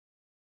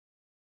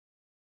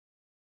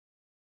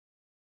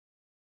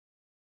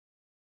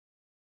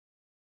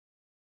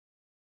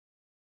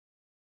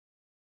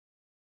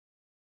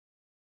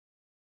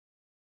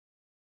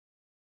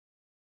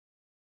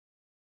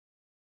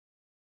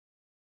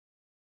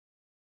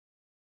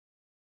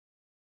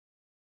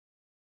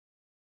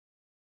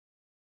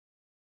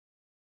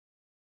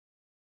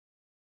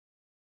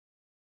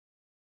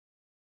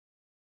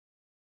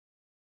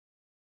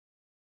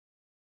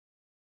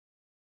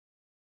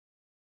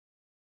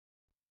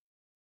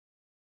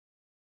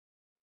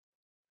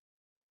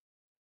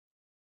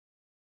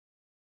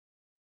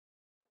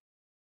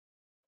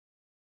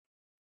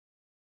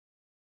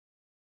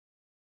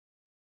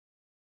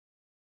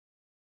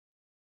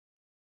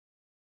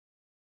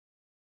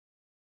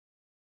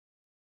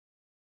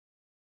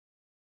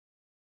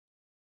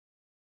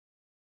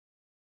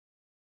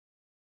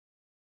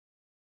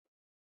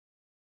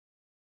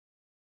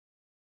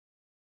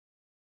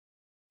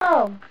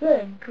Oh,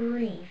 good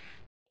grief.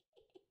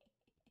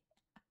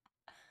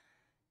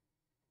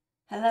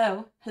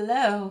 Hello,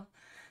 hello,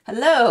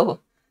 hello.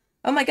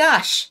 Oh my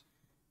gosh.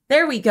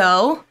 There we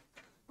go.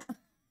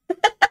 It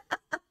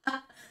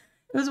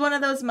was one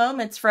of those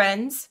moments,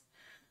 friends,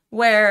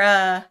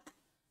 where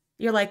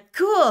you're like,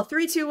 cool,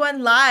 3, 2,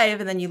 1,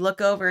 live. And then you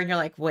look over and you're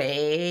like,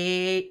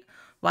 wait,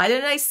 why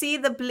didn't I see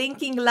the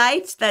blinking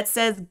light that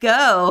says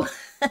go?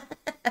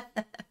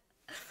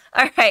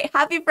 All right,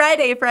 happy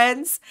Friday,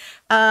 friends.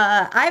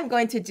 I'm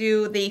going to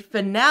do the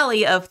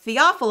finale of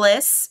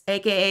Theophilus,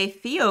 aka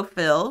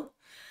Theofil,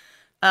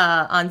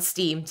 on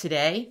Steam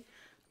today.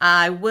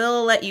 I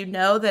will let you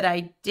know that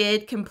I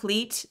did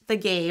complete the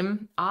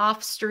game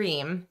off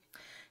stream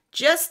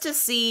just to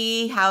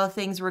see how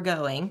things were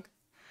going.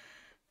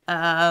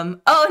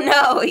 Oh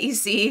no, you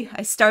see,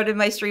 I started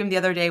my stream the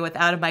other day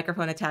without a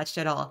microphone attached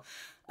at all.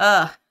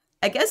 I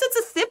guess it's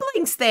a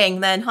siblings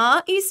thing then,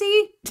 huh,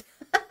 EC?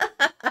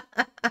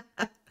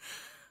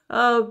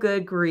 Oh,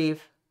 good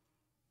grief.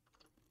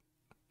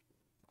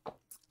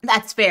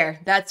 That's fair.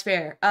 That's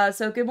fair.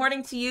 So good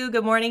morning to you.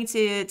 Good morning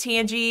to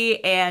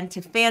Tangy and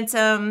to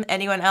Phantom.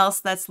 Anyone else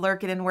that's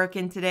lurking and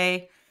working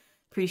today.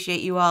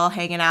 Appreciate you all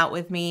hanging out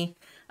with me.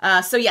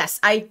 So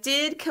yes, I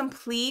did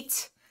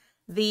complete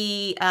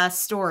the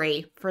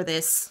story for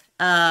this.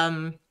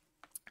 I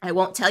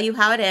won't tell you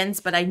how it ends,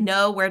 but I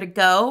know where to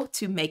go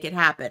to make it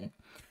happen.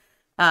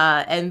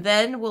 And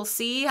then we'll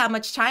see how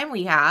much time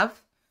we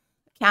have.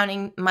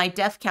 Counting my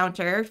death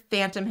counter.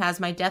 Phantom has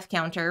my death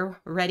counter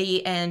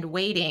ready and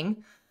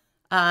waiting.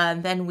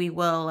 Then we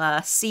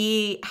will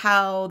see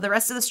how the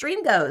rest of the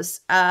stream goes.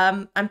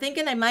 I'm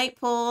thinking I might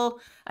pull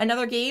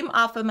another game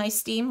off of my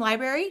Steam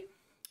library,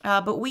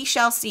 but we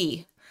shall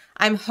see.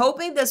 I'm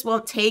hoping this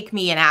won't take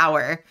me an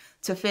hour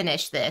to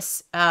finish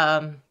this.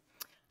 I'm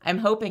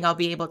hoping I'll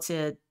be able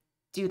to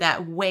do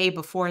that way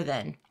before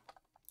then.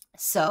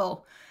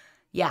 So,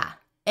 yeah.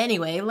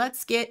 Anyway,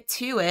 let's get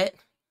to it.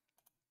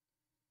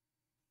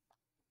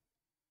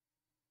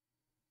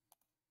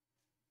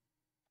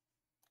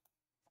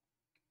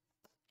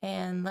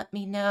 And let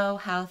me know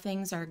how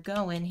things are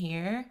going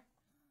here.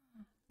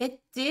 It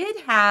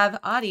did have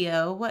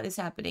audio. What is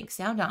happening?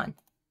 Sound on.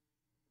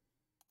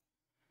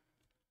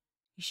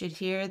 You should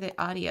hear the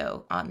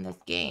audio on this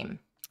game.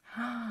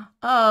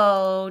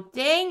 Oh,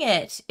 dang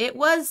it. It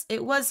was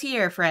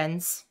here,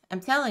 friends.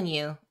 I'm telling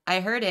you.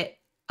 I heard it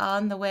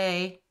on the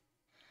way.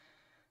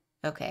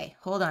 Okay,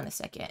 hold on a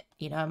second.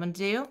 You know what I'm going to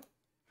do?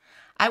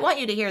 I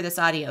want you to hear this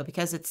audio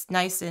because it's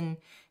nice and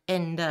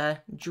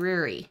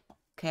dreary,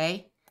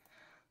 okay?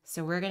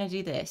 So we're going to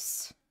do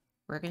this.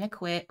 We're going to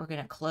quit. We're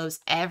going to close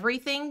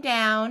everything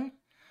down.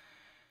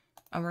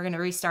 And we're going to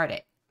restart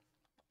it.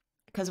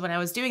 Because when I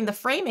was doing the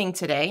framing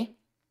today,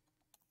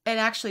 it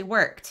actually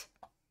worked.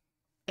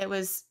 It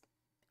was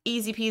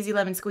easy peasy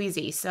lemon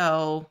squeezy.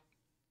 So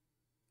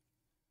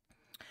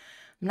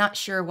I'm not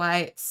sure why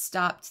it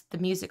stopped. The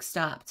music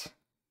stopped.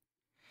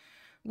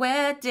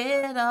 Where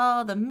did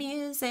all the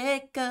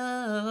music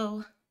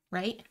go?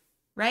 Right?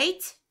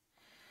 Right?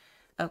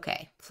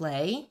 Okay,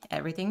 play.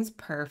 Everything's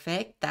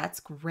perfect. That's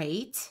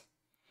great.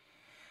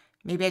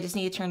 Maybe I just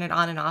need to turn it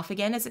on and off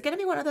again. Is it going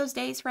to be one of those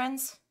days,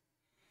 friends?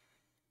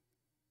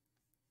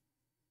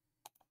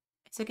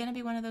 Is it going to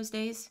be one of those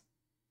days?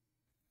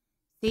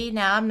 See,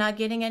 now I'm not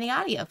getting any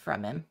audio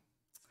from him.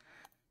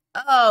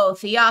 Oh,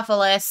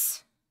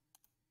 Theophilus.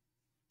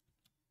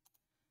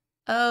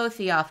 Oh,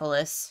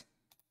 Theophilus.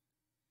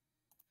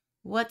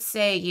 What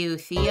say you,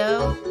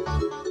 Theo?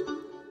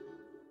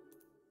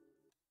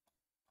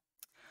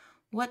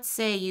 What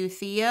say you,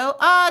 Theo?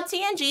 Oh,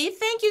 Tangy,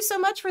 thank you so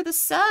much for the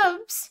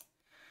subs,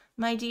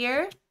 my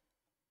dear.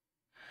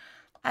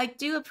 I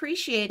do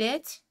appreciate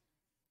it.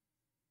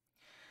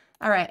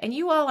 All right, and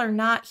you all are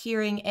not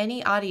hearing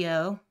any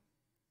audio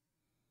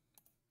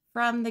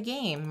from the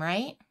game,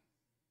 right?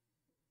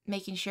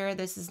 Making sure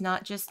this is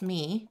not just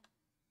me.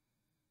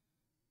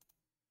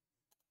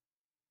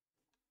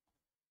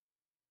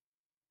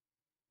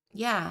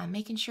 Yeah,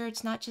 making sure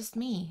it's not just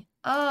me.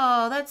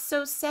 Oh, that's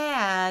so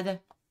sad.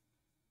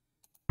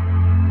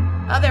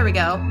 Oh, there we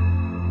go.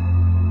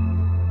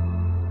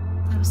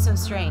 That was so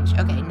strange.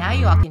 Okay, now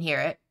you all can hear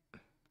it.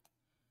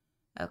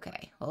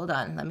 Okay, hold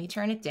on. Let me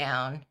turn it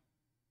down.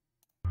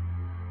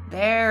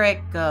 There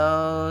it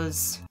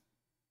goes.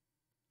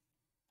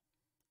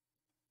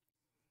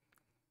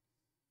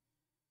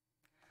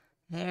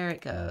 There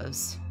it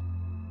goes.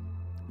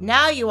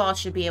 Now you all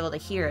should be able to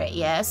hear it,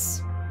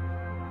 yes?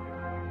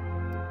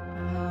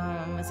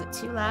 Is it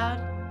too loud?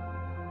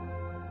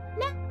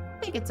 No, I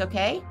think it's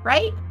okay,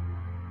 right?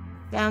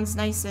 Sounds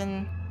nice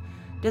and...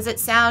 Does it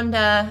sound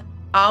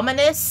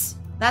ominous?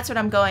 That's what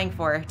I'm going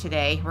for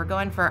today. We're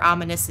going for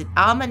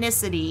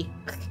ominosity.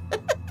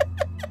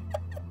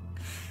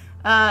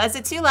 Is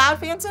it too loud,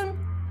 Phantom?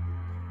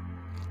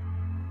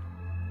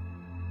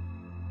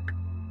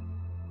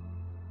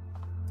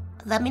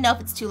 Let me know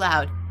if it's too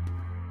loud.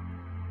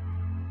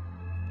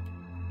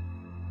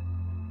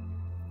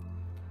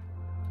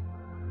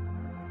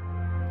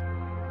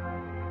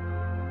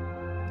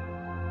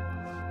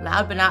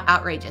 Loud but not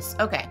outrageous.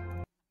 Okay.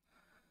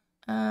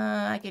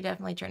 I could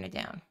definitely turn it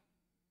down.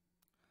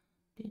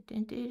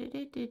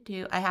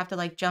 I have to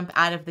like jump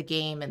out of the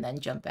game and then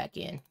jump back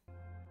in.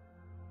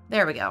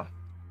 There we go.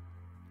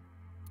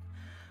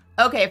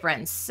 Okay,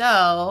 friends.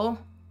 So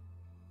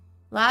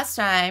last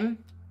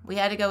time we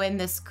had to go in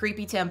this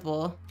creepy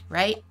temple,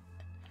 right?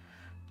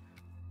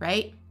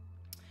 Right?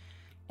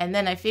 And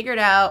then I figured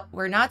out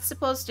we're not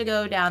supposed to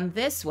go down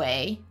this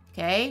way.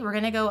 Okay, we're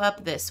going to go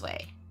up this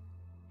way.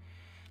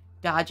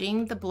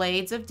 Dodging the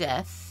blades of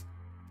death.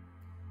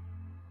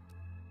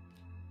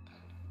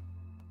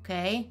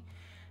 Okay.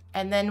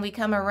 And then we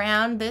come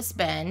around this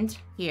bend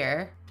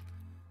here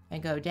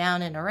and go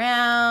down and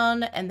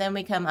around, and then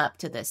we come up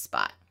to this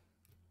spot.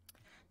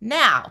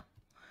 Now,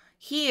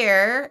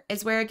 here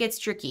is where it gets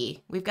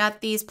tricky. We've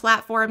got these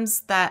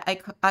platforms that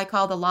I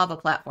call the lava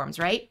platforms,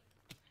 right?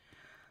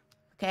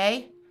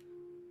 Okay.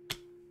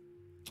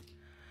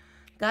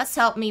 Gus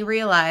helped me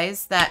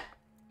realize that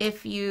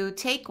if you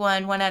take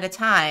one at a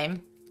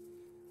time,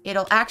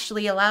 it'll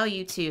actually allow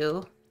you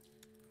to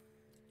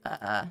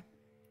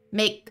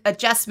make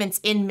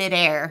adjustments in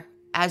midair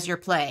as you're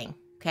playing,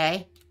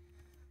 okay?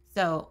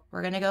 So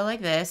we're gonna go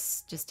like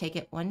this. Just take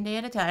it one day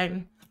at a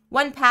time.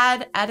 One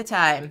pad at a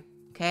time,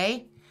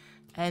 okay?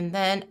 And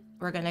then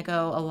we're gonna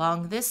go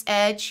along this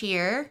edge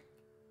here.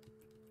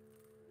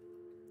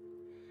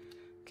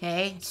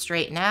 Okay,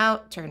 straighten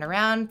out, turn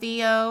around,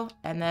 Theo,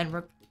 and then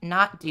we're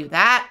not do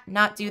that,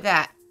 not do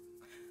that.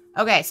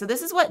 Okay, so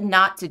this is what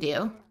not to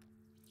do.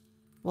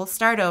 We'll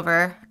start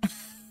over.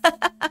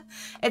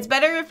 It's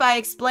better if I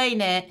explain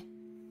it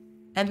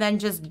and then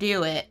just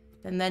do it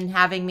than then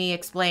having me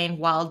explain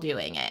while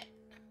doing it.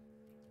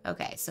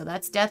 Okay, so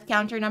that's death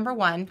counter number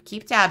 1.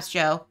 Keep tabs,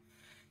 Joe.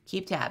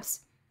 Keep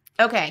tabs.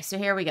 Okay, so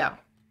here we go.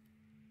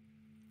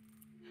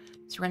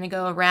 So we're going to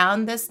go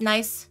around this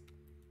nice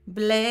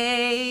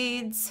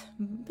blades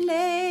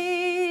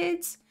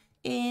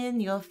in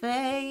your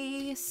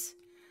face.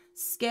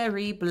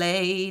 Scary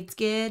blades,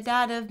 get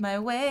out of my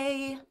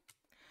way.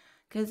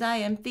 'Cause I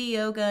am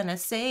Theo, gonna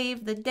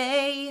save the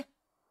day.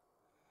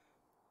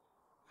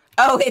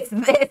 Oh, it's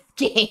this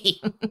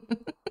game.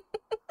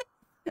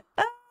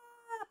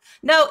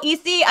 No, you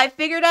see, I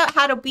figured out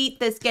how to beat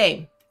this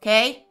game,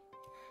 okay?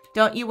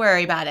 Don't you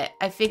worry about it.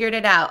 I figured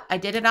it out. I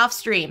did it off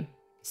stream.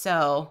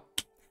 So,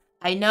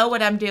 I know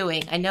what I'm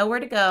doing. I know where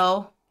to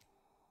go.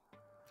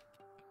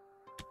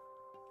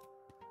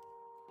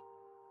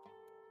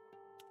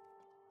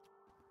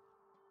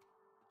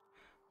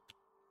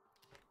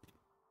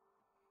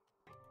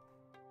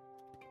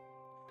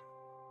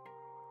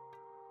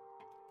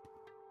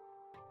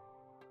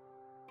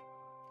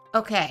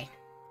 Okay.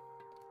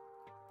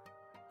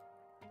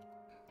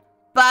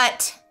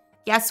 But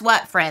guess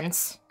what,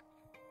 friends?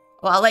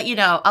 Well, I'll let you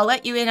know. I'll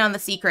let you in on the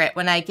secret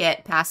when I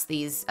get past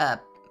these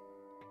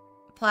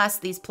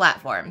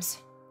platforms.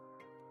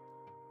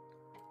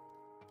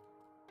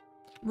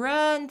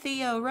 Run,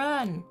 Theo,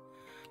 run.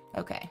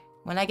 Okay.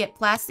 When I get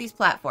past these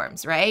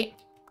platforms, right?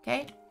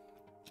 Okay.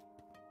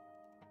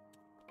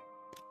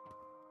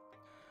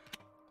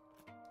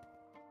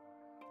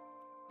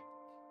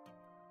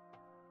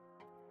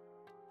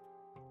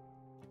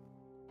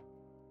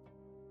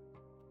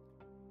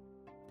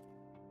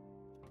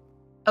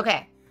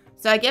 Okay,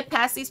 so I get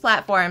past these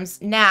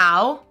platforms.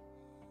 Now,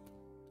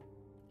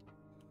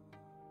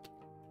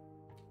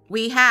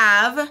 we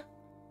have...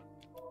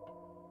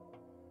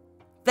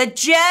 The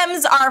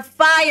gems are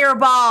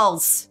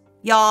fireballs,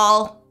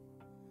 y'all.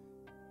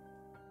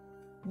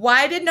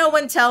 Why did no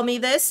one tell me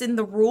this in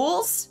the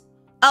rules?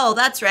 Oh,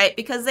 that's right,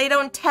 because they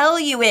don't tell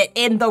you it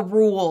in the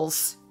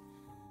rules.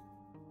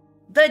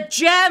 The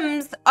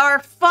gems are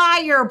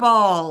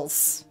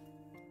fireballs.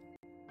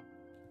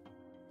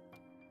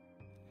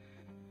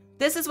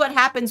 This is what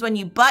happens when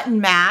you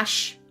button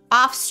mash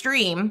off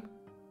stream.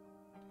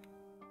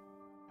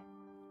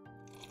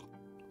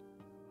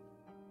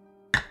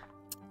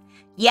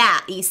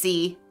 Yeah,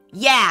 EC.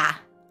 Yeah.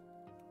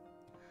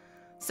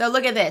 So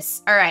look at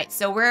this. All right,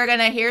 so we're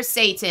gonna hear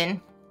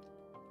Satan.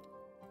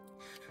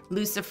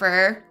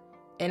 Lucifer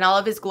in all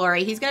of his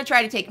glory. He's gonna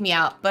try to take me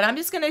out, but I'm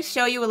just gonna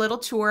show you a little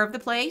tour of the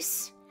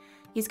place.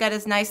 He's got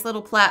his nice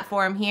little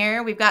platform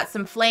here. We've got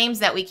some flames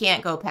that we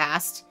can't go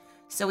past.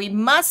 So we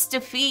must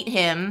defeat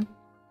him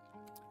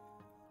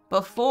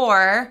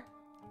before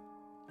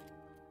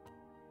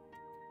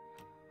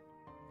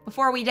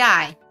we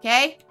die,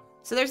 okay?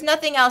 So there's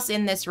nothing else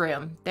in this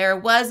room. There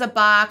was a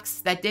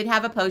box that did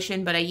have a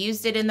potion, but I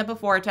used it in the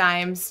before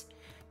times,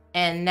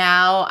 and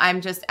now I'm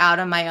just out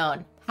on my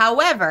own.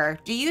 However,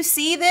 do you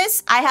see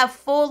this? I have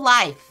full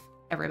life,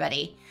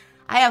 everybody.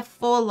 I have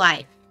full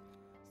life.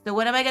 So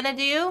what am I gonna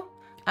do?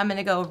 I'm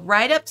gonna go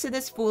right up to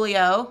this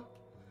Folio,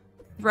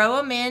 throw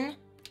him in.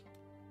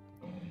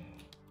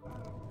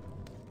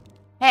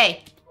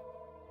 Hey.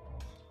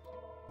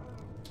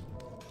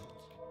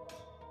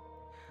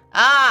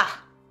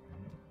 Ah.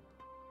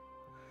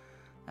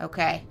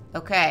 Okay,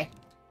 okay.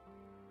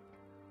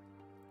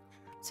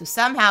 So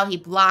somehow he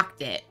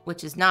blocked it,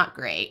 which is not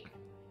great.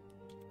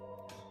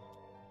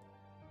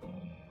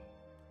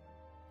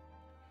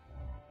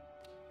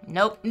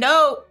 Nope,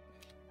 nope.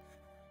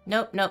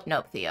 Nope, nope,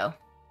 nope, Theo.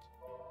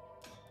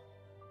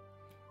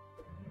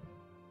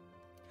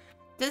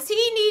 Does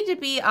he need to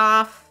be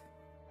off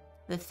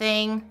the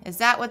thing? Is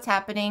that what's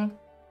happening?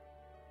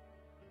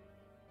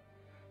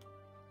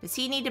 Does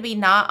he need to be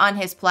not on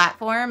his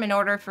platform in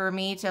order for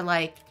me to,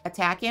 like,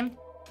 attack him?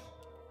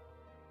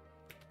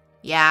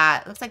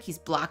 Yeah, it looks like he's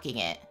blocking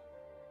it.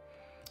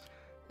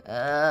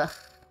 Ugh.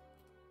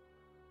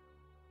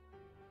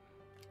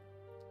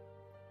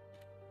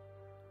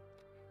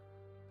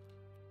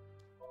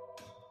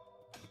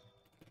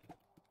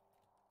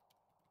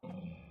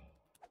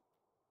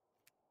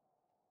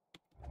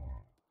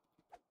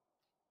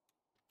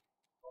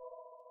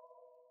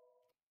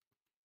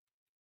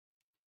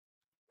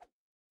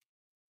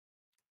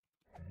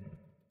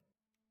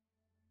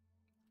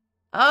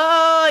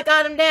 Oh, I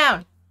got him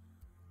down.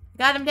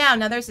 Got him down.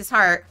 Now there's his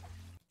heart.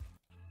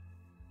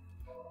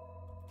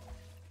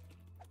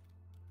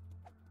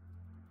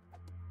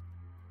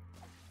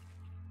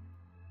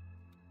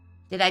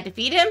 Did I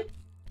defeat him?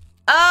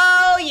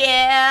 Oh,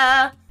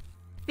 yeah.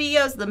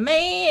 Theo's the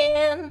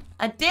man.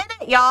 I did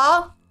it,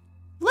 y'all.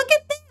 Look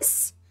at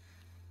this.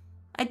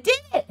 I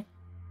did it.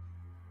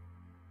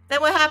 Then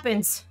what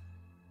happens?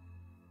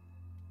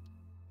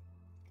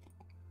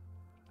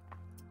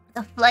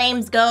 The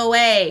flames go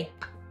away.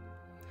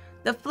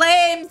 The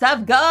flames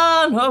have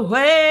gone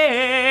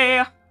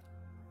away.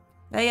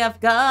 They have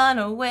gone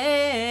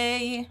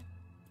away.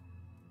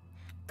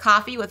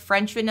 Coffee with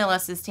French vanilla,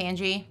 says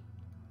Tangy.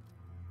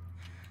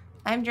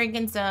 I'm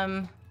drinking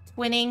some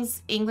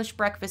Twinings English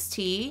breakfast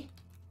tea.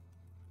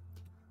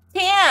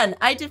 Tan,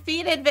 I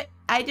defeated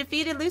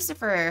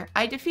Lucifer.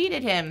 I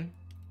defeated him.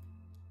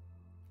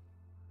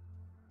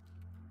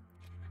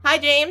 Hi,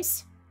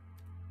 James.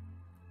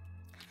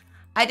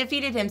 I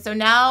defeated him, so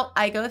now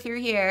I go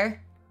through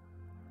here,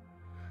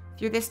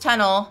 through this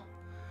tunnel,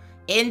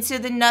 into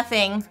the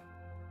nothing.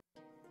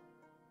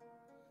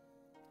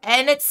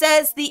 And it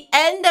says the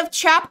end of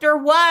chapter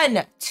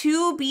 1,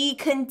 to be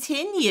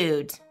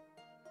continued.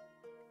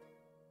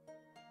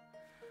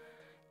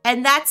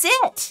 And that's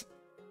it.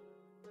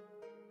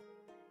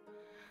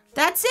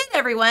 That's it,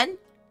 everyone.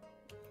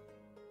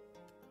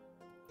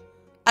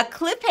 A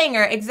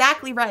cliffhanger,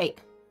 exactly right.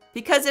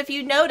 Because if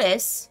you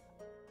notice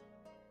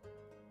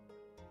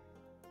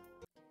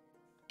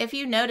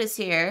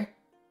here,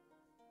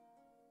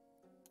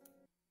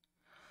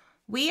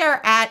 we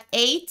are at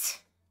 8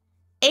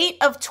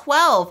 of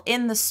 12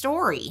 in the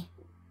story,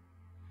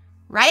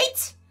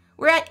 right?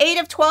 We're at 8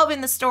 of 12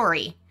 in the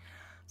story.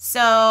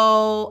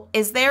 So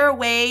is there a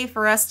way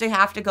for us to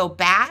have to go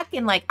back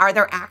and, like, are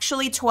there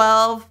actually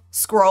 12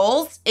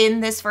 scrolls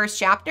in this first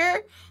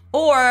chapter?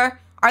 Or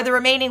are the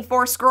remaining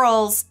 4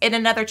 scrolls in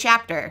another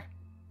chapter?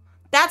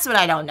 That's what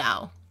I don't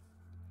know.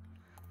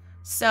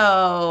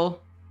 So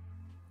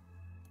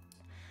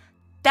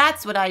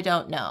that's what I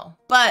don't know.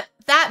 But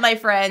that, my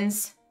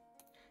friends,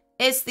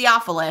 is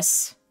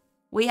Theophilus.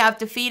 We have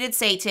defeated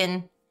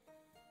Satan.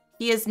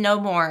 He is no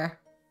more.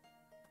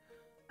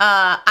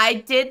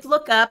 I did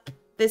look up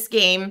this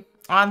game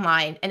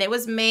online, and it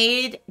was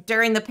made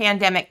during the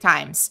pandemic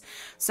times.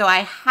 So I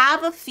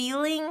have a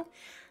feeling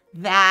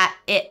that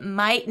it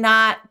might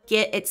not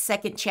get its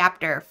second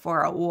chapter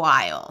for a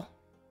while.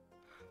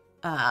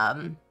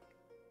 But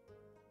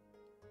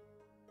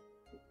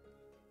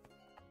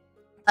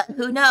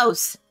who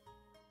knows?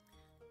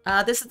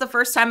 This is the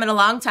first time in a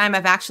long time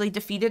I've actually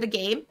defeated a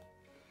game.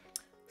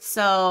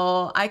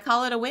 So I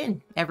call it a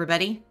win,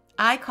 everybody.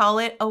 I call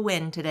it a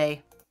win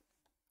today.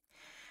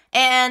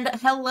 And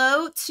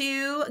hello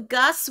to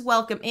Gus,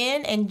 welcome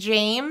in, and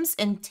James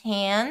and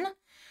Tan.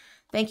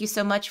 Thank you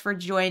so much for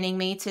joining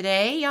me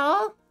today,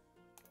 y'all.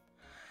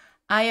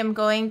 I am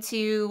going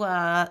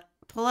to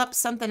pull up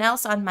something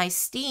else on my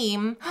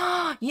Steam.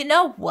 You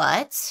know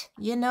what?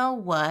 You know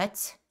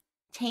what?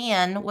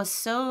 Tan was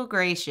so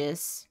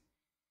gracious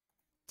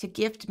to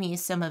gift me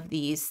some of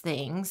these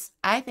things.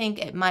 I think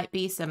it might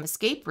be some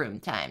escape room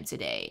time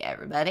today,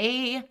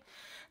 everybody.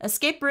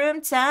 Escape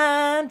room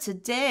time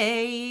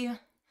today.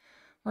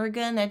 We're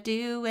gonna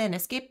do an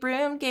escape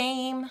room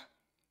game.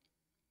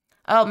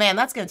 Oh man,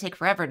 that's gonna take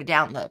forever to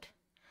download.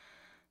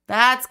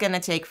 That's gonna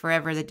take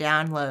forever to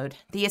download.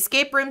 The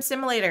escape room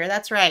simulator,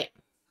 that's right.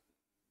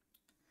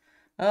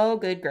 Oh,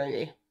 good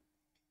gravy.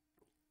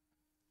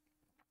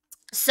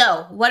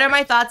 So, what are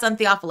my thoughts on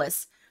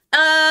Theophilus?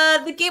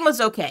 The game was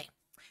okay.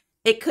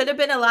 It could have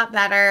been a lot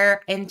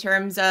better in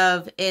terms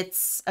of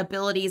its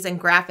abilities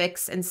and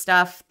graphics and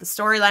stuff. The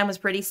storyline was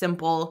pretty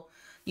simple.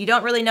 You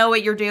don't really know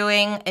what you're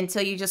doing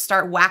until you just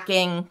start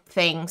whacking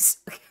things.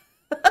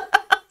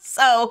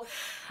 So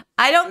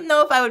I don't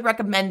know if I would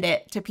recommend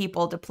it to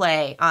people to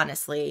play,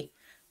 honestly.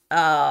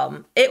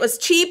 It was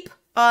cheap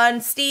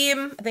on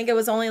Steam. I think it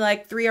was only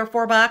like $3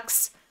 or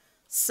 $4.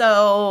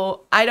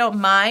 So I don't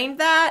mind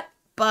that.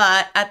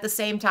 But at the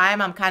same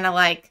time, I'm kind of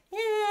like,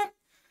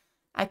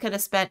 I could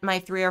have spent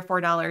my $3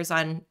 or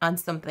 $4 on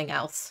something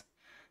else,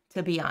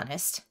 to be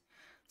honest.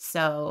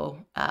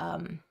 So,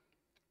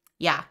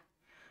 yeah.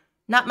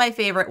 Not my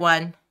favorite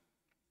one.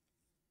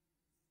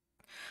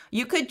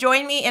 You could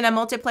join me in a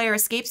multiplayer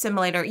escape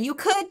simulator. You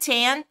could,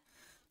 Tan.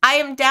 I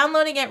am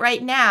downloading it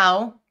right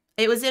now.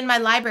 It was in my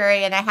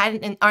library and I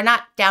hadn't, or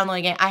not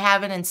downloading it, I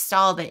haven't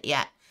installed it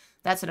yet.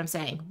 That's what I'm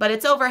saying. But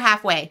it's over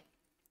halfway.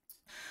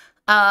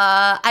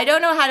 I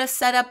don't know how to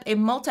set up a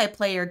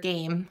multiplayer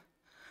game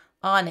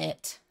on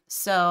it.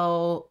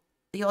 So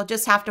you'll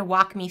just have to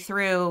walk me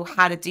through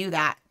how to do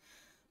that.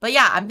 But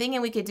yeah, I'm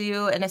thinking we could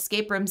do an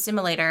escape room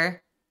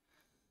simulator.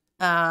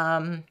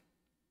 Oh,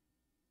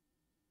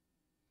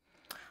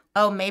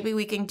 maybe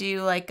we can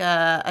do like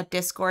a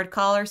Discord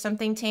call or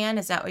something, Tan?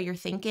 Is that what you're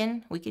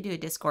thinking? We could do a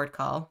Discord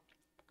call.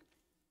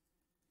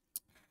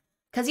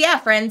 Because yeah,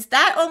 friends,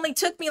 that only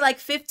took me like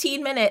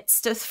 15 minutes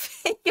to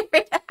figure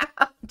it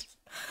out.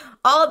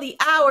 All the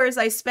hours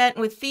I spent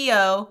with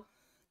Theo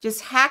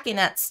just hacking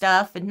at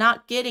stuff and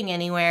not getting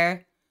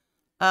anywhere.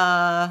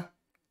 That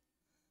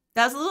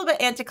was a little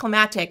bit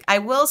anticlimactic. I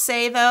will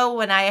say, though,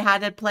 when I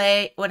had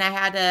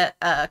to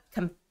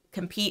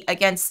compete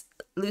against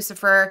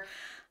Lucifer,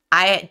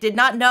 I did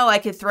not know I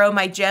could throw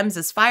my gems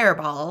as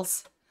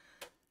fireballs.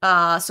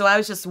 So I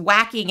was just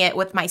whacking it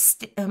with my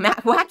staff, and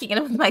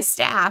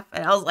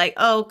I was like,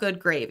 "Oh, good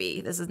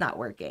gravy! This is not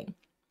working."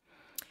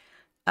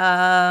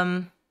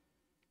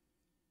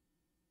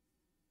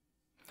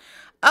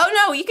 Oh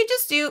no, we could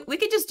just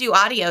do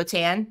audio,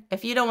 Tan.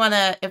 If you don't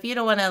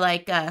wanna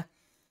like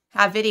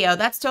have video,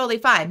 that's totally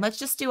fine. Let's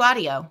just do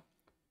audio.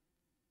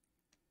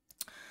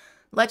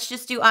 Let's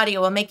just do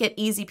audio. We'll make it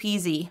easy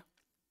peasy.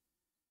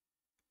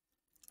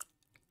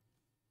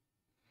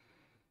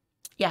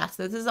 Yeah,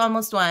 so this is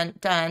almost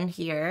done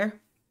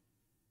here.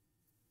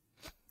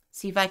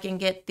 See if I can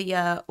get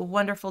the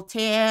wonderful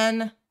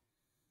Tan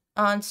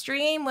on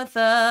stream with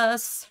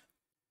us.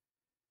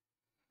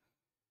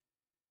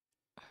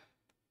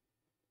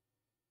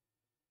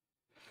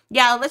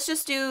 Yeah, let's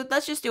just do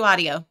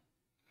audio.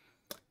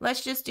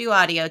 Let's just do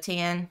audio,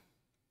 Tan.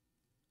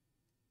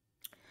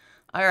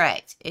 All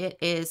right, it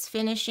is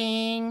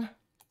finishing.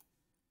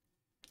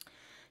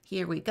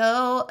 Here we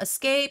go.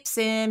 Escape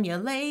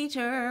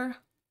simulator.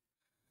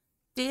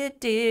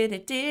 Let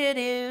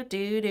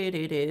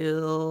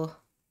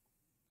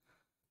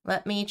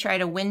me try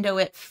to window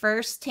it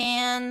first,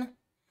 Tan,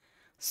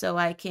 so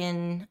I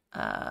can,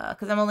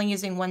 because I'm only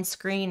using one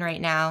screen right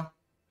now.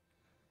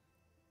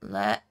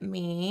 Let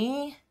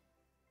me...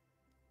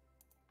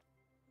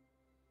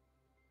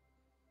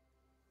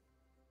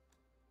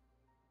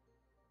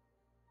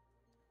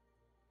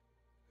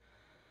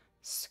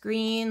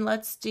 Screen,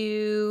 let's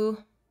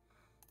do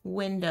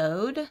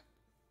windowed.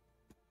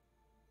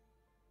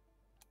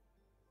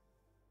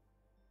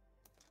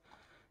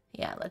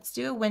 Yeah, let's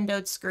do a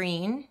windowed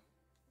screen.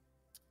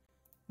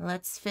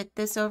 Let's fit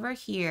this over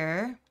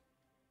here.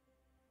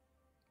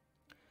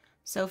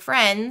 So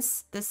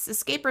friends, this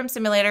escape room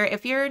simulator,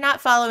 if you're not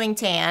following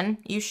Tan,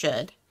 you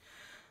should.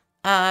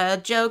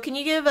 Joe, can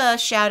you give a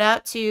shout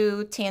out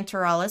to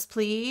Tantaralis,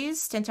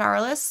 please?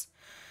 Tantaralis.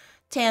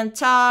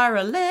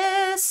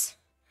 Tantaralis.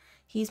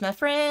 He's my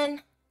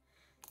friend.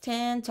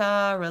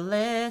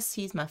 Tantaralis.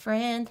 He's my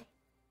friend.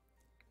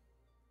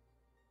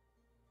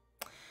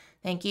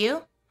 Thank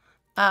you.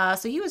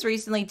 So he was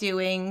recently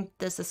doing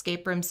this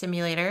escape room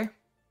simulator.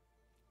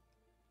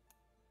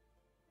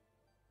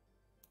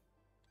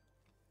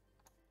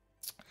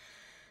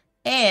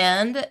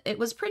 And it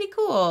was pretty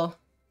cool.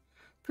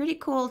 Pretty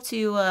cool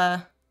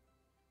to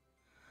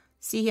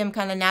see him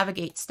kind of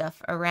navigate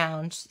stuff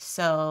around.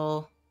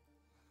 So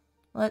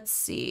let's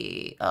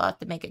see. I'll have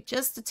to make it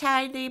just a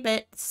tiny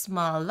bit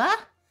smaller.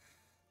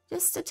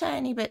 Just a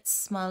tiny bit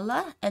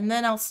smaller. And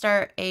then I'll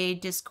start a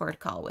Discord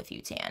call with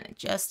you, Tan, in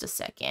just a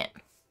second.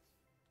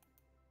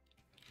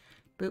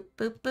 Boop,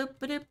 boop, boop,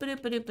 ba-doop,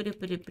 ba-doop, ba-doop, ba-doop,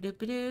 ba-doop, ba-doop,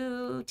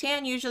 ba-doop.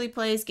 Tan usually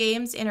plays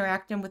games,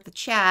 interacting with the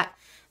chat.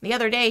 The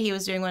other day, he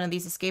was doing one of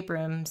these escape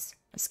room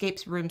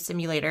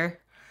simulator.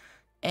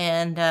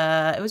 And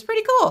it was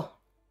pretty cool.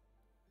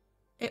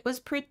 It was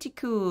pretty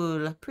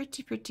cool.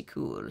 Pretty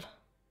cool.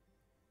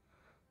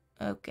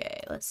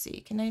 Okay, let's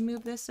see. Can I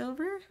move this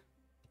over?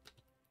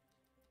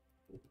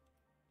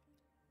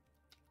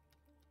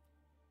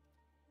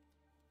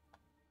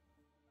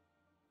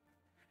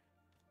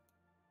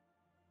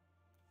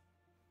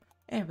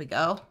 There we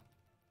go.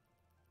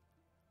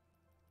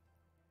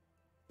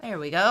 There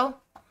we go.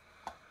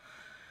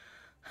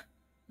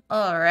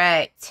 All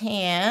right,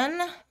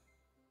 Tan.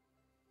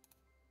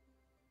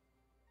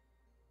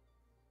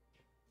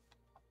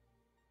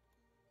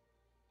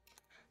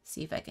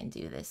 See if I can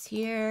do this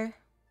here.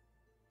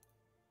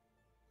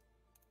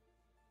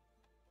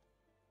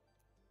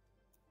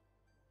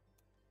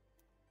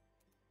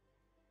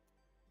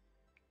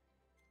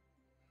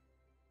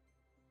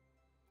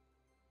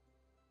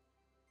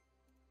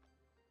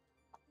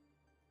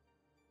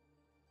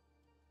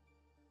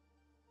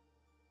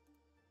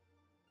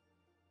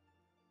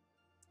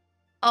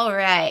 All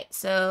right,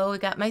 so we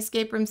got my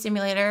escape room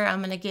simulator.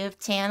 I'm gonna give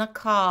Tan a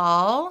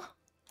call.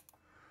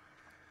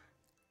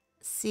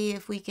 See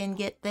if we can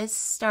get this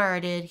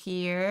started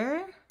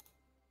here.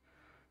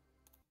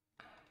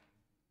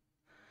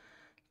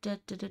 Da,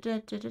 da, da,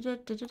 da, da, da,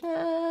 da, da,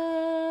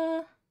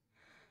 da.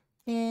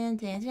 Tin,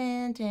 tin,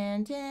 tin,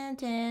 tin, tin,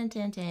 tin,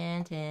 tin,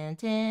 tin, tin,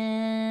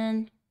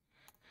 tin.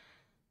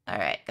 All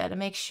right, gotta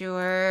make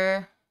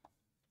sure.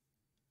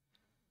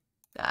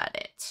 Got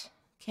it.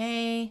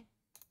 Okay.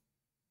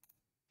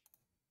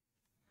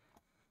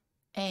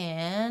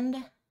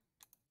 And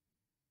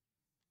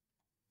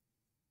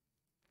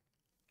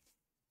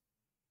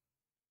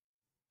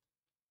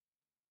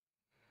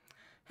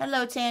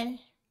hello, Tan.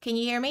 Can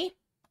you hear me?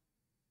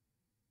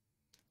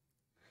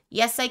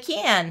 Yes, I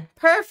can.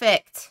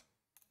 Perfect.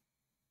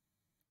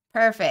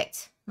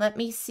 Perfect. Let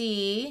me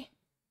see.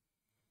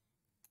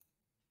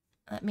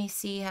 Let me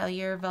see how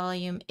your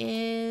volume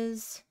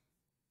is.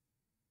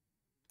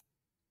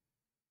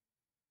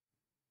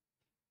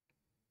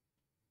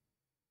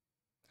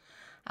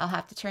 I'll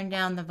have to turn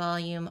down the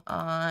volume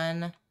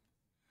on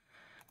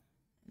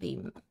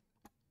the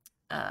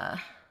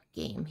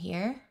game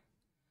here.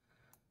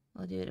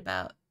 We'll do it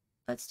about,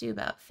 let's do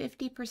about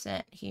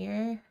 50%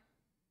 here.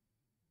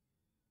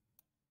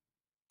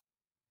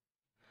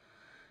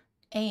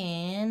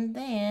 And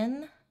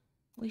then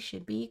we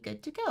should be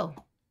good to go.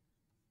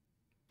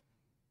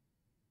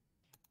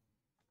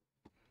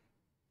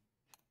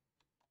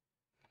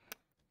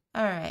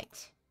 All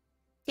right.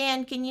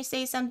 Dan, can you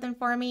say something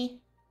for me?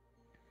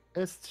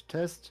 Test,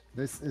 test.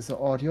 This is an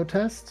audio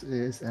test.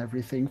 Is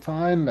everything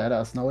fine? Let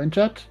us know in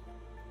chat.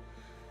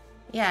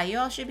 Yeah, you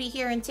all should be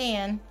hearing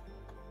Tan.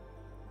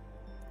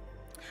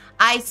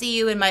 I see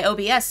you in my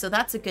OBS, so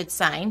that's a good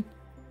sign.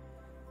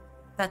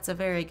 That's a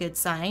very good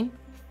sign.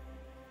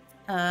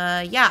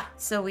 Yeah,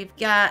 so we've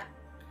got...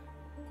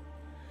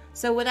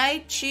 So would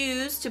I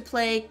choose to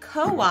play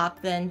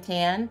co-op then,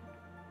 Tan?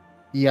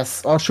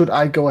 Yes, or should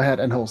I go ahead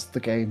and host the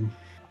game?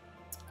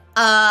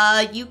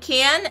 You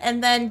can,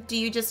 and then do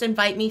you just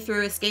invite me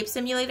through Escape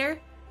Simulator?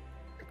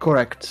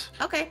 Correct.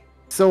 Okay.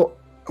 So,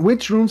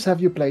 which rooms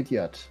have you played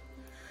yet?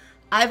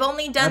 I've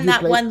only done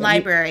that one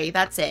library.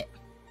 That's it.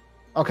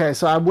 Okay,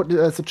 so I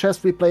would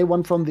suggest we play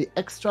one from the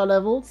extra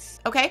levels.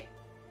 Okay.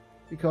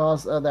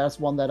 Because there's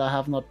one that I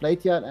have not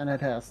played yet, and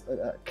it has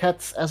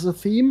cats as a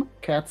theme.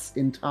 Cats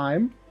in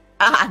time.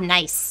 Ah,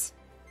 nice.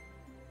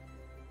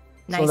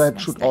 So that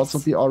should also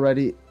be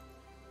already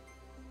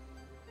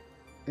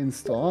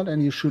installed,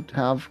 and you should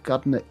have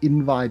gotten an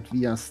invite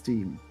via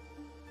Steam.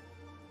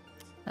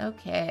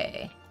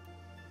 Okay.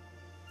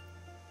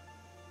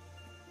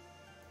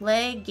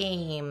 Play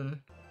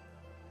game.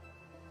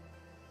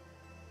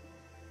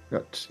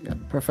 Good. Yeah,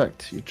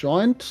 perfect. You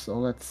joined, so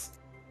let's...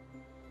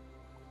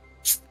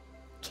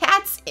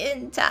 Cats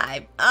in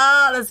time.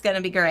 Oh, this is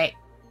gonna be great.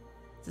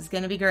 This is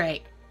gonna be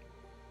great.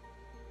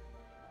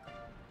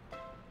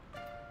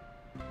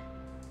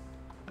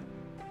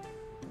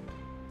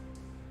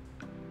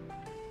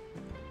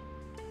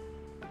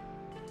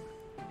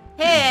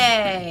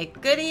 Hey,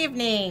 good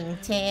evening,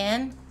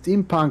 Tan.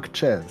 Steampunk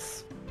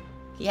Jess.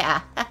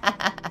 Yeah.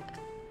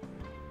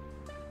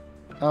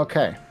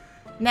 Okay.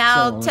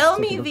 Now, so tell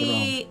me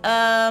the,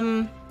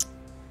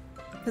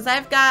 because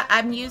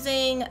I'm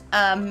using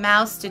a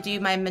mouse to do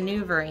my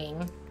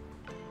maneuvering.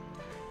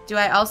 Do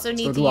I also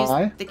need to use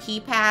the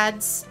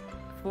keypads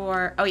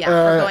for, oh yeah,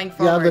 for going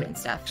forward and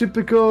stuff?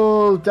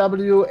 Typical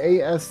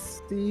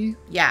WASD.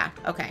 Yeah,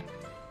 okay.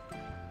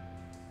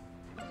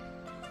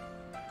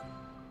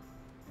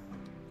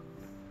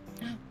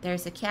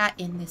 There's a cat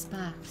in this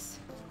box.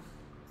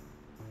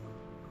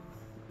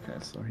 Okay,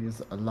 so here's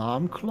the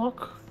alarm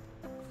clock,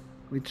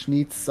 which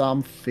needs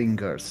some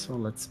fingers. So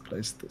let's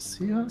place this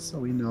here so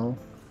we know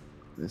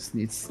this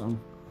needs some.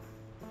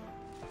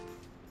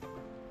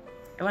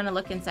 I want to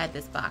look inside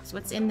this box.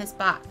 What's in this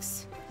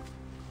box?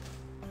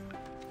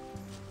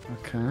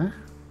 Okay.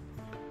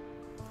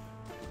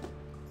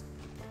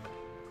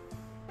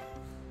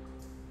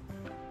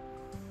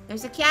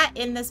 There's a cat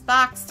in this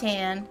box,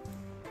 Tan.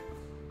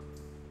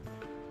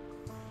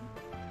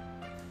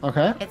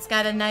 Okay. It's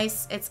got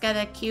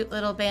a cute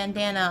little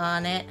bandana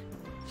on it.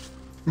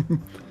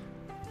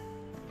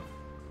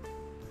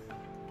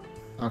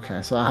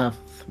 Okay, so I have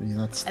three.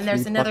 And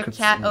there's another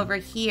cat over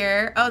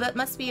here. Oh, that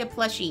must be a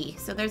plushie.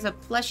 So there's a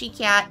plushie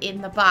cat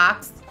in the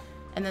box,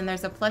 and then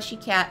there's a plushie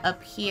cat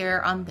up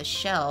here on the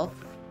shelf.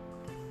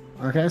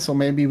 Okay, so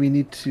maybe we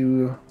need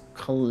to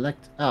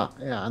collect. Ah,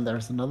 yeah, and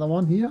there's another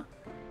one here.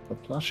 The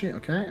plushie.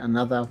 Okay,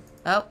 another.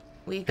 Oh,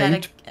 we've got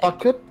a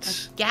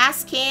bucket. A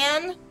gas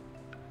can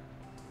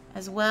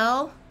as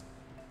well.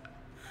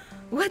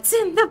 What's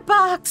in the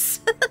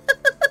box?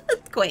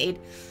 Quaid.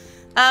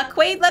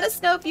 Quaid, let us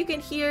know if you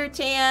can hear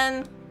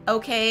Tan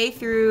okay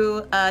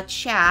through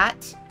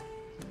chat.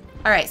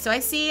 All right, so I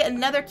see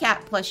another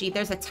cat plushie.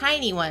 There's a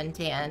tiny one,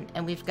 Tan,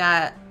 and we've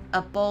got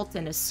a bolt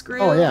and a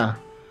screw. Oh, yeah.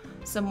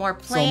 Some more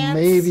plants.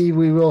 So maybe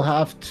we will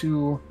have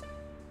to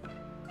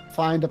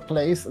find a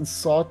place and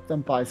sort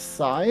them by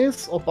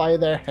size or by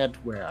their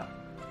headwear.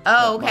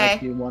 Oh, that okay.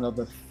 Might be one of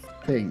the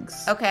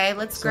things. Okay,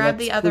 let's grab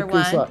the other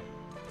one.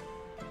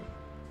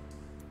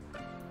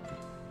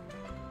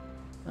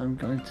 I'm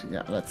going to,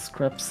 yeah, let's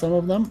grab some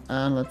of them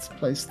and let's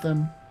place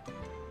them.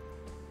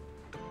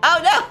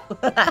 Oh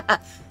no!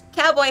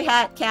 Cowboy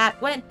hat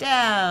cat went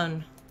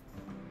down.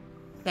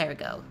 There we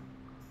go.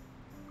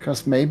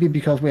 Because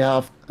we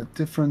have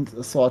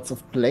different sorts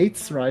of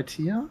plates right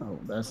here. Oh,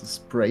 there's a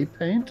spray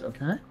paint.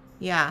 Okay.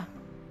 Yeah.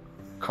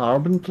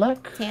 Carbon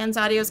black. Tan's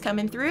audio's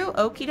coming through.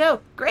 Okie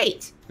doke.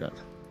 Great. Good.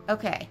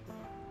 Okay.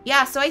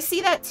 Yeah, so I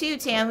see that too,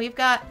 Tan.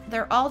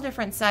 They're all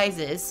different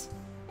sizes.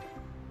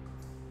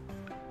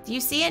 Do you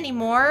see any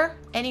more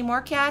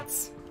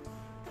cats?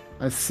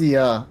 I see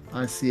a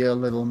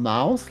little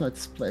mouse.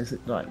 Let's place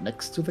it right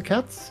next to the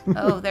cats.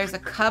 Oh, there's a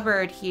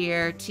cupboard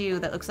here too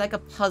that looks like a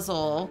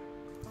puzzle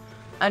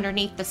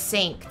underneath the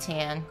sink,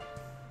 Tan.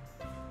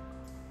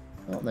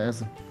 Oh,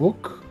 there's a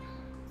book.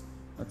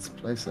 Let's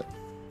place it.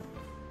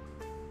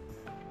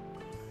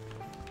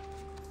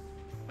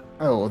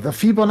 Oh, the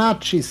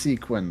Fibonacci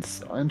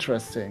sequence.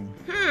 Interesting.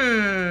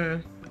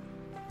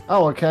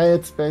 Oh, okay.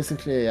 It's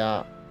basically,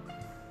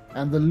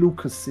 and the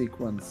Lucas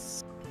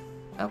sequence.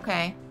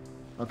 Okay.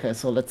 Okay,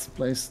 so let's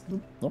place...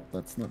 Nope,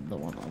 that's not the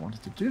one I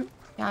wanted to do.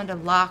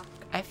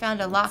 I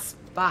found a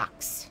locked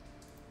box.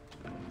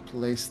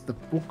 Place the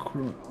book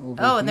over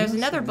Oh, and there's here,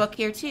 another so- book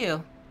here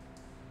too.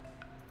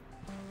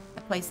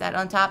 I placed that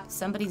on top of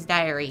somebody's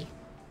diary.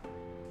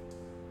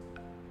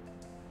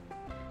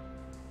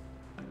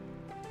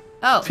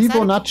 Oh,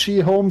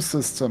 Fibonacci home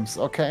systems,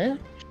 okay.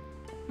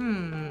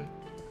 What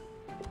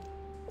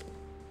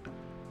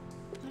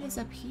is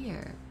up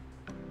here?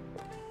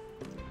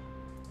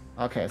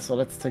 Okay, so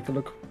let's take a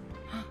look.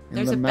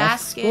 There's the a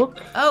maths basket. book.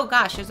 Oh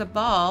gosh, there's a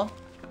ball.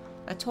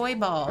 A toy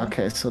ball.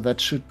 Okay, so that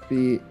should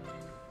be...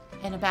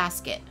 In a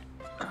basket.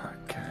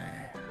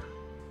 Okay.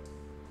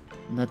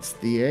 And that's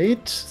the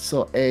 8.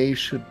 So A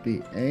should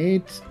be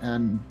 8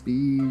 and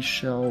B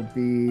shall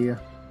be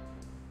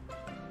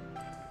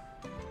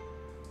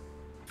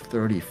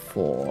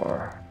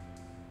 34.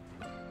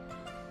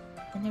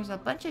 And there's a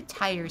bunch of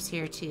tires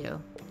here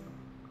too.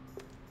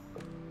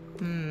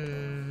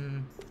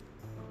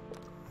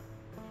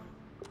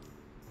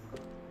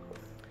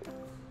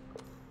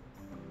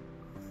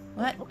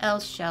 What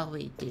else shall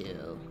we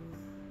do?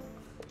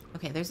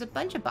 Okay, there's a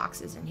bunch of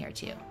boxes in here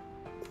too.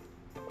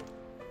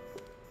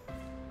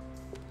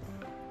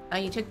 Oh,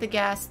 you took the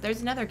gas.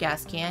 There's another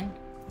gas can.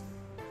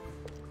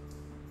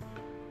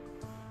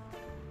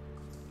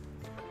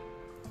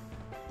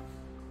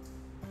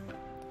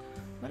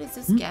 What does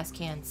this gas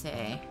can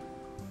say?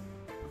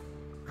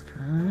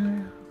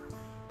 Okay.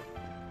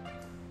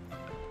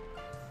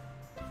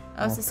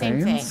 Oh, it's the More same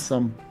pins, thing.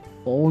 Some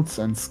bolts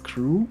and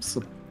screws,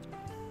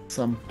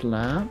 some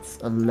plants,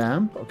 a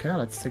lamp. Okay,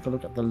 let's take a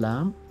look at the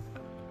lamp.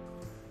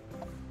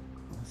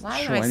 Does it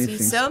Why do show I see anything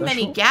so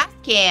many special? gas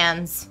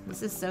cans?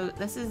 This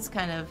is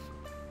kind of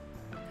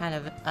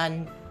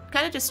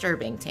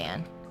disturbing,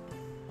 Tan.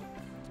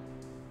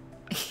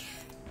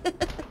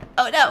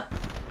 Oh no.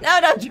 No,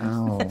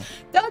 Oh.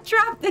 don't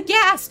drop the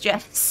gas,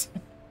 Jess.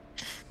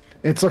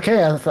 It's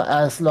okay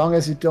as long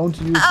as you don't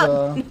use.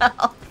 No.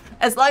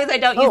 As long as I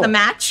don't use Oh. a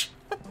match.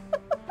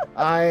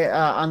 I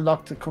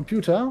unlocked the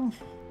computer.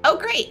 Oh,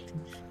 great.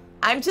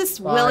 I'm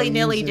just By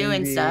willy-nilly using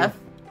doing stuff.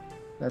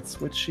 That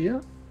switch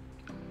here.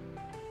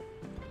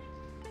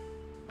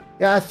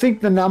 Yeah, I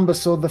think the number,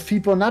 so the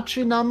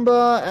Fibonacci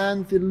number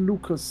and the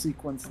Lucas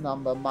sequence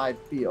number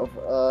might be of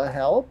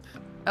help.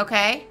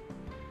 Okay.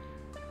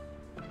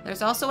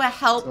 There's also a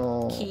help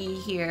So- key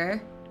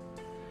here.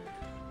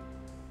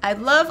 I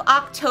love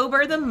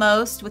October the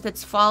most with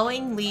its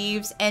falling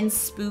leaves and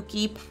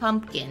spooky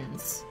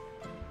pumpkins.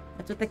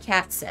 That's what the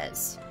cat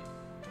says.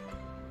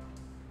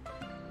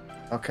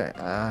 Okay,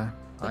 Which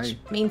I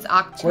means wait,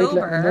 let me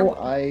October. know.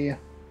 I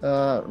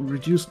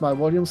reduced my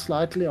volume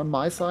slightly on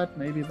my side.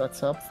 Maybe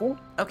that's helpful.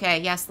 Okay,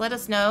 yes, let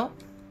us know.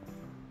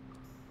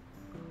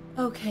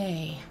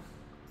 Okay.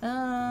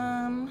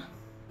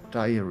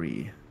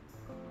 Diary.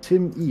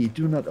 Tim E.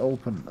 Do not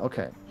open.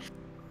 Okay.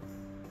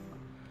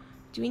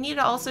 Do we need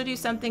to also do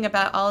something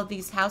about all of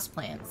these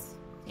houseplants?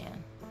 Yeah.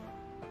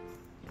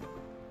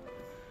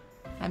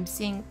 I'm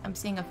seeing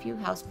a few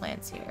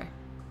houseplants here.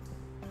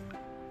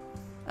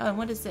 Oh, and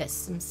what is this?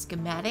 Some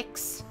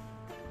schematics?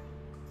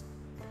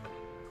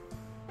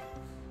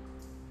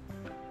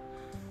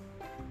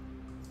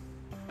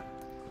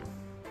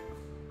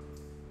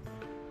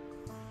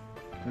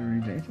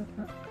 Related.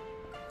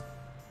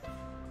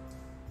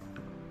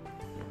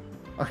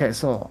 Okay,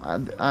 so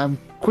I'm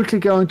quickly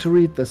going to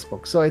read this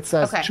book. So it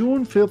says Okay.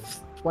 June 5th,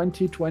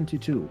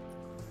 2022.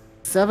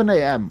 7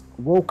 a.m.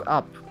 Woke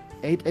up.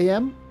 8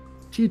 a.m.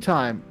 Tea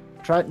time.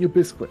 Tried new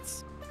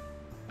biscuits.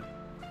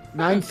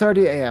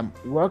 9:30 a.m.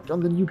 Worked on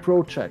the new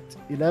project.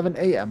 11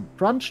 a.m.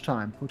 Brunch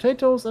time.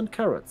 Potatoes and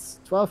carrots.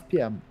 12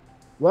 p.m.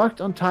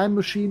 Worked on time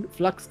machine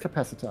flux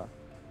capacitor.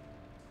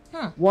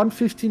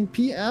 1:15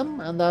 p.m.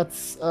 and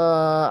that's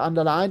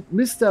underlined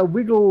Mr.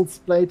 Wiggles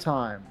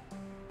playtime.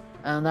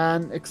 And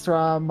then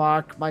extra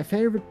mark my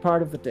favorite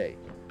part of the day.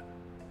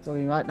 So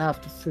we might have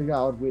to figure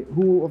out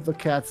who of the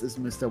cats is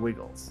Mr.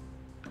 Wiggles.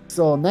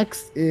 So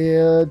next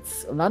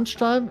it's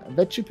lunchtime,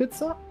 veggie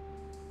pizza.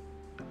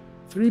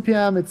 3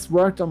 p.m. it's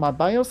worked on my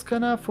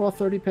bioscanner.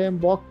 4:30 p.m.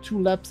 walked 2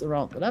 laps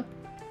around the lab.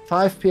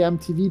 5 p.m.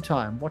 TV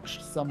time,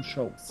 watched some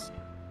shows.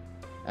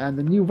 And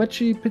the new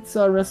veggie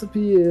pizza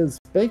recipe is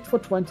baked for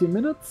 20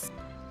 minutes.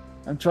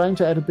 I'm trying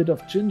to add a bit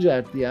of ginger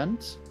at the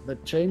end. The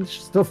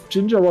change of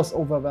ginger was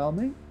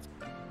overwhelming.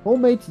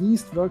 Homemade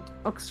yeast worked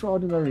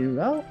extraordinarily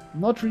well.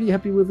 Not really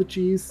happy with the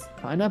cheese.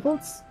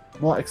 Pineapples?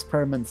 More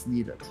experiments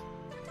needed.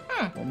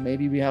 Or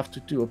maybe we have to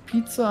do a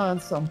pizza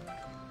and some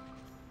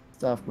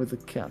stuff with the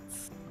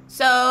cats.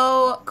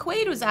 So,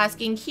 Quaid was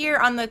asking here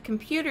on the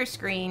computer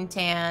screen,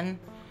 Tan.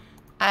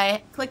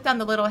 I clicked on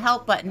the little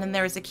help button and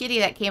there was a kitty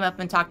that came up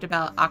and talked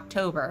about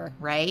October,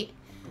 right?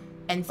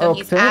 And so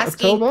he's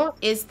asking,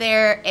 is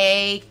there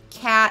a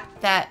cat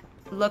that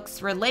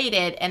looks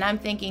related? And I'm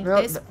thinking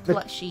this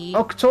plushie.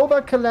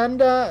 October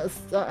calendar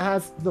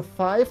has the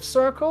 5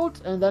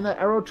 circled, and then an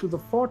arrow to the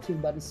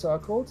 14 that is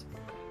circled,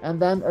 and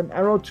then an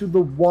arrow to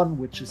the 1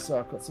 which is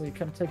circled. So you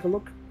can take a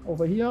look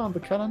over here on the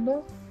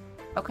calendar.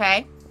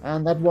 Okay.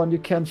 And that one you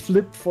can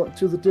flip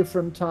to the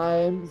different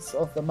times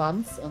of the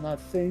months, and I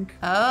think...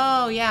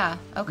 Oh, yeah.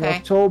 Okay.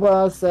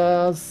 October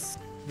says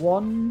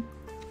 1...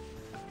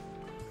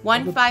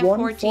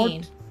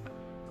 1/5/14.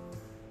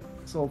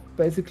 So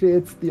basically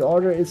it's the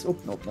order is... Oh,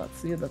 no, let's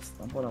see. That's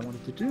not what I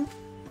wanted to do.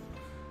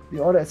 The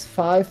order is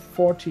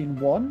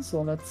 5/14/1,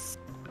 so let's...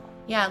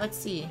 Yeah, let's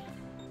see.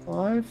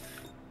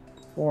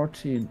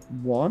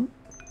 5/14/1.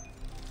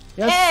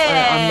 Yes, hey!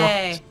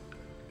 I unlocked.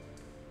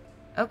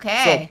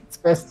 Okay. So it's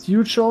best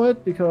you show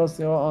it because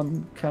you're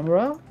on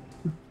camera.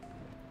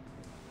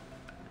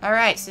 All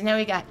right, so now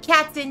we got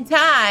Cats in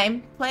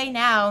Time. Play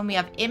now, and we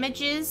have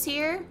images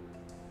here.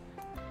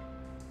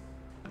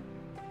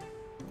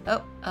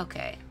 Oh,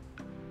 okay.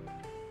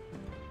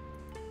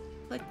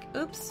 Click,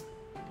 oops.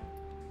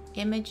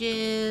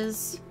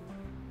 Images.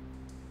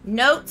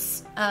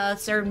 Notes.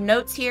 So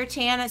notes here,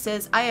 Tan. It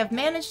says, I have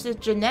managed to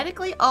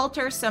genetically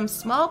alter some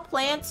small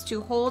plants to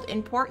hold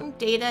important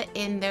data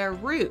in their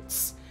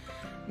roots.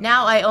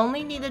 Now I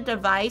only need a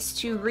device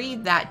to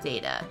read that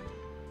data.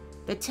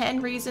 The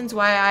 10 reasons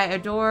why I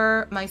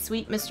adore my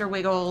sweet Mr.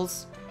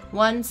 Wiggles.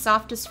 1,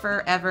 softest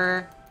fur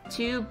ever.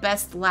 2,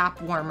 best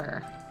lap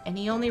warmer. And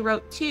he only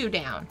wrote 2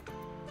 down.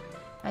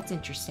 That's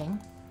interesting.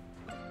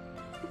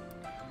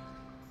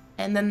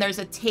 And then there's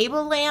a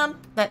table lamp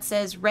that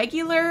says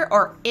regular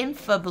or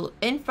infra blue.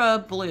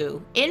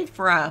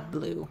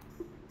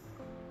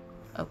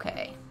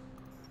 Okay.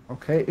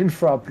 Okay,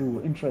 infra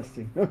blue.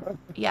 Interesting.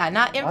 Yeah,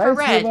 not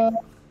infrared. Hi,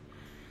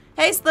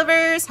 hey,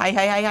 Slivers. Hi,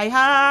 hi, hi, hi,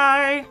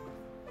 hi.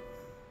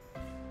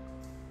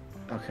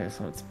 Okay,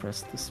 so let's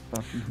press this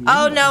button here.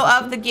 Oh, no,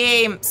 of the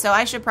game. So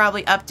I should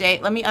probably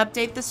update. Let me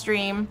update the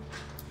stream.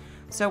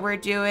 So we're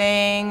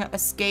doing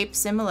Escape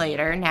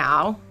Simulator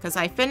now, because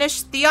I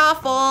finished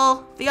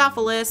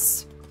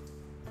Theophilus.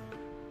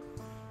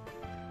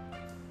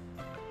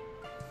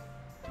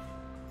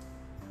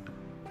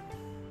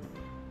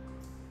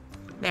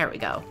 There we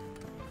go.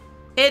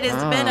 It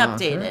has been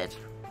updated.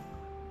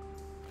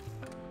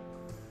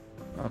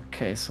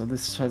 Okay, so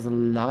this has a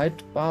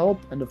light bulb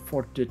and a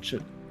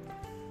 4-digit.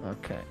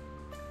 Okay.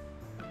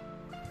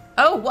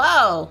 Oh,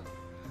 whoa!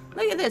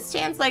 Look at this.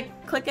 Tan's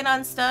like clicking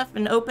on stuff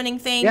and opening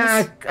things.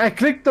 Yeah, I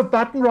clicked the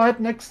button right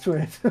next to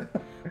it.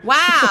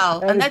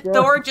 Wow, and that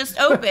door just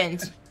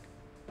opened.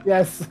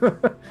 Yes.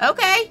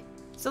 Okay,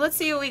 so let's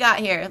see what we got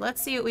here.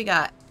 Let's see what we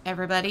got,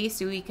 everybody,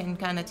 so we can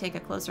kind of take a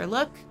closer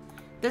look.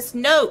 This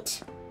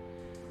note.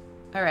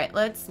 All right,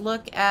 let's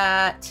look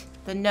at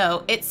the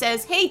note. It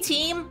says, hey,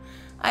 team,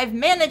 I've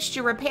managed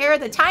to repair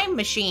the time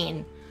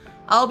machine.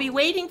 I'll be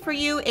waiting for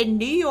you in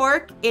New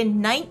York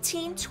in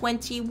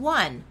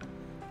 1921.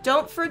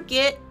 Don't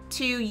forget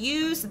to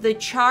use the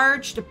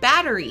charged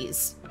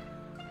batteries.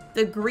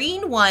 The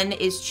green one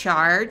is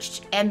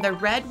charged and the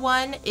red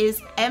one is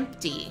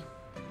empty.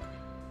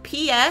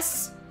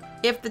 P.S.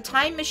 If the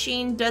time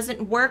machine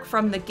doesn't work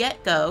from the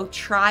get-go,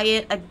 try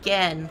it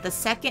again. The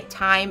second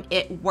time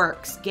it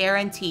works.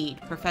 Guaranteed.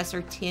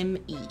 Professor Tim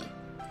E.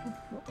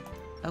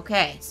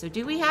 Okay, so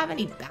do we have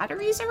any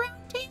batteries around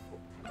here?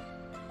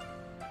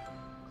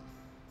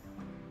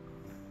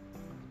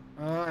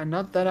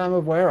 Not that I'm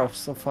aware of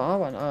so far,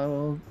 but I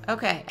will...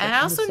 Okay, and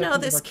I also know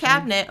this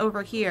cabinet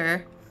over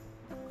here.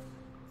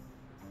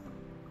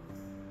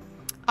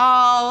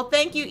 Oh,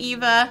 thank you,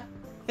 Eva.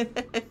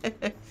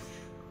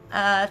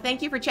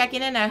 Thank you for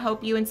checking in. I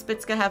hope you and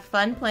Spitzka have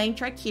fun playing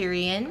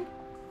Tricerion.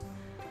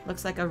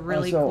 Looks like a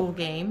really cool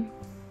game.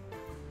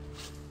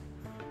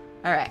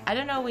 Alright, I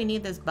don't know if we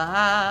need this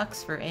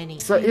box for any...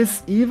 So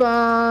is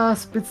Eva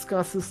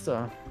Spitzka's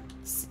sister?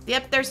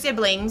 Yep, they're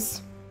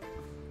siblings.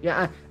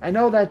 Yeah, I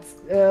know that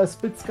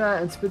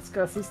Spitzka and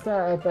Spitzka's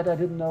sister, but I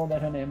didn't know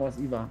that her name was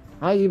Eva.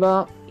 Hi,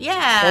 Eva.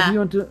 Yeah.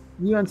 Hope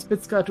you and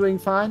Spitzka are doing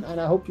fine,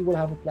 and I hope you will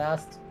have a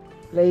blast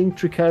playing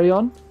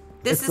Tricerion.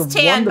 This is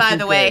Tan, by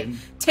the way.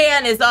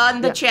 Tan is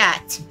on the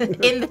chat.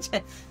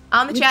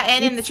 On the chat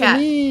and in the chat.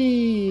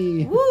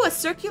 Me. Ooh, a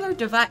circular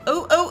device.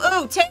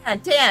 Oh,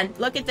 Tan,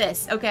 look at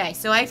this. Okay,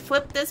 so I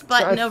flipped this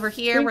button over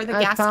here where the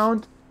gas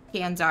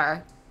cans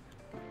are.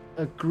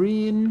 A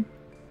green...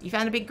 You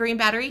found a big green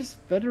battery?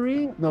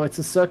 Battery? No, it's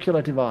a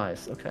circular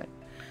device. Okay.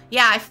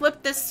 Yeah, I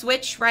flipped this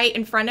switch right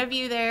in front of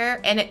you there,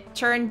 and it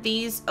turned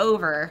these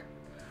over.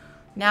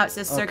 Now it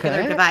says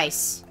circular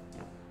device.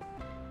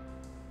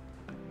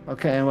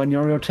 Okay, and when you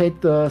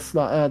rotate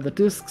the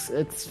discs,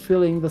 it's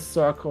filling the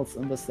circles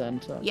in the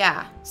center.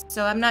 Yeah,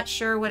 so I'm not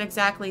sure what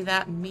exactly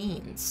that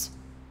means.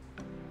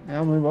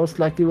 Yeah, we most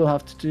likely will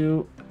have to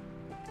do...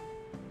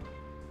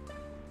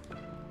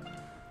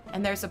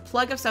 And there's a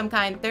plug of some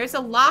kind. There's a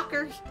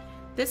locker.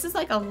 This is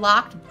like a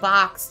locked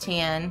box,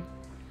 Tan.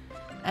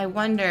 I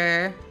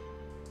wonder...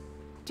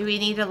 Do we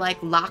need to,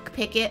 like,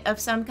 lockpick it of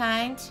some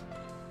kind?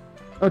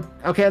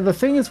 Okay, the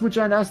thing is, which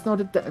I just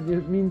noted,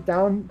 you mean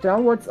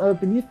downwards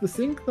beneath the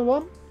sink, the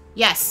one?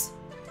 Yes.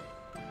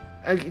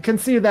 You can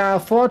see there are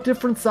 4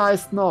 different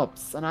sized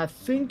knobs, and I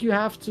think you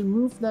have to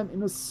move them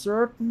in a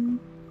certain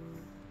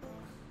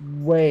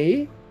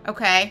way.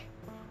 Okay.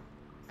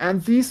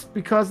 And these,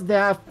 because they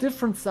have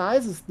different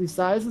sizes, the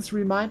sizes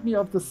remind me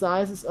of the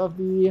sizes of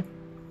the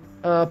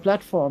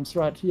platforms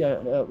right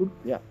here.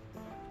 Yeah.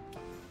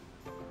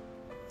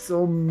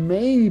 So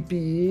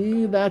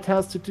maybe that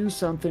has to do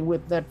something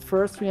with that.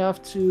 First we have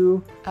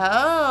to...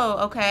 Oh,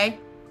 okay.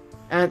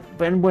 And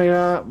when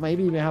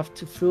maybe we have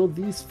to fill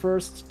these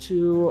first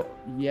to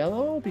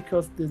yellow,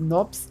 because the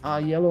knobs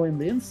are yellow in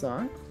the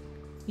inside.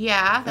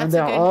 Yeah, that's and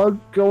they're all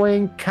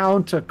going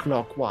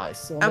counterclockwise.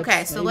 So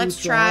okay, so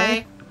let's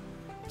try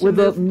with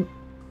the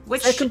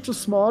second to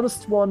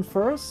smallest one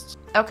first.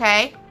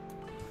 Okay.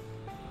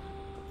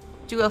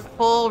 Do a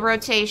full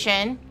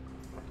rotation.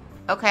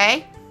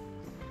 Okay.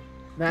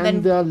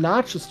 Then the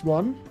largest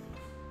one.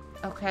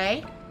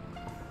 Okay.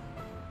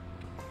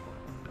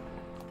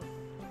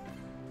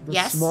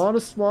 The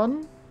smallest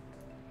one.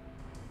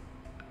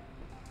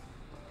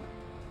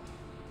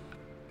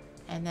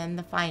 And then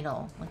the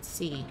final. Let's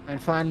see.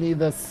 And finally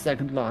the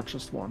second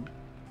largest one.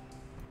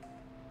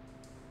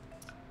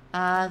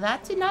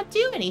 That did not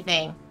do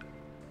anything.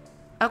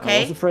 Okay.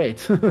 I was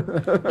afraid.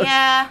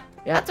 Yeah,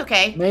 that's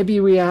okay. Maybe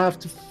we have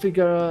to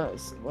figure...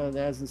 Well,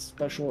 there's a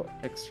special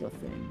extra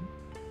thing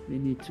we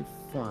need to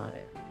find.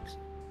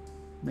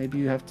 Maybe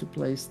you have to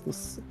place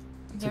this...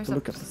 There's take a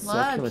look at the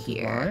circular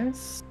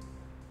device.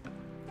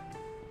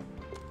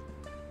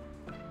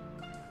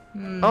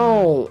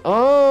 The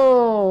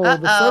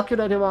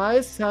circular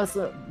device has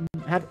I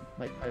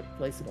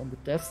place it on the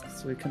desk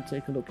so you can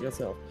take a look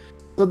yourself.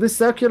 So this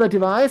circular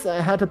device,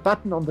 I had a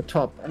button on the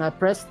top, and I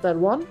pressed that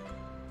one,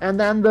 and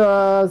then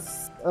the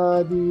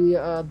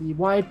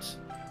white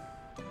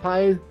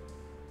pie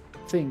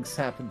things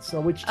happen. So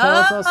which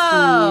tells us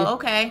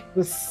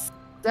the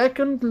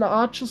second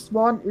largest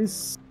one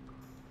is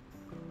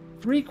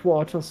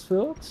 3/4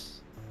 filled.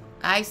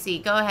 I see.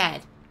 Go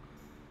ahead.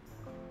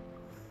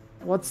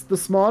 What's the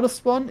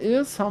smallest one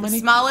is? How many? The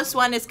smallest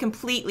one is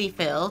completely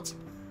filled.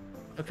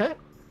 Okay.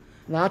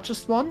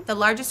 Largest one? The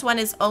largest one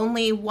is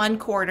only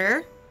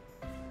 1/4.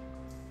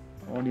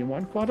 Only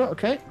 1/4.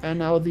 Okay. And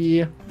now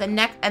the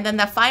next, and then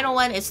the final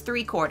one is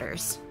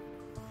 3/4.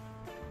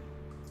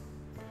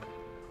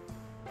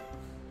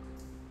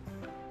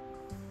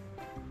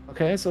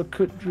 Okay, so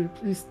could we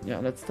please... Yeah,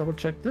 let's double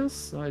check this.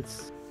 So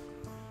it's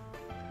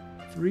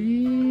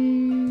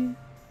 3,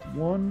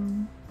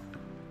 1...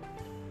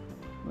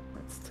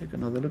 Let's take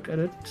another look at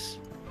it.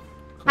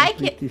 Hi,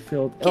 Completely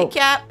filled. Kit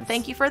Kat.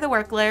 Thank you for the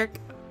work, Lurk.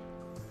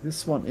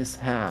 This one is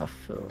half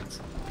filled.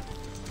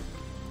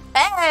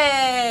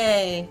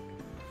 Hey!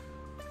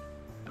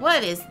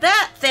 What is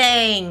that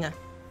thing?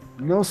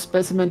 No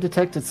specimen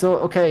detected. So,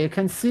 okay, you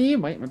can see...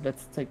 Wait,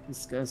 let's take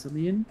this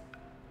gasoline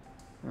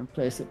and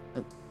place it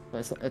at...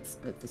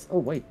 Oh,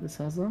 wait, this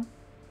has a...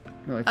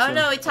 No, he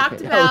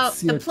talked about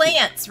the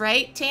plants,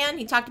 right, Tan?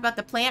 He talked about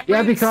the plant roots?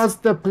 Yeah, because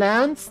the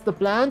plants,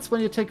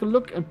 when you take a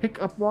look and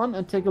pick up one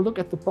and take a look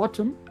at the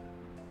bottom,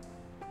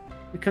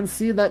 you can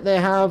see that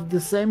they have the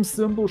same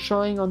symbol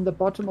showing on the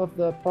bottom of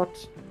the pot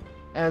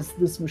as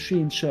this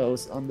machine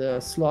shows on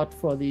the slot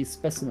for the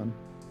specimen.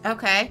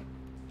 Okay.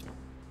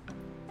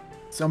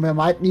 So we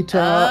might need to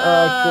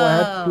go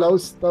ahead,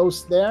 close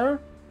those there,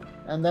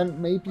 and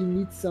then maybe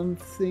need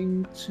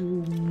something to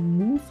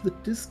move the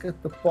disc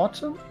at the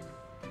bottom.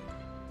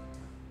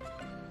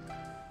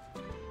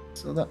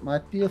 So that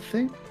might be a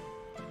thing.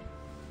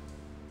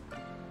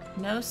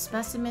 No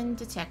specimen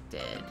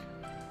detected.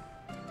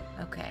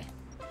 Okay.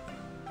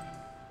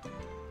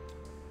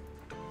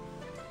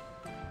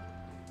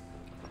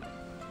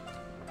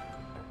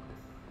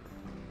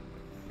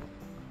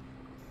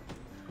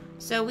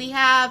 So we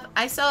have,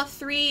 I saw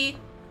 4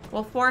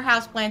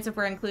 houseplants if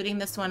we're including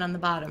this one on the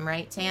bottom,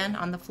 right, Tan?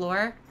 On the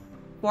floor?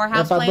 4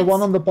 houseplants? But the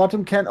one on the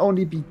bottom can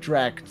only be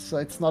dragged, so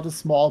it's not a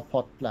small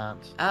pot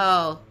plant.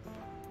 Oh.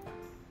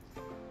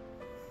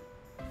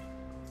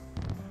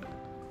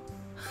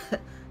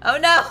 Oh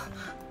no!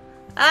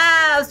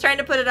 I was trying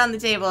to put it on the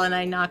table and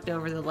I knocked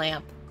over the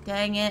lamp.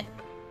 Dang it.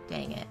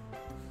 Dang it.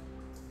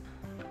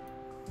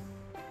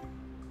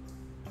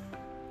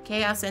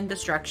 Chaos and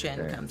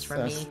destruction comes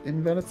from me.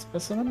 Invalid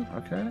specimen?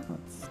 Okay.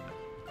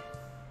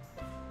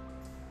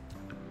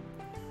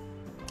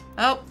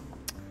 Oh!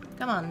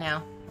 Come on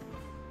now.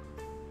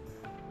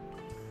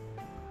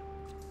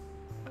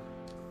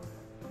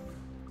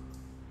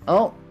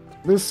 Oh,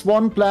 this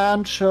one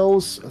plant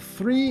shows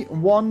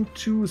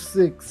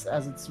 3126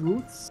 as its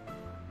roots.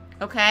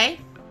 Okay.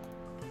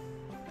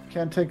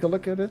 Can take a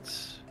look at it.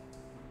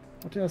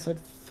 What did I say?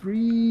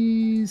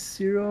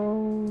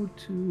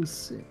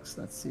 3026.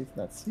 Let's see if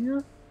that's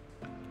here.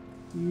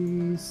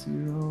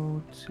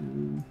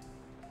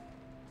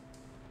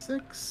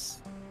 3026.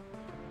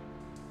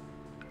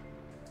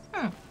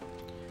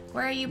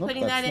 Where are you Nope,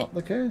 putting that that's in? not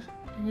the case.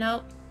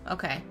 Nope.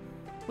 Okay.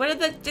 What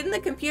didn't the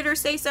computer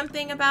say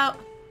something about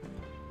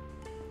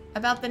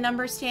the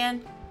numbers,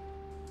 Tan?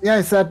 Yeah,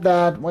 I said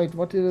that. Wait,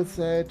 what did it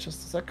say?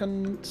 Just a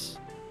second.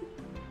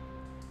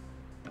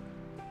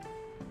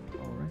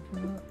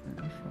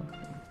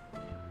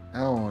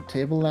 Oh,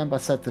 table lamp. I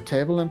set the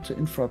table lamp to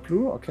infra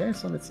blue. Okay,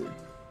 so let's see.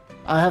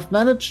 I have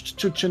managed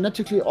to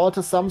genetically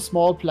alter some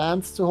small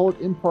plants to hold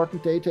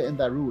important data in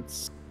their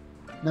roots.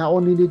 Now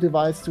only need a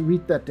device to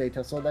read that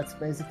data. So that's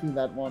basically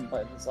that one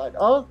by the side.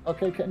 Oh,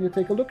 okay. Can you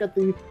take a look at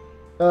the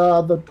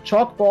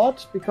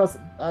chalkboard? Because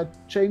I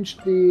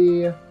changed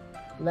the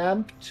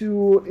lamp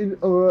to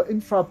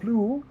infra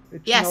blue.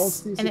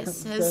 Yes, and it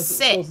says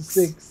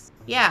 6.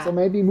 Yeah. So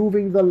maybe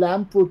moving the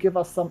lamp will give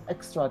us some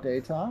extra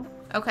data.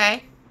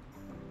 Okay.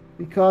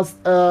 Because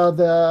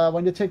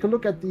when you take a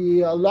look at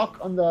the lock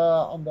on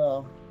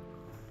the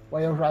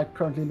where you're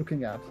currently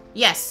looking at.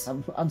 Yes.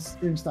 I'm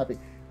sniping.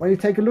 When you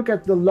take a look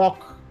at the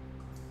lock,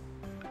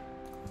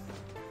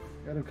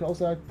 get a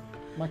closer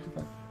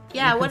microphone.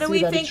 Yeah. What are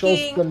we thinking? It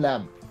shows the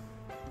lamp.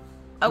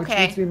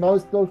 Okay. Which means we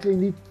most likely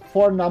need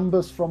 4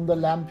 numbers from the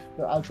lamp,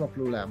 the ultra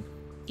blue lamp.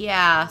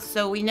 Yeah.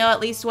 So we know at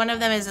least one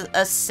of them is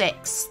a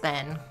 6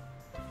 then.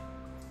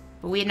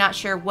 But we're not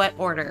sure what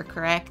order,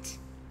 correct?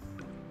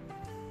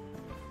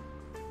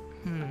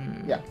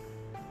 Yeah.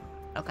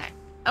 Okay.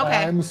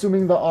 Okay. I'm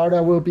assuming the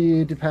order will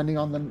be depending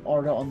on the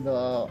order on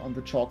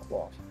the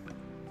chalkboard.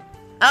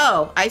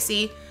 Oh, I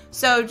see.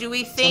 So do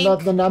we think... So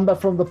not the number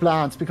from the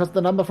plants, because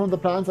the number from the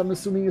plants I'm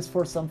assuming is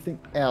for something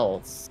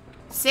else.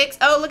 6.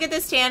 Oh, look at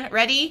this, Tan.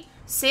 Ready?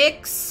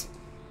 6.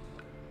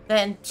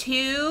 Then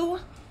 2.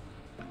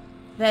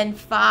 Then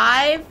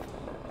 5.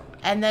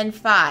 And then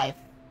 5.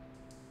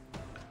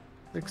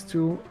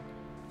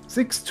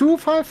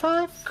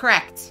 6255?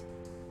 Correct.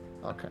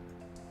 Okay.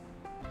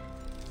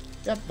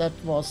 Yep, that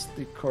was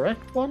the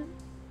correct one.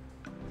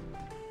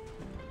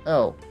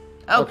 Oh.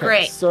 Oh, okay.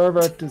 great.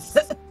 Server this.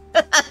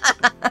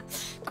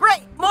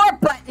 Great, more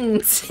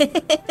buttons.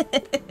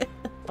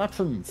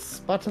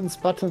 buttons.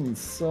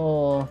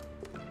 So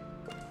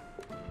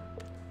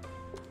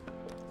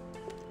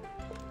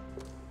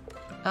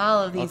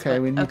all of these. Okay,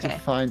 we need to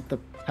find the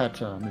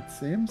pattern, it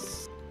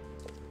seems.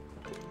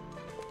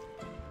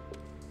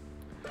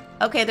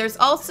 Okay, there's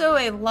also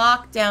a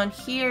lock down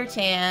here,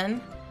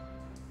 Tan.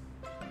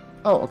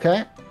 Oh,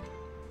 okay.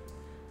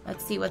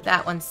 Let's see what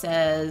that one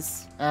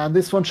says. And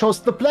this one shows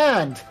the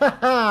plant.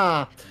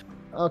 Haha.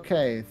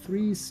 Okay,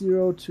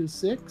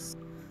 3026.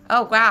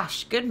 Oh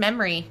gosh, good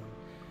memory.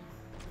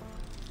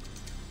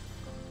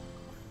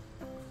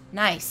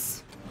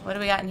 Nice. What do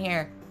we got in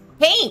here?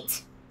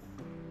 Paint.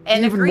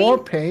 And even more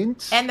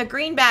paint. And the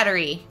green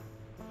battery.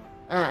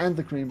 And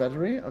the green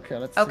battery. Okay,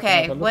 let's.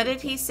 Okay, what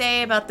did he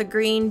say about the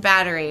green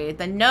battery?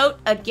 The note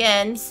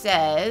again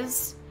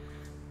says,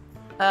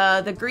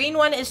 the green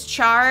one is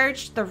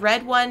charged, the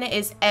red one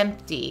is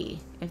empty.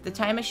 If the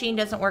time machine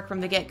doesn't work from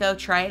the get-go,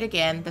 try it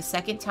again. The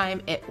second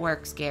time it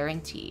works,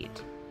 guaranteed.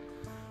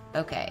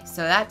 Okay,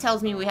 so that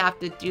tells me we have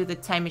to do the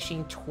time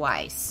machine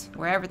twice,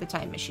 wherever the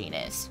time machine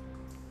is.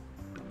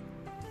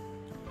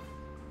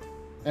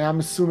 And I'm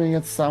assuming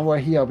it's somewhere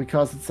here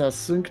because it says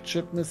sync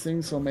chip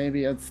missing, so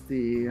maybe it's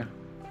the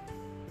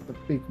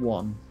big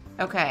one.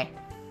 Okay.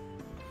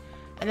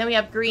 And then we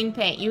have green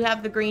paint. You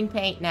have the green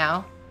paint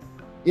now.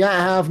 Yeah,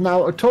 I have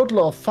now a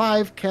total of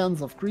 5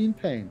 cans of green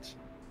paint.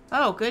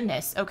 Oh,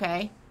 goodness.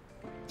 Okay.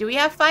 Do we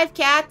have 5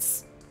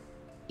 cats?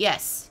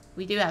 Yes,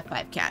 we do have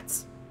 5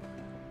 cats.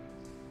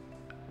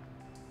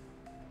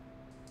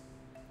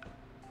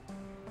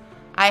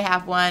 I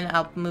have one.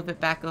 I'll move it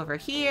back over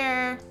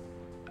here.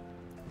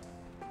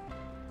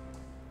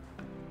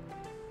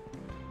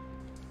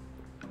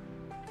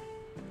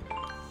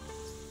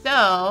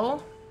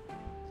 So,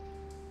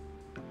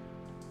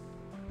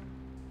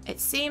 it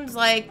seems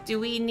like, do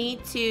we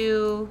need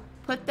to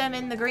put them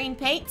in the green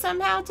paint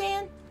somehow,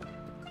 Tan?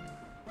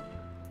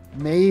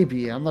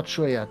 Maybe, I'm not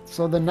sure yet.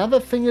 So another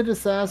thing it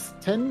says,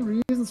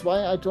 10 reasons why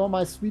I adore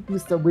my sweet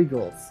Mr.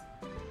 Wiggles.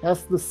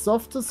 Has the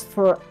softest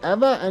fur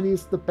ever and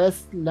he's the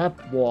best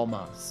lap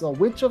warmer. So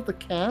which of the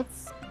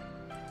cats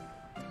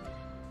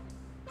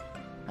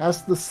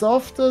has the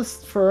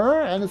softest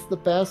fur and is the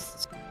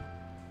best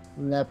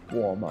lap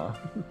warmer?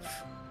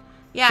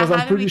 Yeah, because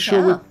I'm pretty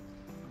sure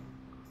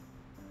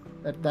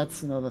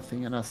that's another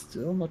thing, and I'm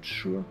still not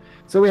sure.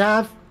 So we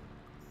have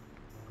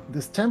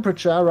this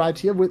temperature right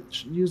here,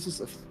 which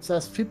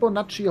says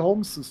Fibonacci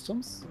home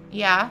systems.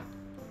 Yeah.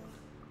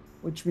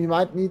 Which we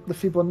might need the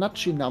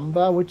Fibonacci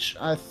number, which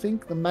I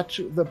think the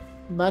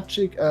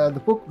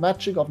book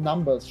Magic of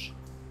Numbers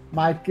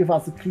might give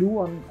us a clue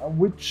on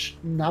which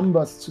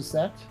numbers to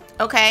set.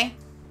 Okay.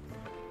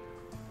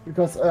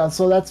 Because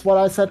so that's what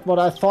I said. What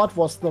I thought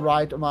was the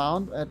right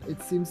amount, and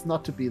it seems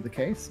not to be the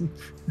case.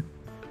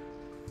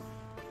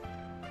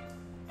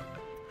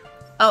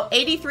 Oh,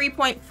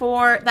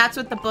 83.4. That's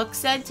what the book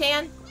said,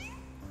 Tan?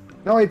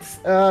 No, it's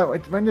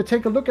when you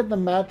take a look at the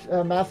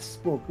maths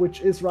book,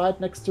 which is right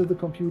next to the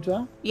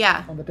computer.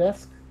 Yeah. On the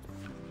desk.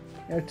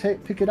 You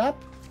pick it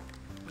up,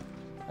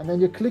 and then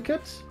you click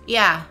it.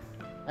 Yeah.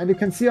 And you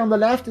can see on the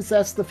left it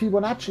says the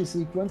Fibonacci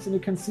sequence, and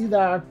you can see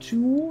there are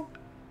two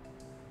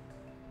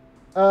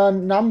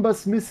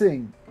numbers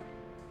missing,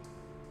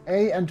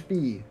 A and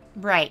B.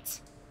 Right.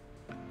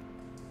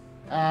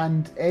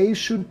 And A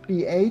should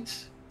be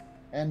 8,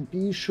 and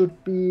B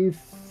should be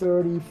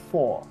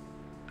 34.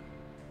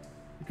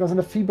 Because in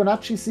a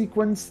Fibonacci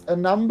sequence, a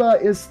number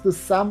is the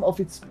sum of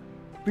its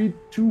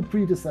two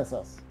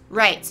predecessors.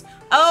 Right.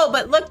 Oh,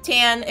 but look,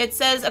 Tan, it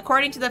says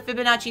according to the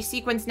Fibonacci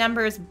sequence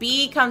numbers,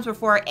 B comes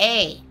before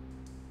A.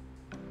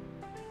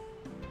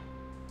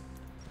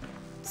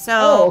 So.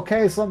 Oh,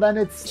 okay. So then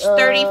it's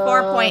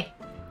 34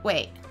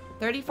 wait,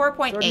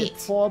 34.8.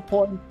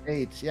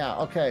 34.8. Yeah.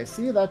 Okay.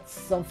 See, that's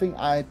something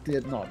I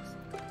did not.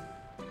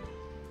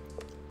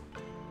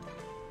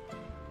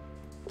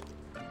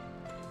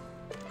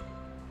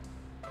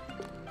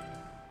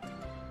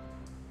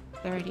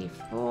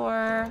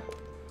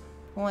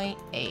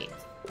 $34.8.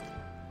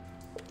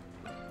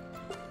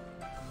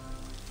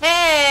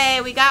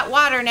 Hey, we got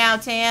water now,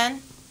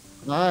 Tan.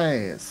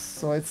 Nice.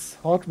 So it's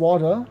hot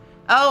water.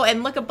 Oh,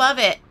 and look above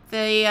it.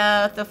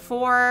 The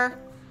 4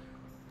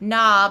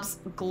 knobs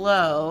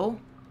glow.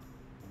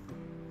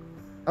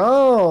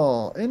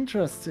 Oh,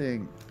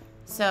 interesting.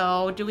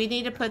 So, do we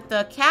need to put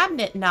the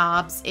cabinet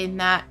knobs in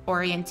that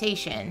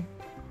orientation?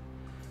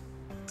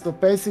 So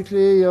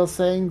basically, you're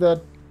saying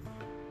that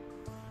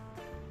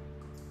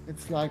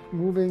it's like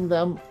moving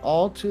them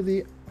all to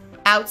the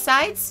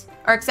outsides?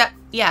 Or except,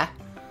 yeah,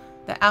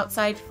 the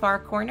outside far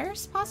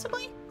corners,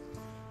 possibly?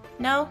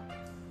 No?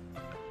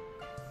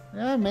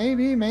 Yeah,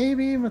 maybe.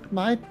 It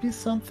might be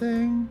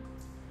something.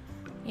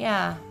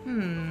 Yeah,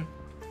 I'm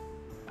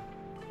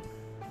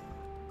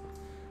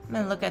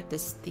gonna look at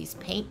these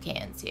paint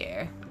cans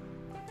here.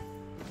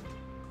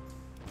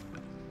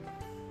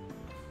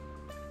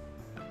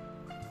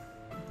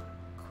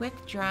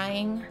 Quick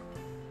drying.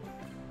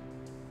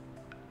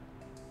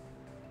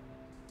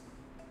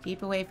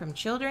 Keep away from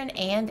children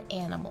and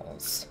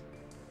animals.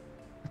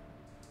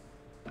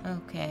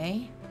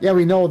 Okay. Yeah,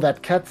 we know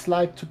that cats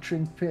like to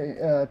drink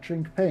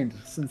paint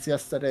since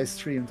yesterday's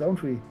stream, don't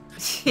we?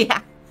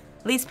 Yeah,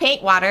 at least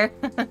paint water.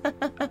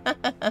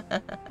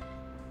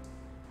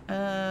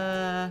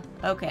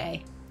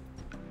 Okay.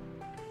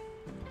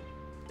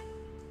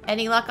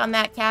 Any luck on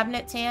that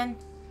cabinet, Tan?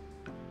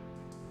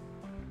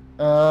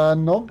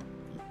 No.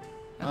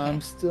 Okay. I'm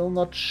still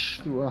not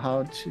sure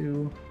how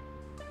to...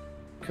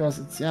 Because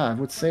it's, yeah, I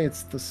would say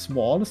it's the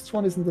smallest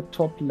one is in the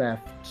top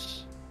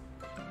left.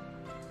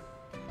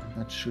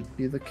 That should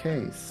be the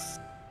case.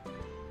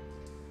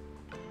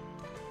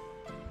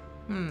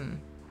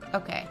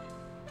 Okay.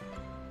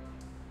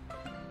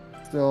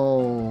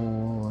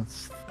 So...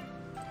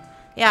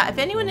 Yeah, if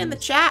anyone in the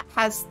chat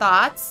has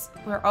thoughts,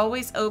 we're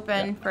always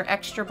open for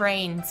extra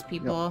brains,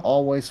 people. You're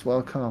always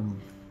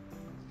welcome.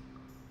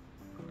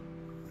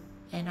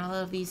 And all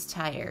of these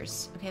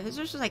tires. Okay, those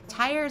are just like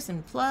tires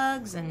and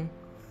plugs and...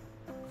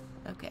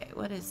 Okay,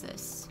 what is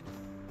this?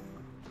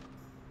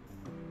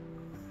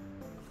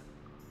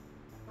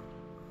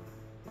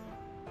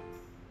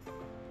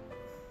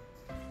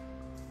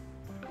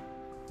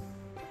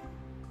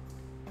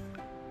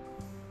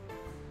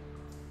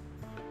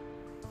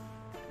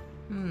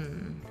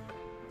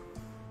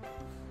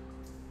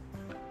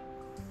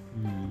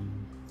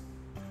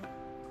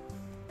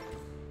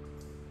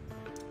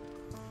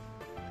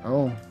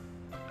 Oh.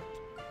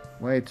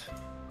 Wait.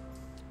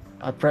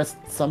 I pressed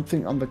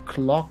something on the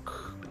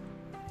clock.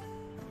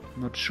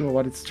 Not sure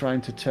what it's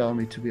trying to tell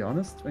me, to be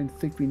honest. I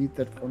think we need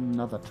that for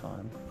another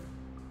time.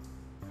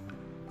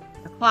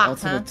 The clock,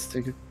 Also, huh? let's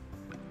take a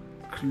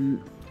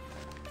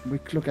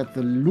quick look at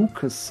the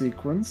Lucas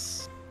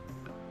sequence.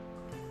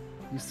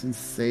 Used in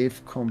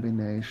save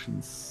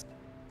combinations.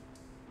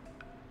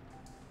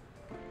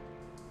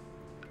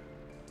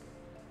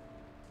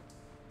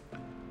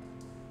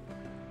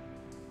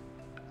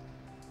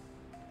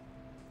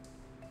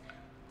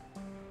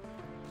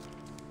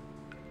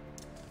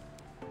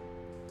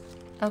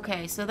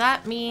 Okay, so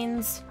that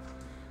means,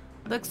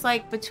 looks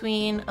like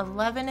between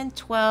 11 and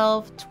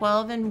 12,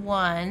 12 and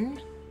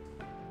 1.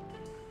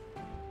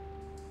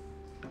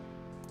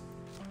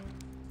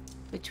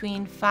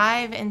 Between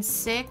 5 and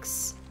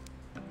 6,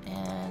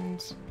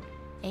 and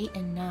 8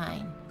 and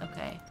 9.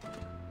 Okay.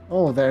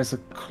 Oh, there's a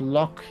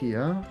clock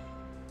here.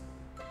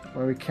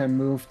 Where we can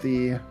move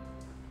the... Oh,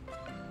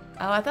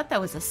 I thought that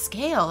was a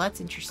scale.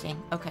 That's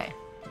interesting. Okay.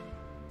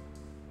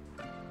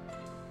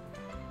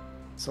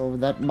 So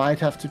that might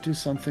have to do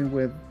something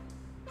with...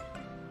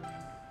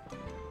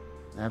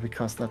 Yeah,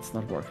 because that's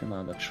not working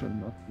now. That should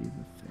not be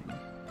the thing.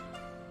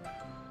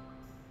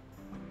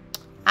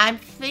 I'm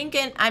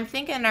thinking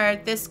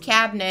this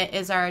cabinet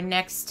is our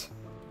next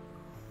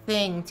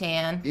thing,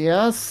 Tan.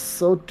 Yes,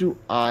 so do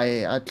I.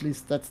 At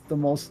least that's the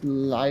most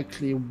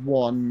likely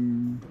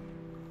one.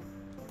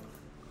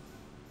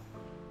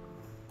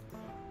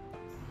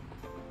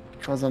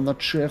 Because I'm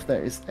not sure if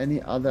there is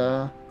any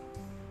other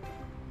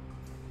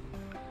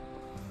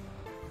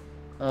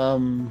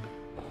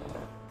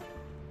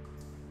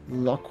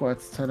lock where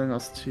it's telling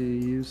us to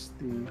use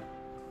the...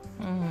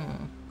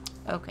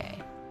 Okay.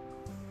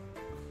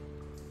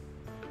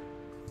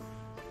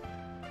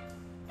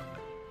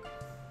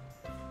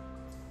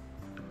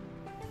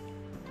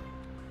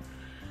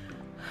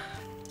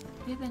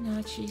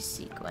 Fibonacci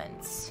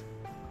sequence.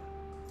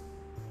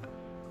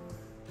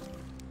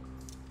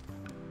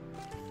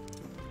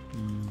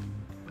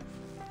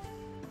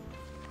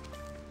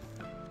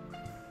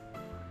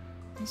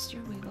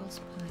 Mr.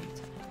 Wiggles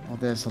playtime. Oh,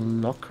 there's a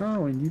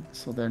locker. We need...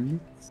 So there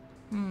needs...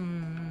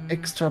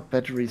 Extra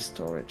battery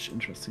storage.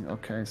 Interesting.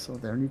 Okay, so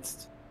there needs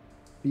to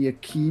be a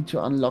key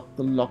to unlock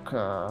the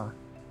locker.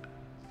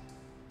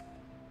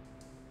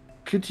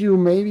 Could you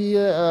maybe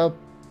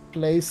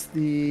place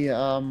the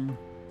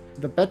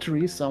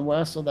battery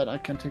somewhere so that I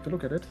can take a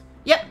look at it?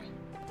 Yep.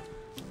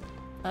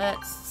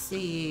 Let's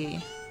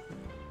see.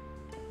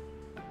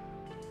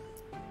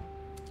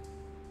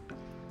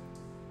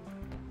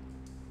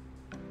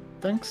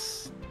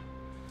 Thanks.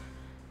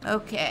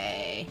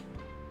 Okay.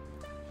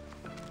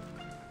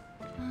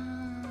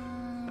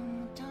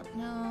 Don't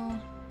know.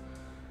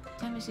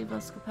 Time to see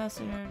bus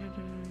capacitor.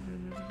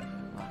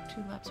 Walk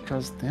 2 laps.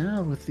 Because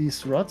there, with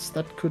these rods,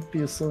 that could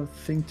be a sort of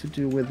thing to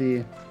do with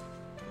the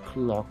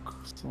clock.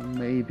 So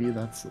maybe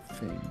that's a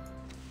thing.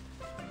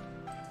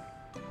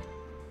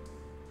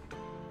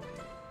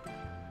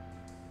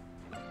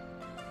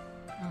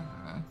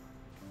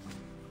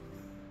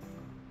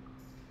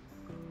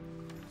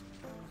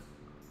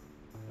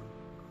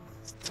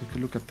 Take a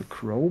look at the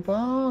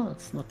crowbar.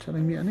 It's not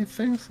telling me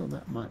anything, so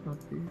that might not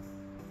be.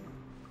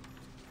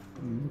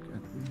 Look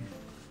at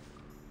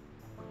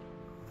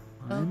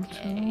the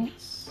Okay.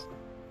 tools.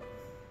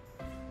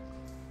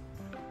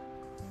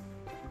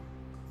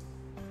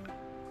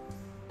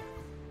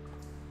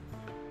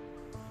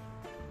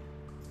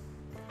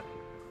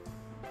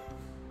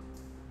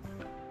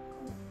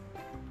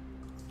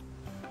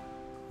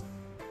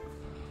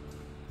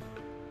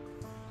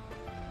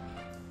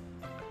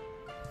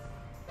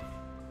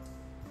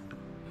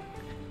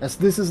 As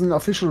this is an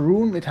official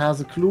room, it has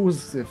a clue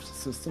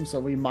system, so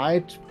we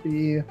might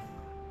be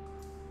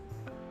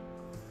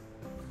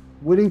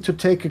willing to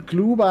take a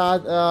clue,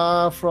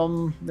 but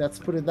from, let's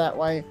put it that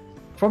way,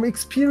 from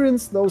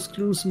experience, those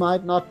clues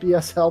might not be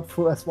as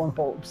helpful as one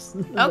hopes.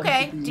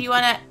 Okay, do you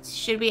want to,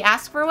 should we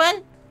ask for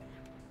one?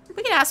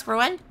 We can ask for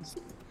one.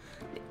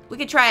 We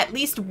could try at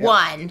least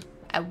one,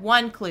 at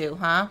one clue,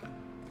 huh?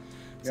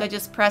 So I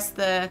just press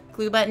the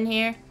clue button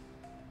here?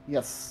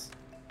 Yes.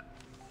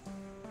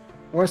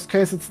 Worst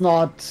case, it's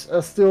not,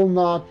 still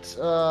not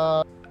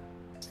slot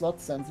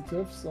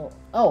sensitive, so...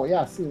 Oh,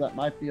 yeah, see, that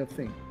might be a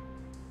thing.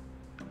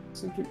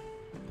 Simply...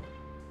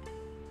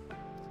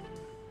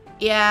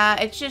 Yeah,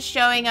 it's just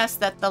showing us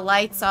that the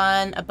lights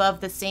on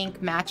above the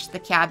sink match the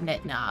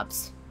cabinet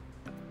knobs.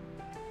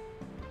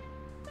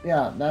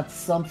 Yeah, that's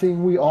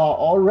something we are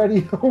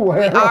already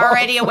aware of.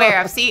 Already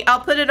aware of. See, I'll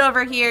put it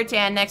over here,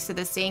 Dan, next to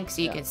the sink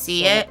so you can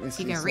see it.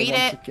 So you can read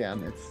it.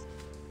 Again,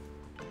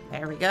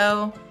 There we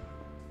go.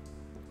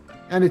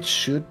 And it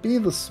should be,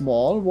 the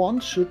small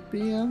one should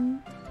be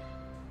in.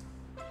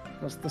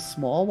 Because the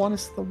small one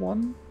is the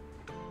one.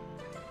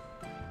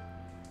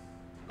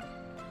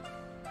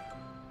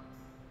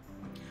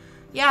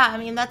 Yeah, I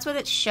mean, that's what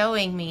it's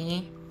showing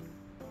me.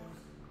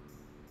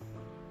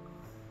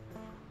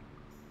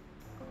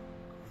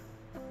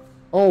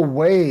 Oh,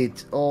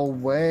 wait. Oh,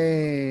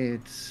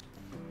 wait.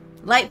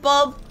 Light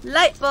bulb!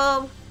 Light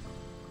bulb!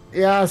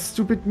 Yeah,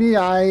 stupid me.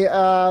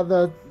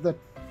 I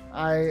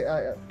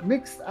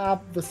mixed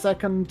up the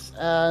second,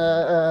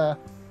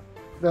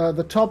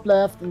 the top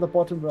left and the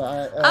bottom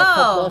right. Oh,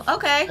 top left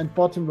okay. And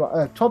bottom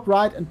right, top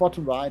right and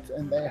bottom right,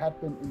 and they had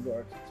been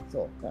inverted.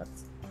 So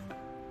that's.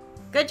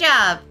 Good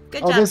job.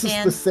 Good job, this Dan.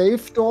 is the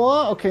safe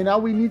door. Okay, now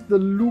we need the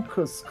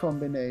Lucas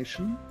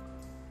combination.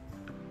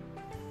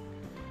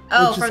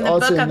 Oh, which from is the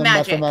also Book in of the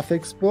Magic.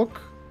 mathematics book.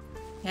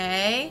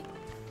 Okay.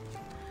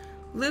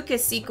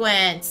 Lucas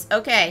sequence.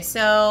 Okay,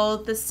 so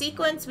the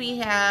sequence we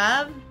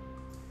have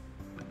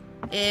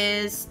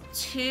is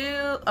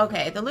 2.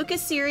 Okay, the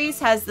Lucas series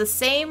has the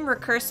same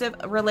recursive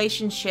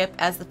relationship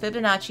as the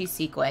Fibonacci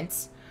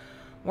sequence,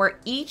 where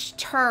each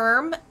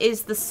term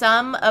is the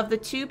sum of the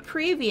 2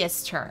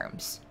 previous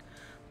terms,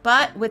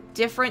 but with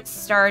different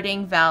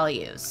starting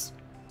values.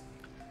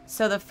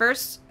 So the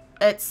first,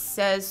 it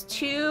says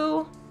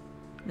 2,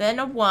 then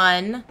a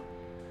 1,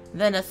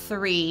 then a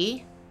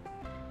 3,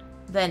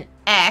 then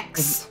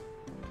X.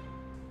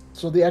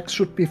 So the X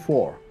should be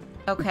 4.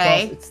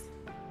 Okay. It's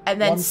and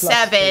then 1 plus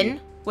 7,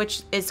 3.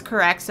 which is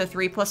correct. So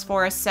 3 plus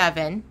 4 is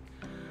 7.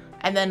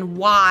 And then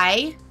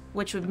Y,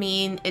 which would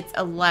mean it's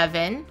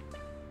 11.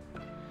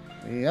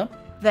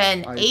 Yep.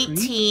 Then I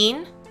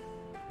 18.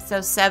 So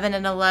 7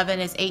 and 11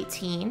 is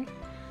 18.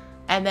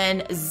 And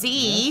then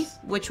Z, Yes.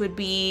 which would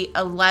be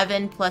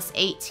 11 plus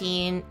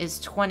 18 is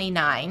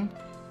 29.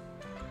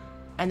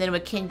 And then it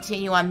would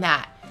continue on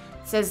that.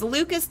 It says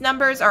Lucas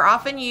numbers are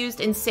often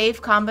used in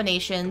safe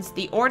combinations.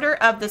 The order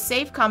of the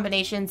safe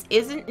combinations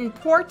isn't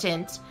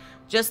important,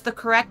 just the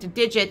correct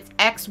digits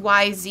X,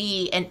 Y,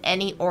 Z in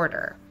any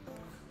order.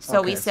 So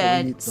Okay, we so we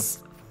said need the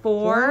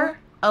 4,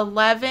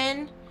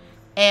 11,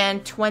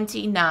 and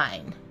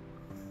 29.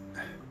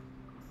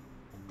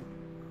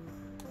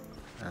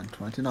 And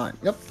 29.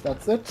 Yep,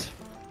 that's it.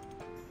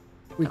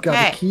 We got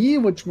Okay. a key,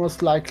 which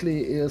most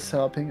likely is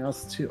helping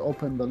us to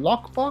open the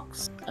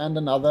lockbox, and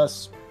another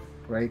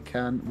spray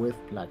can with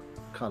black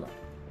color.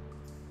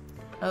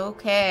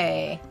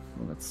 Okay.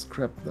 So let's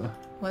grab the...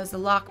 What does the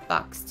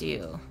lockbox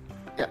do?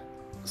 Yeah.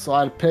 So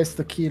I'll place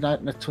the key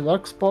right next to the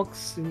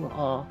lockbox. You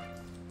are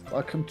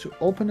welcome to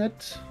open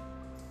it.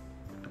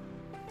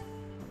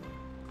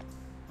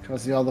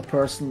 Because you're the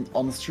person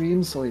on the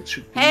stream, so it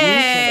should be you. So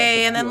that Hey,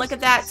 the and then look at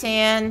that,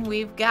 Tan.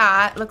 We've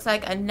got, looks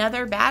like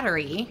another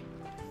battery.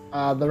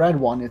 The red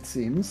one, it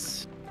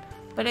seems.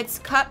 But it's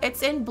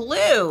in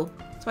blue.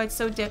 That's why it's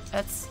so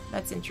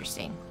that's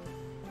interesting.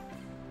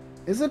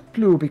 Is it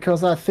blue?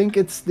 Because I think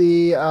it's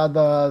the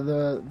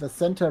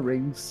center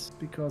rings.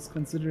 Because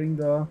considering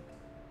the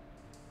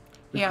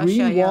Here, I'll green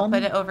show you. I'll one...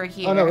 put it over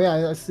here. Oh no,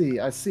 yeah, I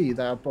see.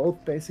 They are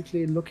both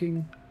basically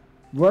looking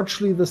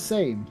virtually the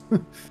same.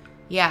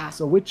 Yeah.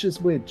 So which is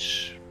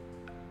which?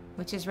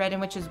 Which is red and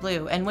which is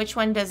blue. And which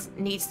one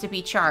needs to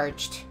be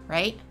charged,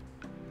 right?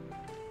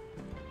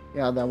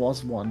 Yeah, there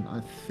was one, I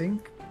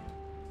think.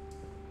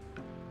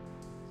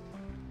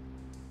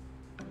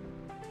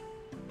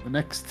 The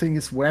next thing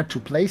is where to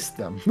place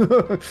them.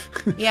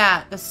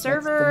 Yeah, the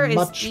server is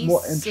much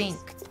more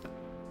desynced.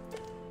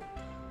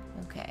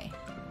 Okay.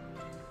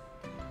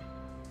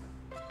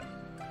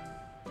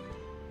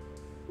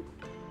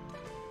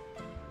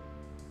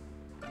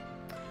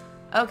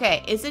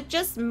 Okay, is it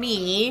just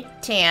me,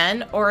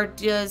 Tan, or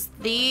does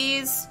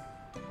this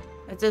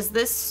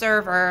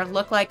server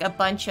look like a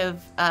bunch of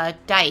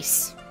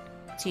dice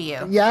to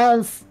you?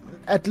 Yes,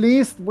 at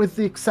least with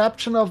the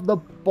exception of the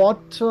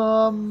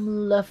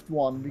bottom left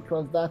one,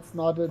 because that's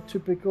not a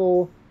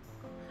typical.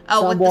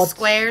 Oh, with the somewhat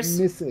squares?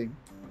 missing.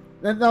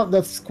 No,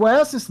 the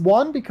squares is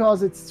one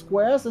because it's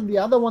squares, and the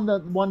other one, the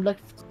one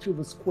left to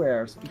the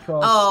squares,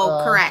 because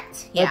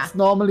Correct. Yeah. that's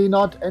normally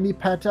not any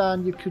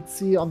pattern you could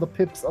see on the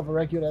pips of a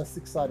regular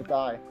six-sided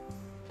die.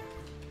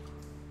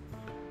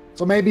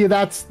 So maybe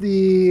that's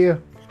the.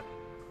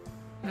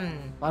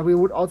 But we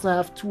would also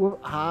have 2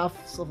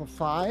 halves of a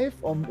 5,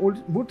 or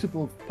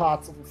multiple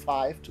parts of a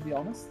 5, to be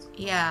honest.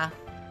 Yeah.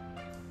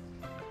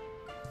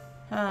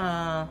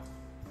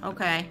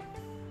 Okay.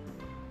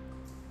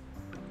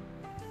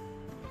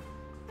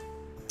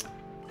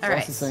 It's All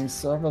also right. saying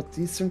server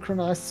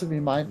desynchronized, so we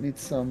might need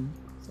some.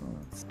 So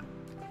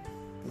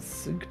the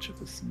sync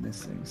chip is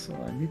missing, so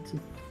I need to.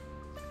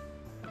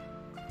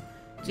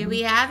 Do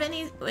we have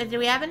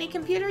any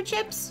computer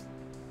chips?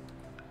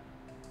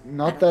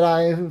 Not that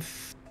I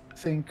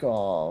think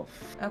of.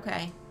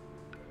 Okay.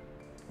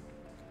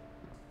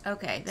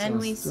 Okay, then So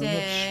we still not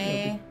sure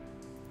say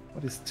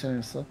what is telling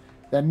us?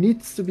 There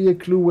needs to be a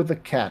clue with a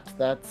cat.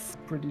 That's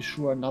pretty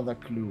sure another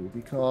clue,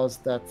 because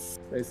that's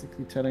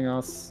basically telling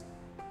us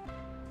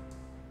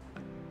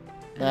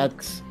that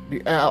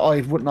or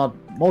it would not,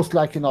 most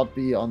likely not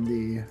be on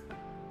the.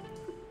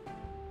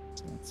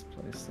 So let's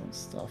place some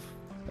stuff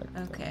back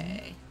down.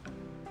 okay.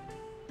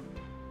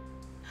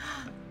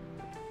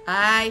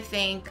 I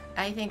think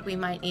we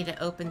might need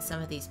to open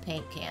some of these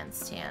paint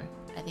cans, Tan.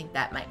 I think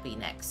that might be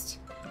next.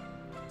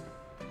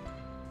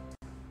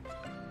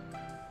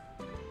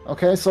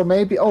 Okay, so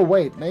maybe. Oh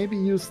wait, maybe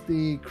use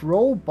the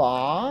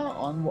crowbar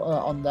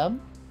on them.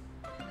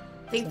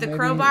 Think So the maybe-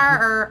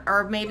 crowbar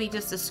or maybe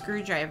just a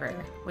screwdriver.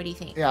 What do you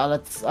think? Yeah,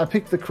 I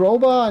picked the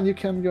crowbar, and you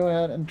can go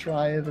ahead and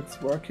try if it's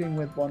working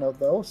with one of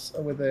those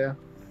over there.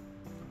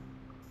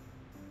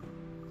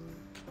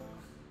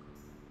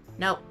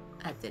 Nope,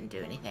 that didn't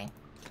do anything.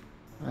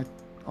 I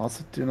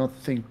also do not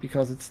think,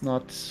 because it's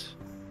not.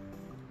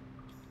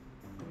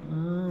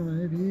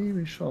 Maybe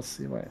we shall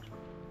see. Wait.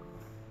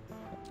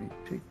 Let me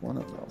pick one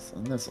of those.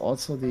 And there's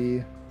also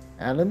the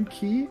Allen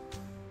key,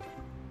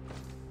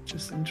 which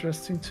is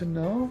interesting to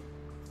know.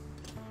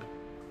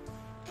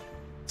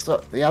 So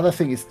the other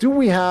thing is, do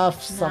we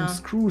have some No.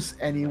 screws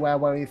anywhere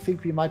where we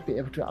think we might be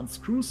able to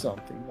unscrew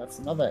something? That's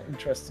another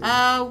interesting.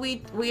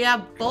 We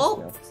have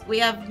bolts. We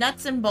have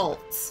nuts and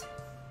bolts.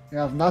 We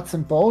have nuts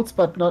and bolts,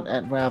 but not.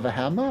 And we have a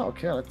hammer.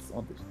 Okay, let's.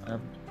 Are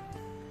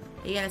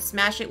you gonna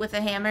smash it with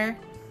a hammer?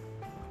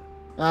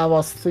 I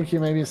was thinking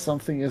maybe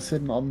something is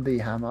hidden on the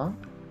hammer.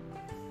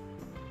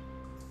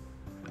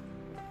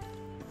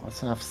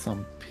 Also have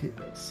some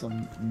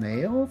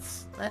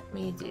nails. Let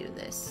me do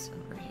this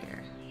over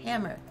here.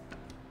 Hammer.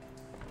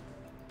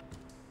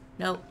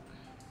 Nope.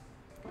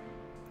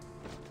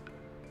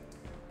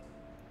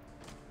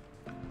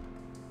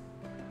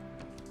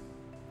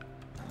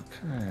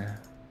 Okay.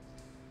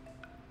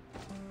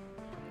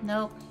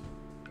 Nope.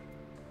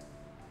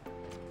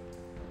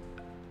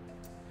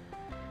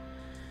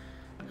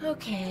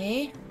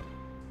 Okay.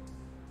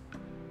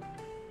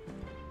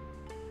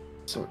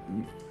 So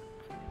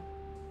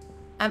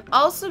I'm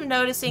also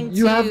noticing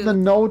you have the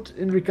note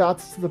in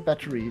regards to the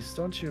batteries,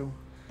 don't you?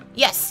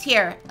 Yes,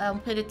 here. I'll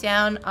put it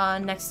down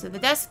on next to the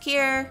desk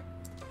here.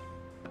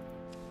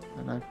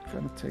 And I'm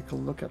gonna take a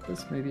look at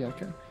this. Maybe I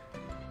can.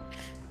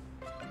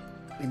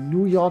 In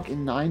New York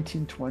in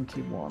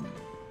 1921.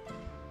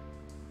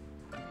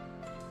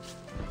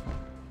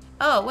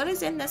 Oh, what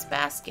is in this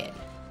basket?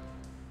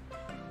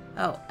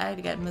 Oh, I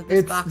gotta move this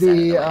It's box out of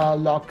the the way.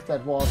 lock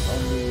that was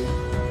on the.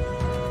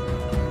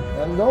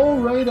 Hello,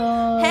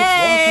 Raiders!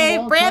 Hey,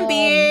 Welcome, welcome.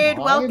 Brambeard!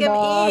 Hi, Welcome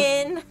Mark.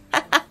 in!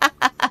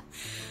 The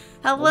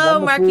Hello,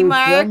 Marky wonderful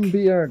Mark!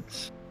 Brambeard.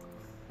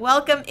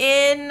 Welcome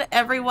in,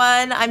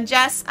 everyone. I'm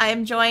Jess. I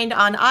am joined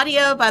on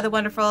audio by the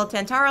wonderful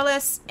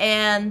Tantaralis,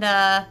 and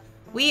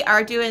we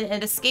are doing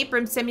an escape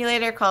room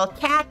simulator called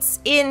Cats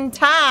in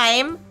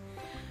Time.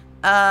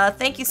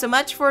 Thank you so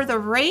much for the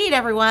raid,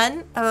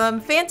 everyone.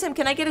 Phantom,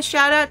 can I get a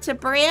shout out to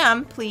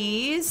Bram,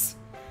 please?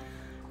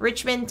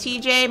 Richmond,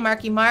 TJ,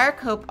 Marky Mark,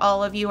 hope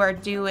all of you are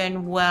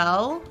doing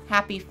well.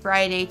 Happy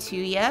Friday to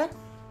ya.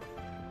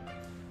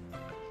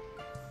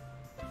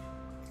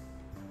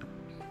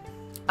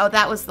 Oh,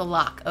 that was the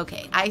lock.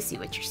 Okay, I see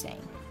what you're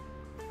saying.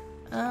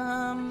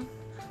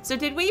 So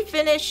did we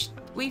finish?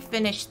 We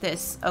finished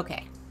this.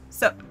 Okay.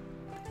 So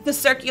the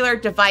circular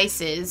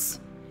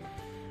devices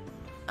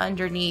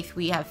underneath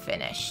we have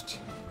finished.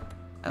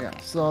 Okay. Yeah,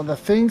 so the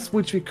things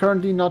which we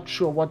currently not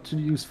sure what to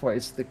use for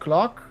is the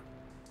clock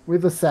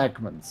with the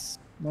segments.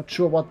 Not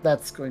sure what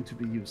that's going to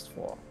be used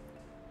for.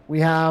 We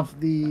have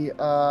the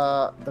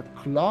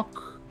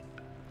clock.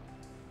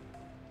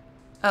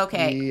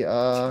 Okay.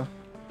 The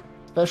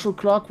special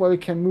clock where we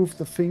can move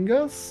the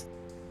fingers.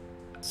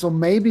 So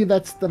maybe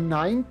that's the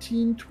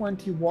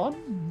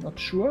 1921. Not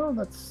sure.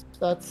 Let's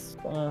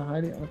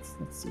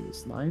see.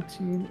 It's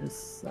 19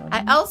 is.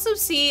 I also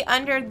see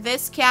under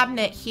this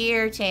cabinet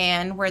here,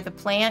 Tan, where the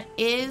plant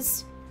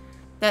is,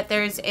 that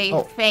there's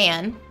a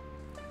fan,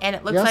 and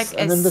it looks like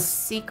a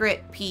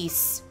secret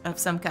piece of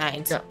some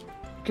kind. Yeah,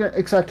 okay,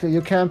 exactly.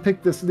 You can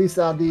pick this. These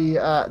are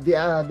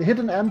the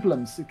hidden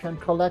emblems. You can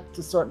collect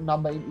a certain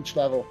number in each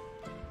level.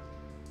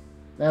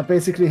 They are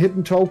basically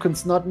hidden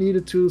tokens not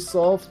needed to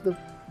solve the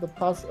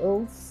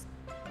puzzles.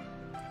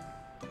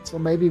 So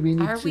maybe we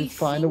need to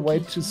find a way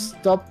to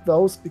stop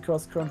those,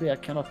 because currently I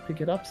cannot pick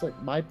it up. So it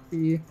might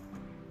be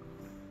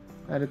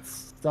that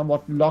it's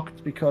somewhat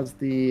locked because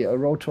the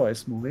rotor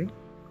is moving.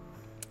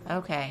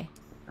 Okay.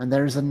 And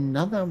there is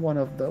another one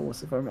of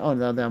those. If I remember. Oh,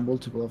 no, there are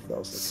multiple of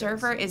those.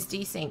 Server is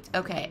desynced.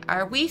 Okay.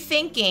 Are we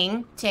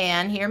thinking,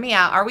 Tan, hear me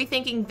out. Are we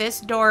thinking this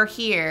door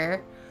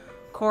here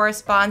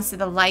corresponds to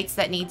the lights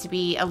that need to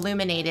be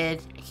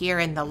illuminated here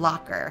in the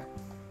locker?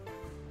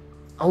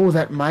 Oh,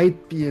 that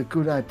might be a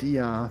good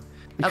idea.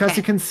 Because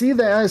you can see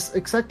there's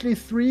exactly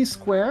 3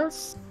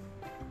 squares.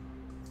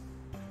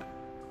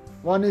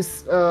 One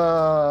is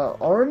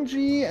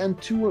orangey and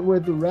 2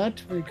 with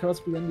red, because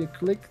when you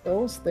click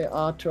those, they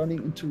are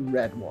turning into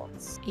red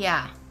ones.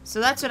 Yeah, so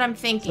that's what I'm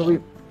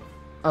thinking.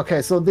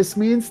 So this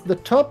means the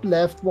top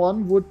left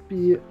one would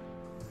be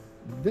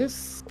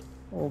this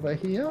over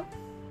here.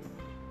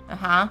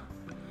 Uh-huh.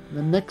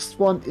 The next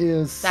one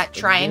is... that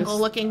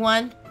triangle-looking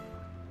one?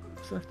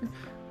 Exactly.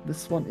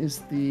 This one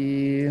is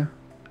the...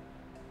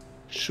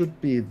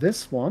 should be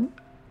this one.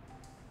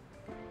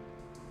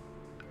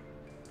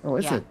 Oh,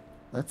 is it?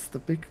 That's the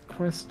big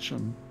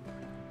question.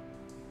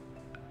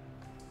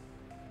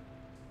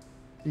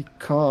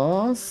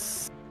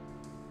 Because...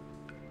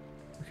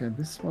 okay,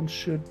 this one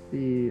should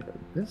be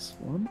this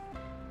one.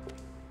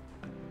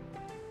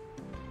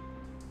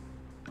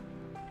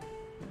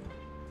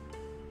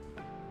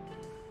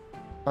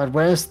 But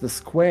where's the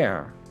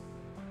square?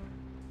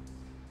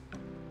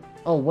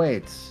 Oh,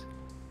 wait.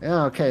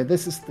 Yeah, okay,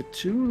 this is the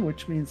 2,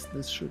 which means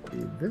this should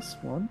be this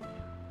one.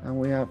 And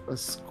we have a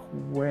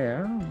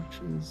square,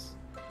 which is...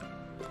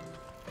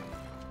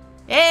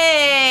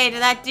 hey,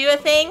 did that do a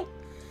thing?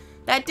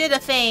 That did a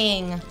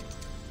thing.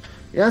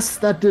 yes,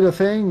 that did a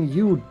thing.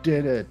 You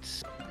did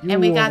it. You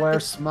were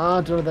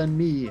smarter than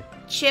me.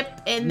 Chip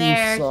in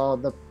there. You saw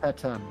the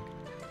pattern.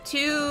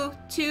 Two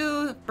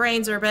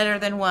brains are better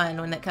than one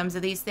when it comes to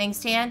these things,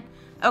 Tan.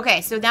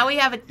 Okay, so now we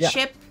have a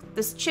chip.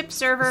 This chip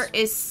server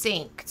is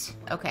synced.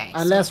 Okay.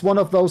 Unless one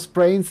of those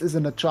brains is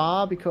in a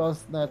jar,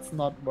 because that's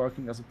not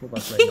working as a proper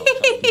brain.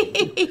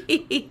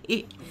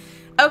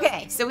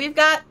 Okay, so we've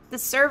got the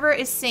server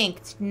is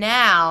synced.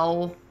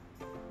 Now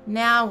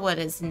what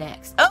is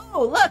next?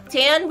 Oh, look,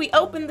 Tan, we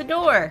opened the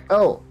door.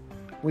 Oh,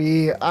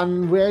 we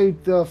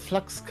unweighed the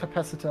flux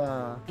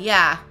capacitor.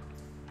 Yeah.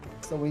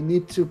 So we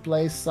need to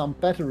place some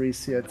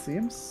batteries here, it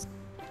seems.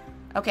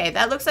 Okay,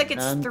 that looks like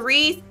it's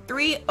three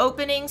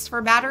openings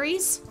for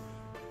batteries.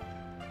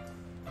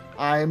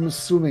 I'm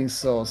assuming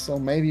so. So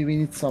maybe we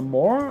need some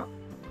more?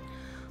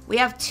 We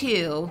have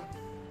 2.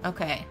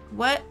 Okay.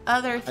 What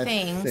other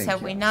things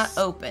have we not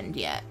opened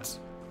yet?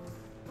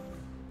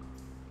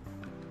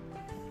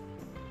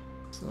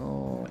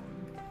 So...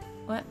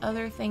 What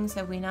other things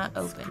have we not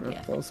Let's opened grab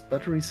yet? those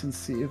batteries and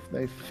see if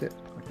they fit.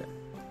 Okay.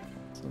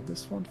 So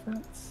this one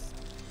fits.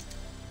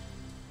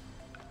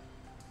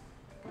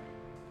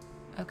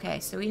 Okay,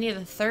 so we need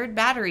a third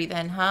battery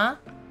then, huh?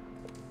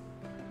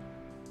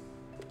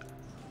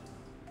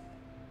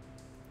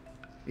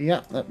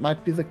 Yeah, that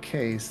might be the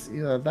case.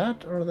 Either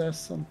that or there's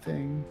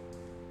something.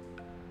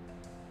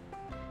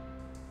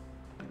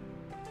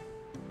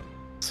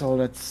 So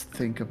let's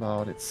think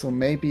about it. So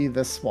maybe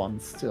this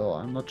one still.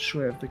 I'm not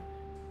sure if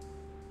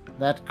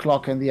that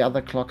clock and the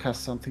other clock has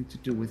something to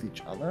do with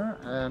each other.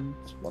 And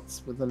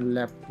what's with the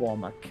lab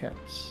warmer cat?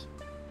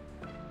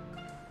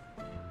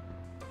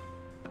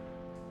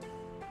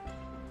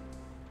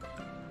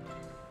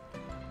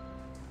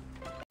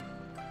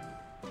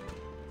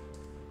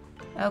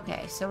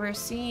 Okay, so we're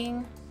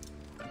seeing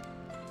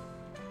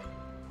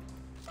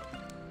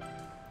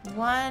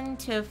 1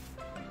 to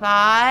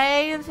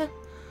 5.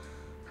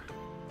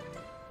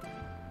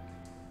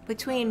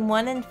 Between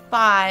 1 and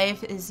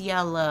 5 is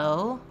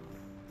yellow.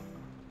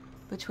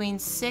 Between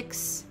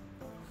 6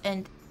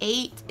 and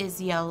 8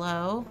 is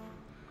yellow.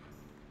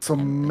 So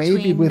And maybe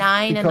between with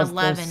 9 and because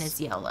 11 those-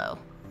 is yellow.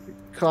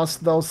 because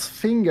those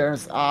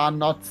fingers are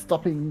not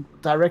stopping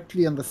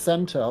directly in the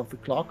center of the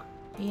clock.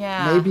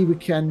 Yeah. Maybe we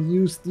can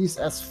use these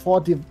as four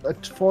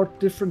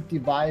different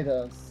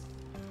dividers.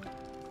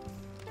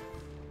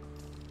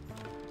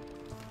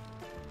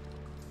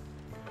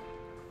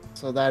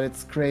 So that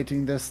it's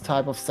creating this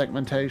type of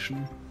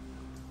segmentation.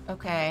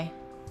 Okay.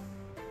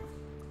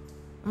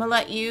 I'm gonna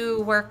let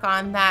you work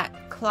on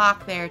that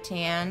clock there,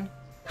 Tan.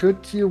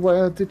 Could you,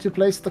 did you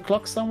place the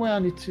clock somewhere? I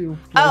need to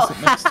place Oh,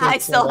 it next to it I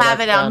so still that have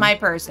it on can my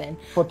person.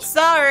 pot-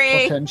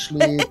 Sorry.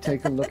 Potentially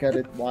take a look at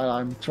it while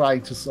I'm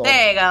trying to solve.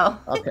 There you go.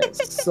 Okay,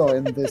 so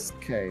in this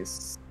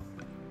case,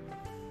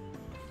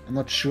 I'm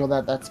not sure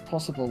that that's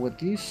possible with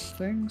these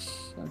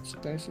things. That's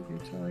basically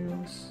telling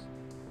us.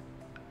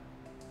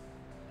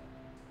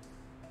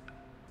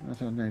 I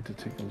don't need to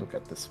take a look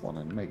at this one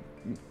and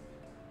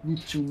need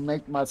to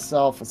make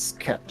myself a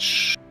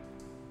sketch.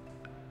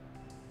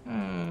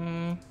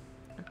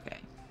 Okay.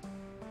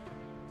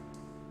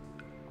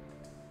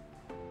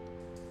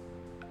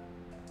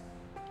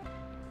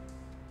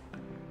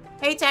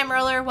 Hey, Time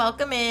Roller,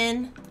 welcome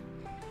in.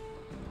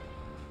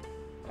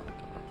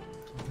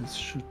 This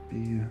should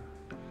be.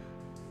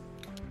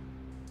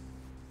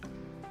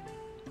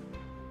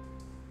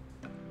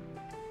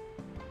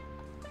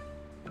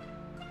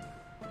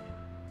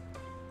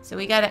 So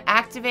we gotta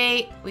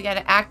activate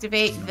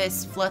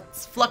this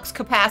flux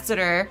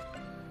capacitor,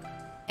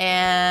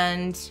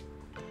 and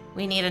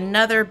we need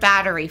another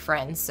battery,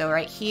 friends. So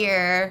right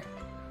here,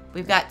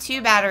 we've got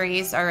 2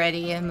 batteries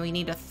already, and we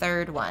need a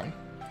third one.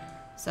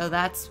 So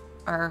that's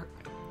our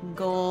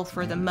goal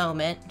for the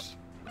moment.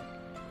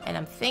 And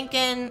I'm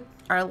thinking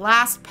our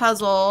last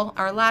puzzle,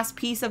 our last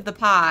piece of the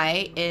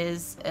pie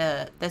is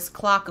this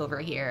clock over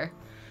here.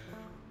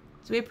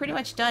 So we've pretty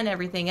much done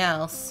everything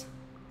else.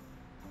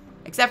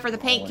 Except for the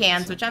paint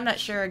cans, which I'm not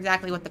sure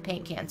exactly what the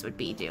paint cans would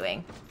be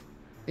doing.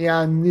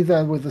 Yeah,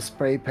 neither with the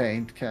spray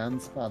paint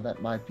cans, but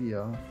that might be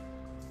a.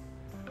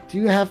 Do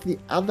you have the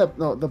other?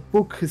 No, the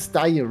book, his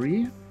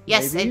diary.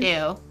 Yes, maybe?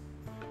 I do.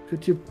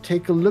 Could you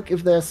take a look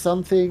if there's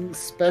something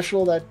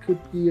special that could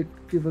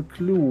give a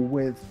clue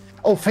with?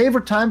 Oh,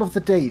 favorite time of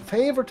the day.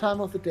 Favorite time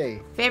of the day.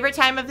 Favorite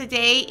time of the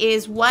day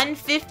is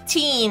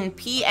 1:15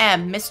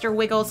 p.m. Mr.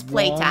 Wiggles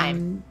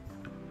playtime.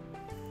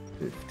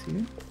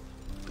 1:15.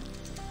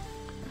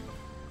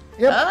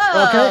 Yep.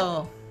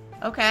 Oh.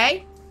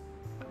 Okay.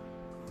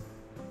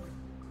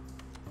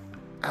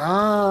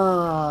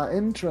 Ah,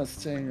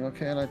 interesting.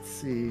 Okay, let's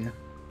see.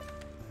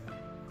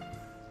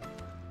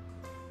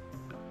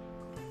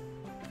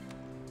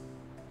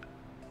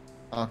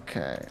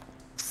 Okay,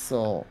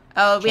 so.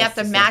 Oh, we have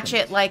just to a match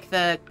second. it like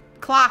the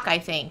clock, I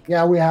think.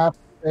 Yeah, we have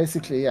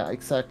basically. Yeah,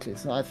 exactly.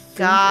 So I think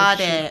Got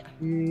it. it.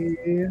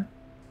 Should be...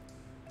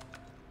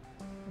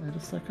 Wait a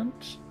second.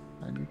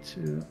 I need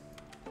to.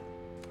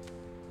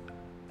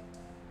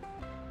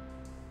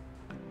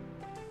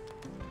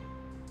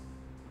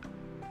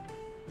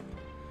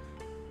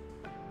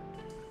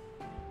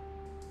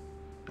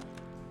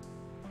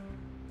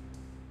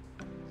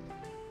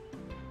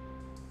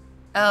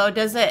 Oh,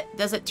 does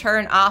it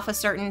turn off a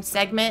certain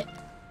segment?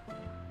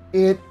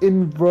 It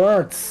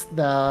inverts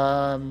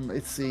the.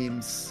 It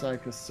seems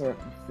like a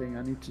certain thing.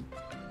 I need to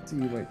see.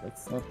 Wait,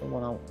 that's not the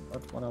one.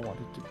 That's what I want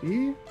it to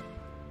be.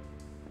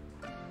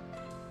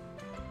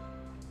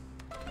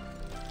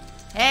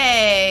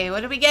 Hey,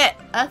 what do we get?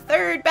 A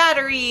third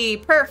battery. The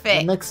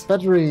Perfect. next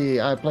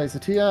battery. I place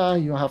it here.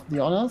 You have the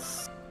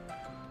honors.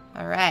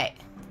 All right.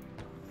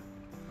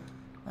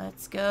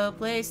 Let's go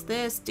place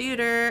this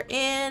duder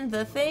in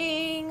the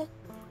thing.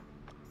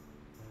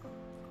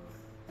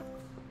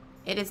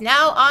 It is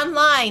now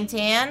online,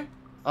 Tan.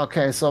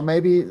 Okay, so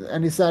maybe,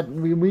 and he said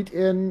we meet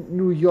in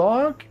New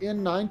York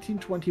in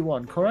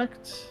 1921,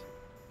 correct?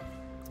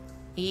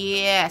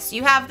 Yes,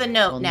 you have the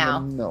note On now.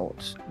 the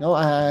note. No,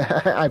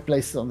 I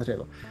placed it on the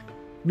table.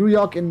 New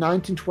York in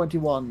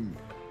 1921.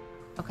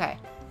 Okay.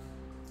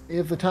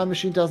 If the time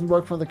machine doesn't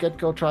work from the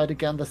get-go, try it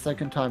again the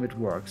second time it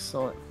works.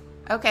 So.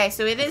 Okay,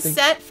 so it is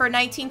set for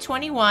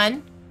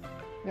 1921.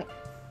 Yeah.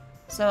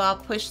 So I'll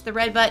push the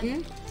red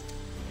button.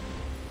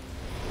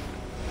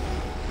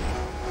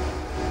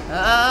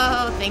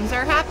 Oh, things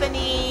are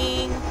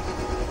happening.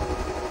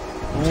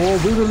 Oh,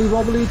 wibbly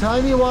wobbly,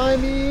 timey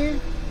wimey.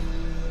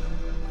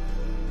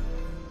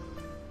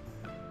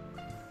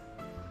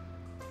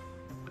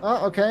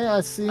 Oh, okay,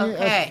 I see.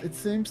 Okay. It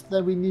seems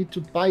that we need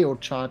to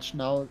biocharge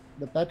now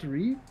the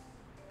battery.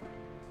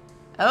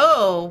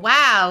 Oh,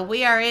 wow.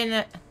 We are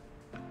in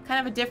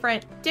kind of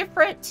a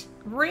different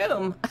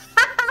room.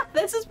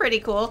 This is pretty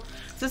cool.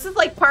 So this is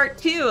like part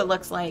 2, it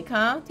looks like,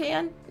 huh,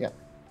 Tan? Yeah.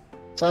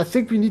 So I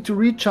think we need to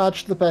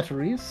recharge the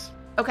batteries.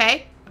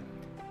 Okay.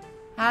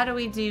 How do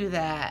we do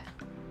that?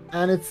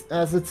 And it's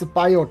a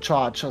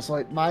biocharger, so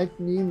it might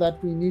mean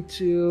that we need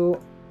to...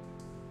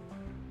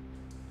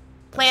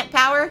 Plant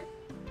power?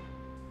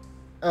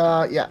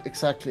 Yeah,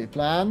 exactly.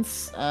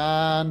 Plants.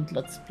 And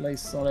let's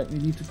place... So that we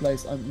need to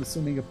place, I'm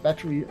assuming, a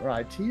battery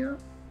right here.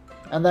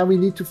 And then we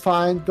need to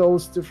find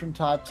those different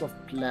types of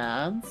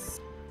plants.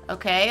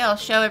 Okay, I'll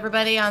show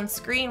everybody on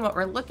screen what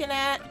we're looking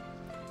at.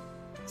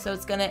 So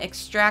it's going to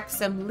extract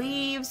some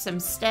leaves, some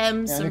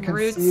stems, some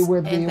roots, see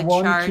with and the then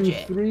 1, charge 2,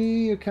 it.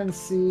 3, you can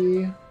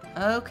see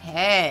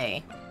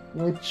Okay.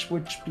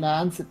 which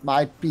plants it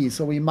might be.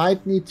 So we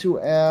might need to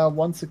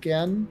once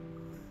again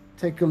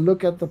take a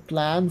look at the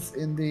plants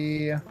in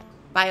the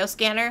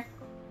Bioscanner?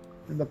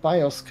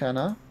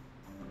 bioscanner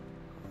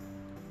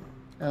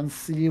and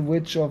see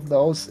which of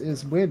those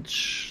is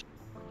which.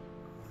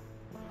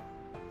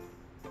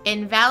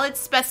 Invalid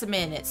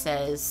specimen, it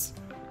says.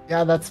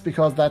 Yeah, that's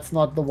because that's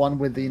not the one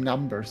with the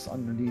numbers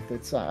underneath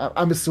it. So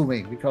I'm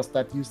assuming, because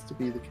that used to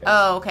be the case.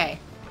 Oh, okay.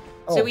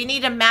 Oh. So we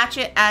need to match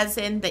it as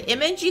in the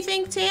image, you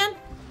think, Tan?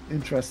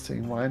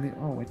 Interesting. Why?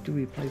 Oh, wait, do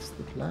we place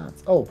the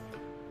plants? Oh,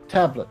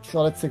 tablet.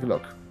 So let's take a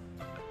look.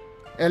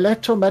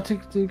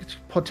 Electromagnetic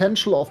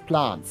potential of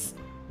plants.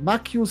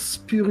 Macius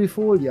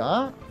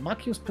pyrifolia.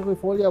 Macius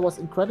pyrifolia was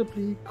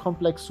incredibly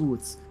complex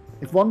roots.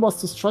 If one was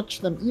to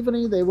stretch them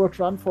evenly, they would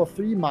run for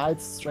 3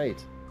 miles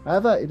straight.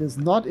 However, it is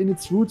not in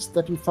its roots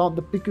that we found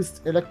the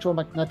biggest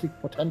electromagnetic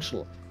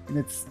potential.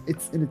 It's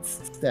in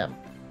its stem.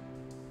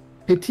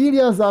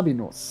 Petilia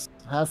sabinus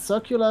has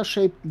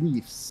circular-shaped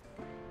leaves.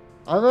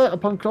 However,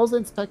 upon closer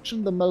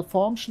inspection, the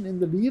malformation in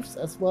the leaves,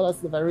 as well as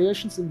the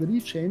variations in the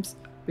leaf shapes,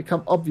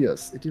 become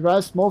obvious. It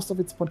derives most of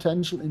its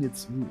potential in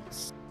its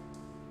roots.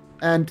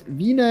 And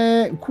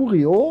Vine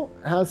curio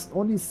has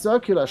only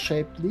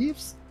circular-shaped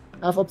leaves.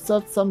 I've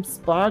observed some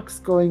sparks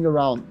going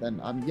around then.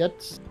 I'm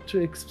yet to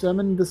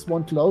examine this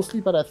one closely,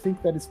 but I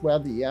think that is where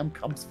the EM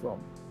comes from.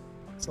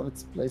 So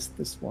let's place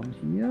this one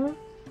here.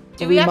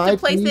 Do we have to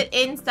place it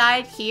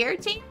inside here,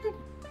 Tan?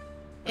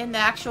 In the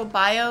actual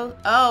bio?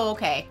 Oh,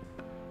 okay.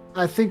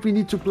 I think we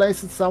need to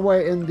place it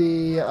somewhere in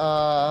the,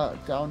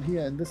 down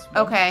here in this one.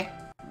 Okay.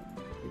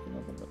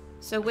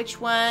 So which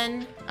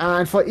one?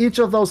 And for each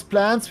of those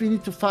plants, we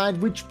need to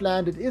find which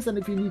plant it is, and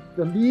if we need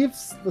the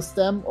leaves, the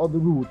stem, or the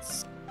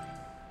roots.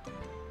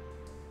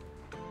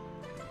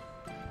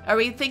 Are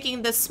we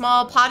thinking the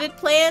small potted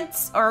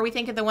plants, or are we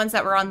thinking the ones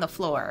that were on the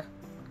floor?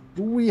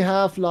 Do we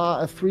have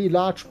 3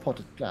 large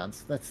potted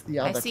plants? That's the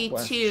other question.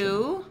 I see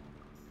 2.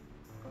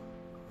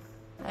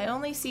 I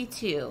only see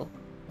 2.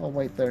 Oh,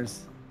 wait,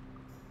 there's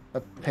a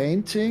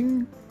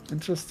painting.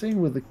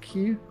 Interesting, with a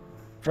key.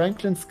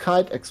 Franklin's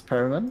kite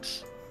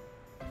experiment.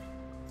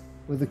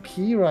 With a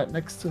key right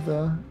next to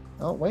the...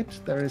 Oh, wait,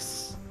 there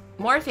is...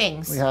 More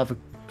things. We have a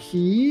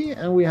key,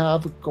 and we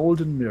have a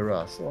golden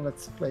mirror. So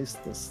let's place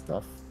this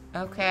stuff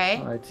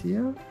okay. right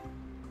here.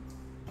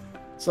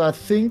 So I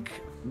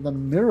think the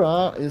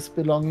mirror is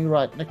belonging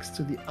right next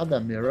to the other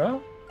mirror.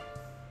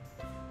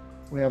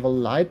 We have a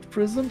light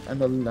prism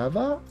and a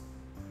lever.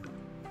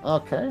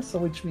 Okay, so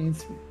which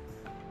means...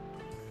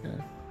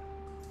 Okay.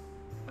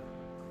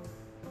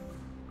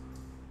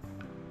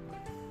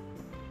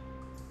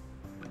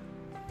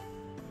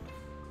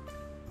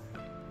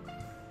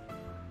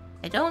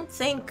 I don't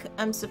think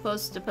I'm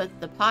supposed to put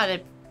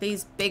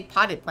these big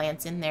potted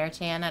plants in there,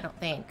 Tan. I don't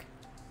think.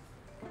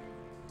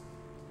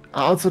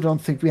 I also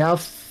don't think we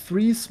have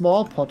 3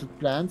 small potted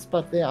plants,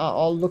 but they are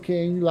all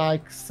looking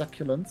like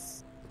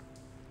succulents.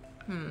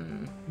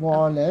 More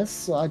or less,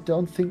 so I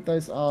don't think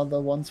those are the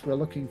ones we're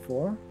looking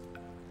for.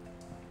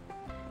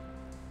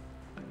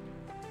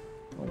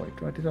 Oh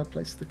wait, where did I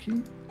place the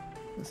key?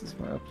 This is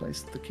where I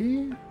placed the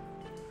key.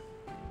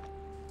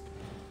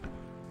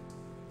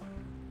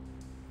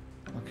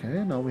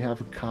 Okay, now we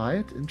have a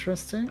kite.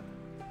 Interesting.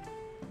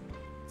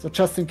 So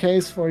just in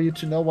case for you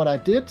to know what I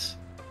did,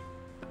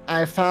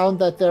 I found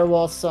that there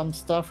was some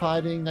stuff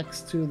hiding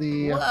next to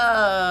the...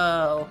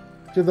 Whoa!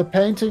 To the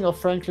painting of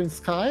Franklin's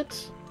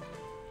kite.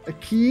 A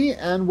key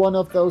and one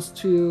of those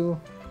 2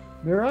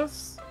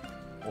 mirrors.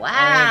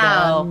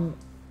 Wow! Then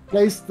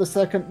placed the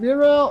second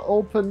mirror,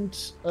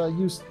 opened,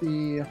 used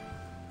the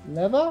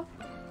lever,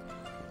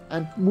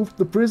 and moved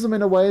the prism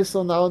in a way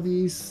so now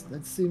these,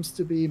 it seems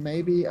to be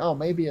maybe, oh,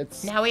 maybe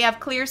it's... Now we have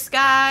clear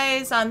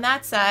skies on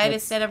that side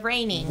instead of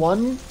raining.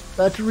 One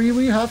battery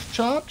we have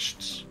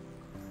charged.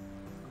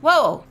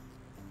 Whoa.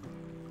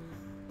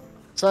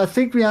 So I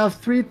think we have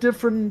 3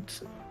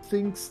 different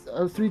things,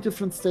 3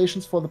 different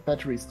stations for the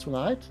batteries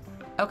tonight.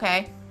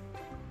 Okay.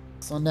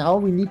 So now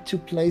we need to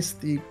place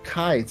the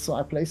kite. So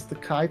I placed the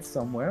kite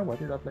somewhere. Where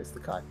did I place the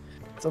kite?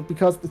 So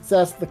because it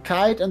says the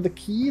kite and the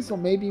key, so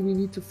maybe we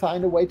need to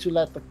find a way to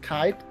let the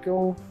kite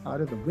go out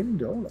of the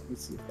window. Let me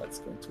see if that's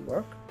going to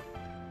work.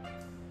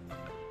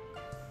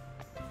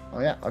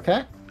 Oh yeah,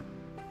 okay.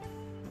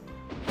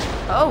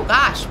 Oh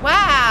gosh,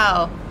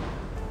 wow.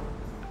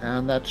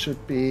 And that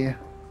should be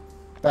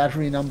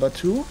battery number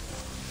 2.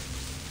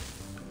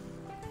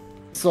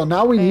 So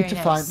now we need to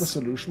find the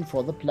solution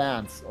for the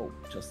plants. Oh,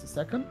 just a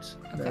second.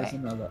 Okay. There's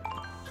another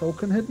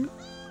token hidden.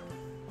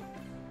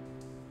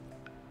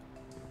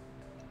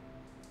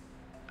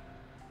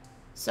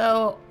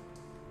 So,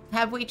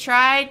 have we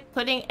tried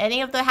putting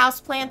any of the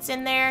houseplants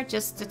in there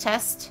just to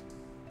test?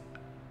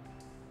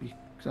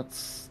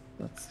 Let's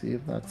see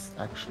if that's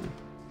actually...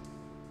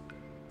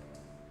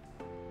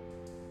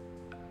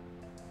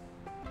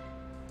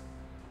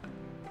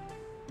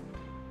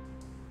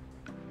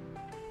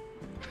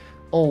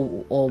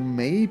 Oh, or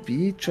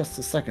maybe, just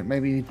a second,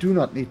 maybe we do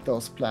not need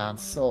those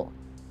plants. So,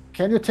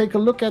 can you take a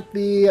look at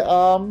the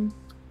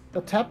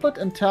tablet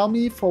and tell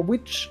me for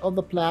which of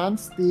the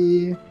plants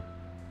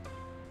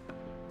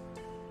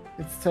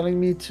it's telling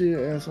me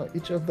to, so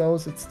each of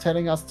those, it's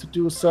telling us to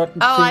do a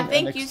certain thing. Oh, I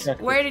think you,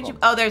 where did you,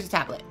 oh, there's a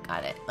tablet.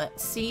 Got it.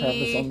 Let's see.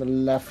 Tablet's on the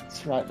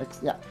left, right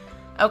next, yeah.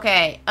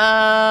 Okay,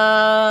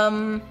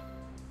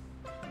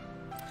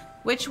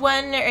 which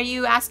one are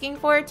you asking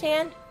for,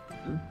 Tan?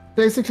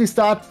 Basically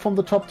start from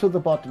the top to the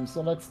bottom.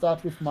 So let's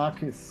start with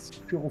Marcus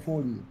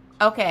Pyrofoli.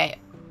 Okay.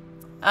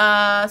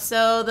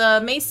 So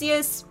the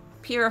Macius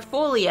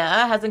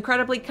pyrifolia has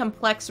incredibly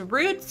complex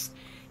roots.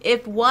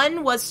 If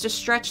one was to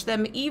stretch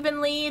them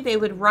evenly, they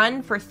would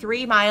run for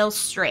 3 miles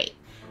straight.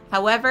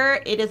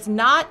 However, it is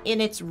not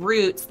in its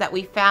roots that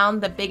we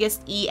found the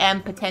biggest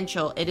EM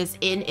potential. It is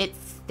in its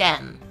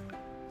stem.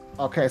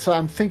 Okay, so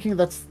I'm thinking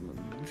that's...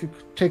 If you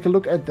take a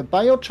look at the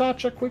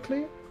biocharger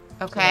quickly.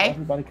 Okay. So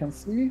everybody can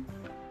see.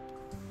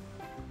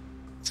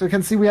 So you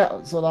can see we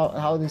have, so now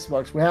how this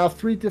works. We have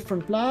 3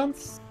 different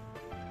plants.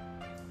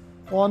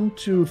 1,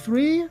 2,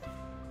 3.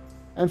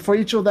 And for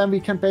each of them, we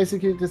can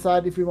basically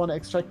decide if we want to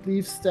extract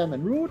leaf, stem,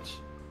 and root.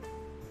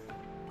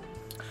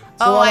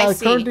 So what I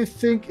currently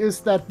think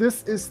is that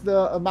this is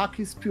the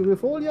Amachis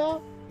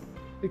pyrifolia,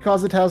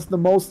 because it has the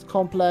most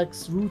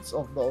complex roots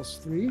of those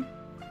 3.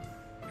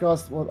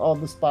 Because with all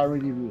the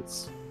spirally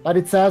roots. But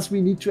it says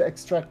we need to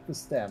extract the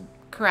stem.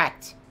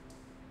 Correct.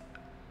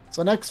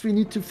 So next we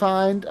need to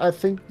find, I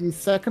think, the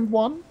second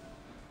one.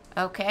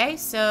 Okay,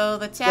 so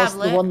the tablet.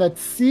 That's the one that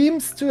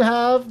seems to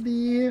have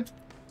the...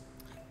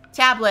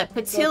 Tablet,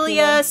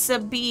 Petilia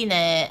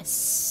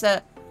sabinus.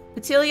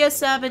 Petilia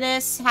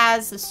sabinus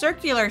has the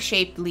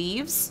circular-shaped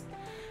leaves.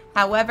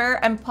 However,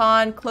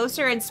 upon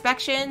closer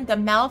inspection, the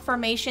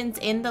malformations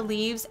in the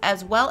leaves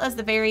as well as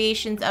the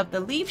variations of the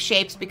leaf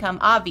shapes become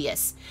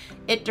obvious.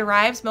 It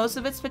derives most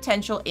of its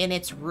potential in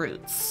its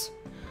roots.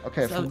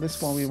 Okay, so from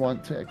this one we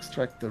want to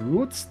extract the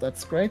roots.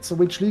 That's great. So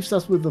which leaves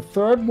us with the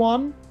third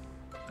one.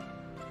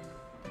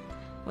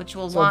 Which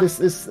will so this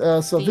is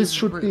so this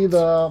should be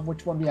the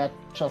which one we had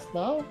just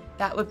now.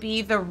 That would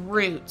be the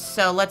roots.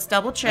 So let's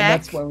double check.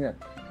 And that's where we had.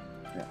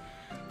 Yeah.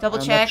 Double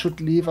and check. That should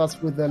leave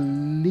us with the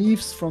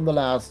leaves from the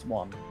last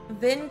one.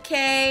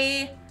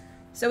 Vinca.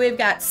 So we've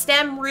got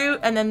stem, root,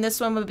 and then this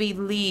one would be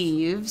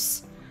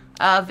leaves.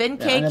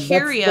 Vinca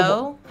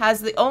Curio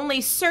has the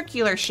only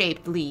circular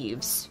shaped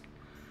leaves.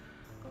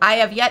 I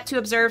have yet to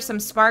observe some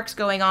sparks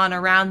going on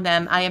around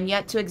them. I am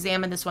yet to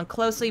examine this one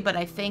closely, but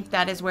I think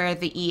that is where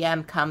the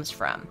EM comes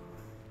from.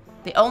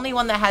 The only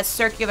one that has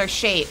circular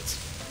shaped.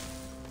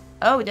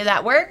 Oh, did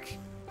that work?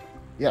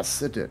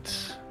 Yes, it did.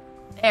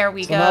 There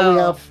we go. So now we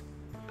have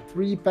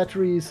 3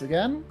 batteries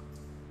again.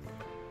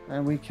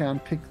 And we can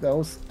pick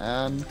those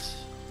and...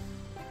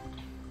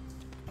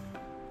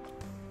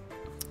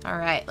 All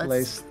right, let's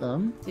place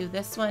them. Do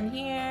this one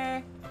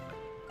here.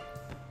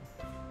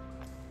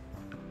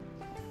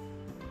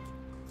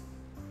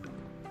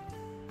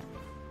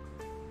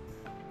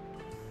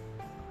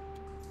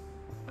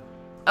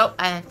 Oh,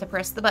 I have to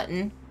press the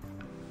button.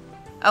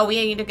 Oh, we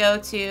need to go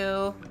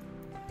to...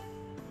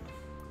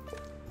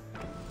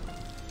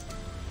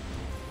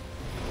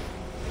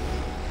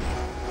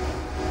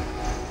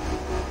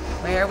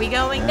 Where are we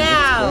going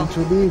now? It's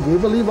going to be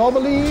wibbly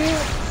wobbly.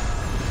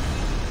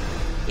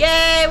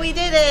 Yay, we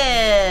did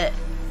it!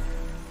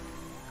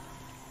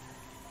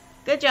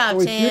 Good job, so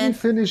we Tan. didn't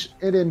finish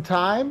it in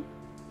time.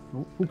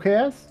 Who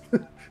cares?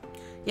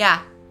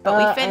 Yeah, but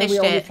we finished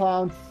and we only it.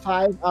 found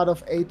 5 out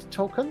of 8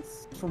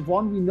 tokens. From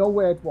 1, we know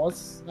where it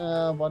was,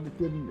 but it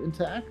didn't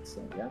interact.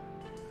 So yeah.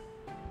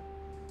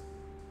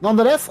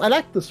 Nonetheless, I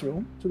like this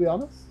room, to be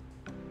honest.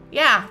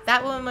 Yeah,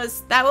 that one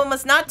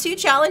was not too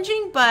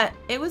challenging, but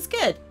it was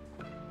good.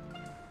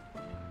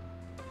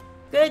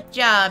 Good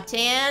job,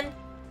 Tan.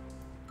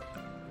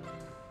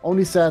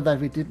 Only sad that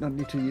we did not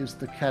need to use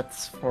the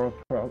cats for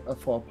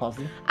a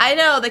puzzle. I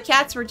know, the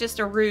cats were just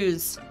a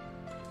ruse.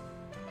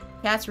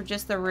 Cats were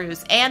just the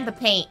ruse. And the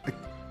paint.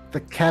 The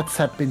cats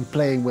had been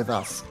playing with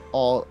us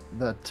all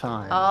the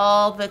time.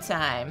 All the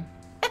time.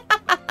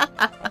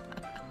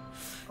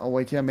 Oh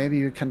wait, yeah, maybe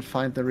you can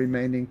find the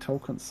remaining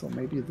tokens, so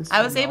maybe this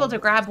I was able to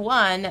grab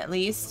one, at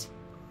least.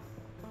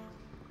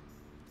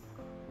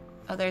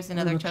 Oh, there's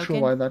another I'm not token.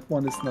 sure why that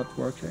one is not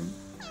working.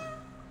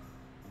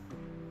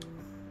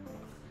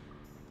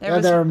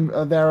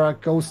 There are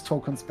ghost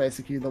tokens,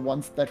 basically. The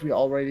ones that we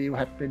already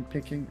had been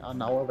picking are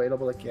now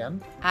available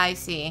again. I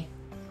see.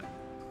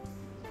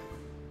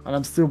 And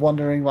I'm still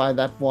wondering why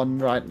that one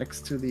right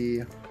next to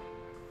the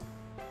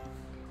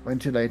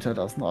ventilator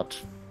does not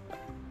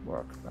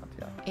work. But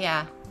yeah.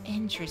 Yeah,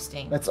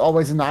 interesting. That's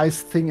always a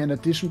nice thing in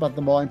addition, but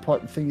the more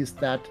important thing is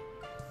that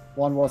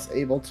one was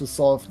able to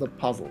solve the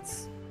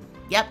puzzles.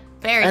 Yep,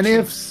 very and true.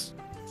 if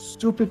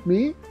stupid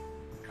me,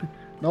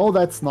 no,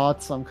 that's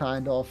not some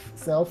kind of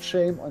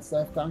self-shame or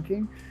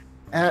self-dunking,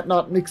 I had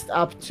not mixed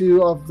up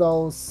two of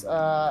those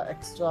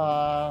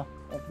extra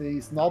of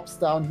these knobs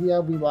down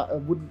here, we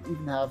wouldn't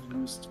even have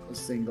used a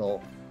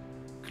single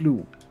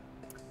clue.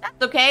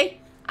 That's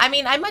okay. I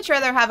mean, I'd much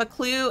rather have a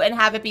clue and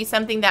have it be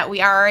something that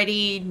we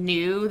already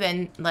knew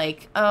than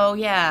like, oh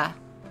yeah,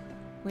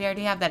 we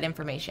already have that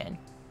information.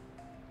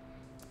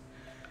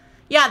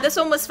 Yeah, this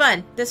one was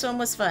fun. This one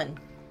was fun.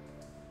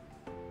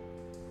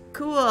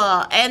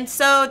 Cool. And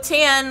so,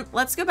 Tan,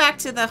 let's go back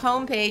to the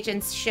home page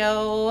and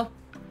show...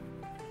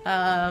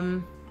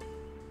 I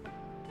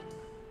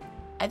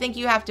think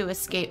you have to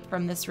escape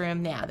from this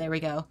room. Yeah, there we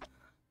go.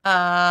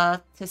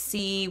 To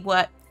see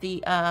what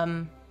the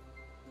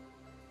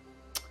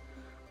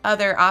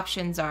other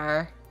options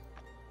are.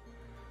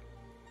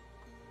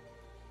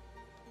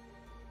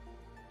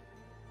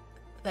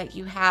 Like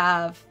you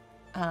have...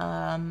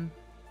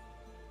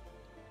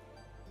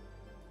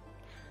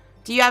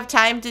 do you have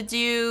time to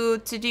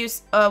do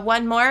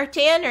one more,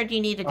 Tan, or do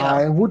you need to go?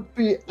 I would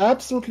be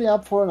absolutely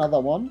up for another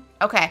one.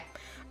 Okay.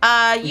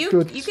 You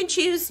can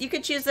choose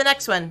the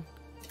next one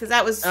because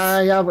that was.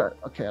 Yeah, but,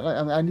 okay.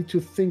 I need to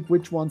think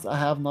which ones I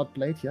have not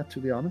played yet, to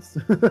be honest.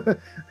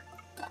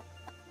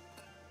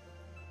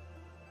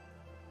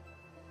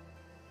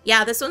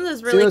 Yeah, this one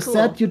was really so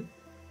cool.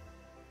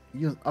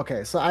 You said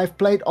okay, so I've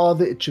played all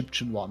the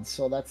Egyptian ones,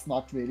 so that's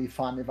not really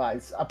fun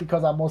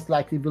because I most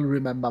likely will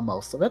remember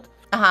most of it.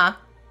 Uh-huh.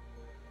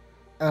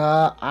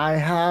 I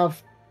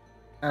have,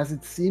 as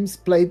it seems,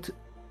 played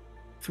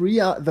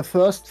the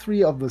first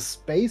three of the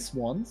space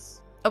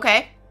ones.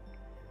 Okay.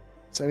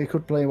 So we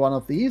could play one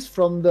of these.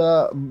 From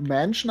the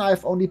mansion,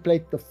 I've only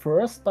played the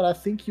first, but I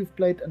think you've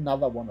played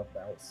another one of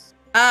those.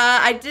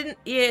 I didn't.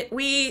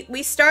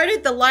 We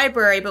started the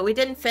library, but we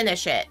didn't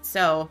finish it.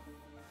 So,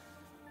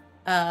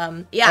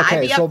 yeah, Okay,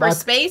 I'd be up for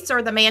space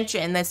or the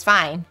mansion. That's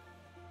fine.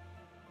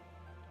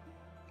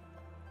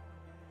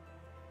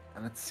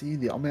 Let's see.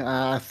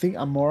 I think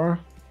I'm more.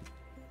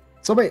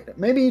 So wait,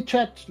 maybe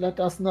chat.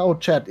 Let us know,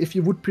 chat, if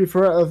you would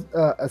prefer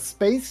a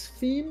space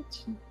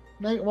themed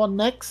one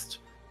next,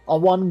 or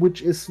one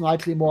which is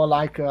slightly more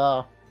like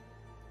a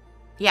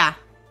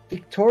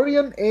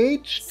Victorian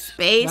age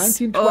space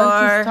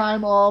 1920s or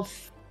time of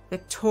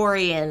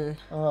Victorian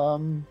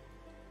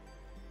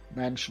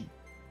mansion.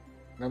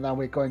 And now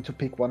we're going to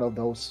pick one of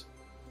those.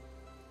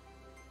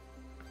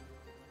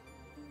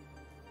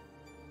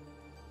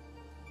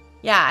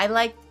 Yeah,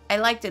 I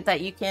liked it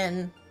that you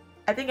can.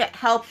 I think it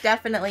helped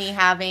definitely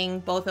having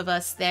both of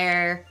us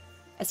there,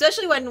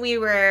 especially when you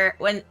were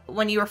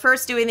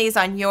first doing these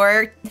on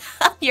your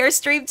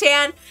stream,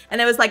 Tan, and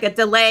it was like a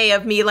delay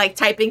of me like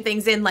typing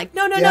things in, like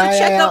no,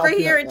 check over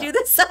here and do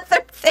this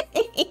other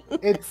thing.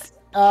 It's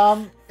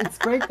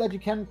great that you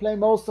can play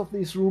most of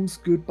these rooms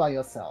good by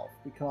yourself,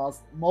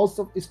 because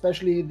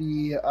especially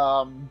the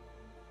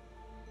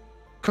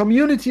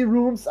community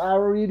rooms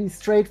are really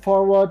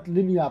straightforward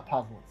linear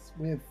puzzles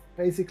with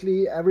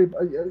basically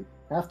everybody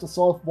have to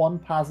solve one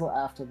puzzle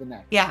after the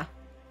next. Yeah.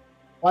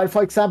 While,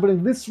 for example,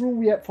 in this room,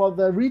 we had, for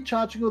the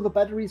recharging of the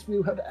batteries,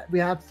 we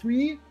had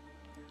 3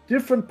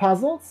 different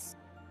puzzles,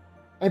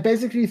 and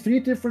basically 3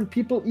 different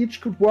people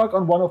each could work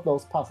on one of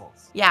those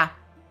puzzles. Yeah.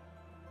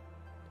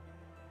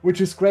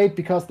 Which is great,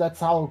 because that's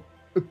how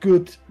a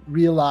good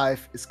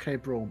real-life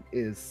escape room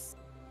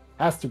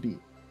has to be.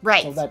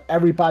 Right. So that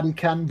everybody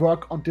can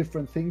work on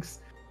different things,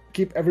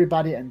 keep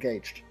everybody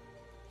engaged.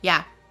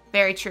 Yeah.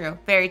 Very true.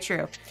 Very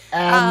true.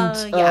 And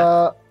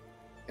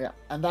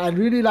and I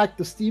really like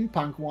the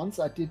steampunk ones.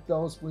 I did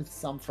those with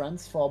some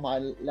friends for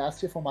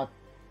last year for my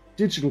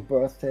digital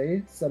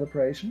birthday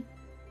celebration.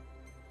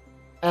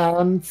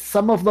 And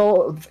some of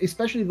those,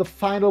 especially the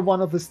final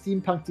one of the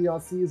steampunk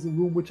DLC, is a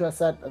room which I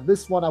said,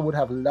 this one I would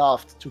have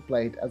loved to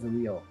play it as a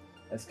real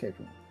escape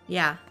room.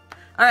 Yeah.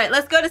 All right,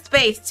 let's go to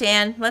space,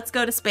 Tan. Let's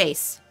go to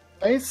space.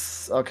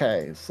 Space?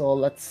 Okay, so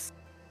let's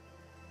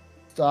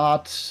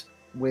start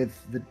with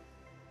the...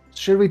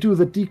 Should we do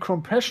the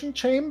decompression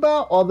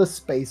chamber or the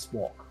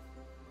spacewalk?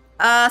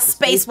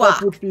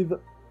 Spacewalk. Would be the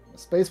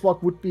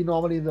Spacewalk would be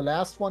normally the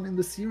last one in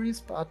the series,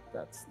 but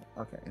that's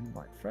okay.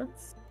 Invite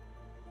friends.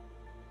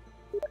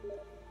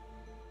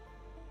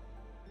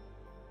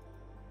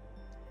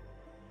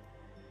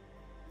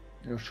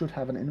 You should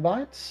have an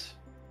invite.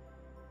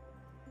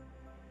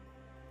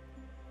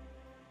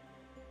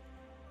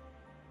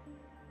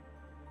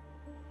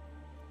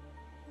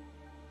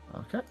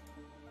 Okay.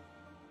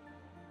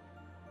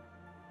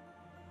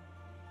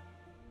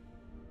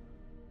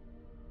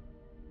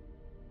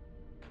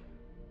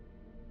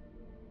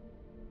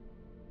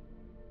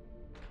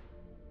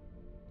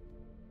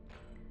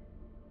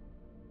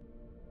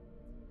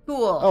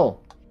 Cool. Oh.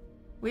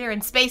 We are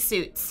in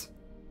spacesuits.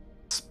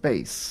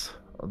 Space,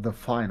 the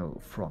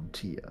final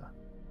frontier.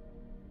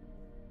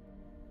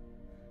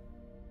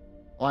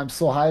 Oh, I'm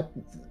so hyped.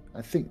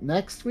 I think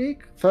next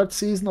week, 3rd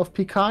season of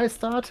Picard is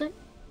starting.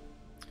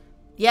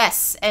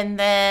 Yes, and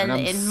then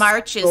And in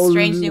March is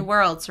Strange New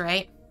Worlds,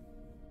 right?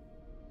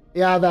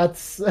 Yeah,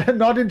 that's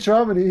not in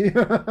Germany.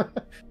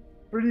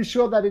 Pretty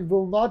sure that it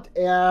will not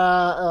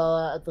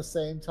air at the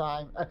same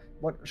time.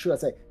 What should I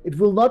say? It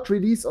will not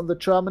release on the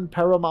German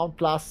Paramount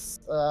Plus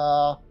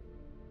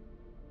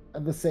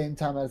at the same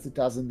time as it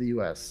does in the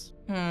US.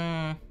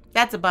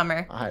 That's a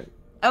bummer.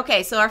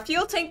 Okay, so our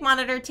fuel tank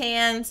monitor,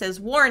 Tan, says,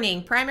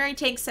 warning, primary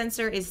tank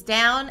sensor is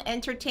down.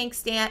 Enter tank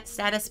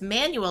status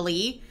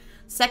manually.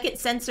 Second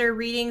sensor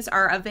readings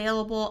are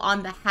available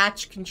on the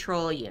hatch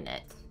control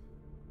unit.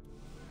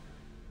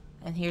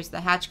 And here's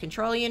the hatch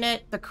control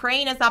unit. The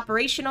crane is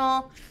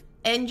operational.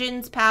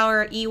 Engines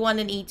power E1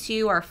 and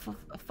E2 are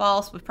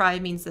false, which probably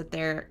means that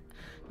they're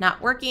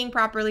not working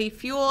properly.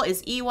 Fuel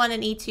is E1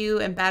 and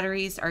E2, and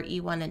batteries are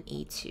E1 and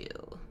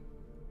E2.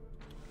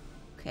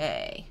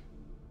 Okay.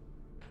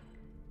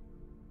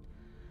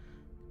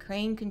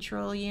 Crane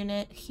control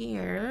unit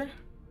here.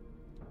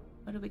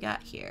 What do we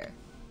got here?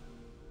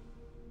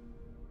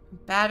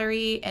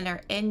 Battery and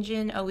our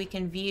engine. Oh, we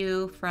can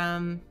view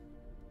from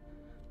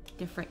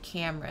different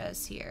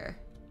cameras here.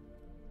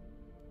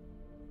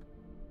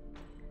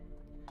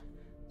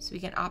 So we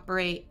can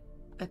operate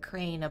the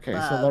crane above.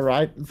 Okay, so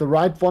the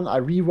right one I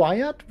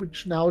rewired,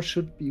 which now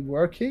should be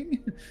working.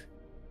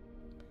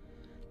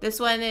 This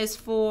one is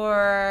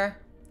for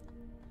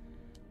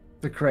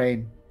the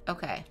crane.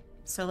 Okay,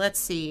 so let's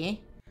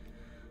see.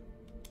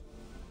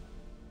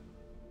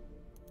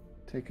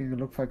 Taking a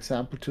look, for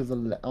example, to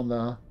the on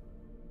the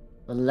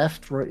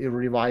left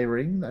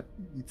rewiring,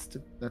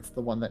 that's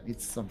the one that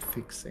needs some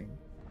fixing.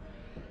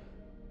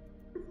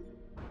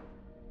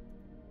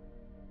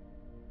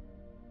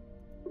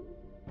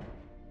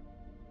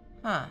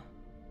 Huh.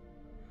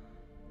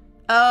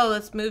 Oh,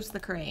 this moves the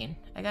crane.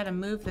 I gotta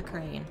move the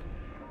crane.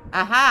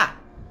 Aha!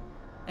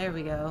 There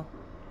we go.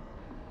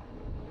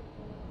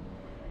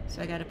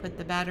 So I gotta put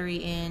the battery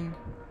in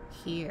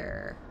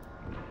here.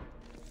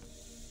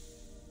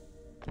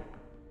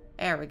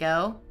 There we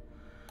go.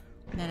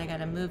 And then I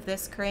gotta move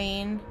this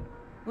crane.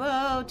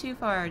 Whoa, too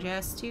far,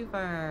 Jess, too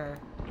far.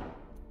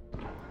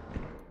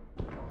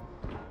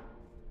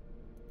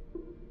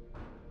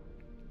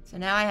 So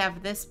now I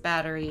have this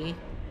battery.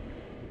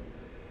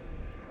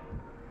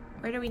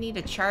 Where do we need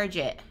to charge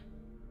it?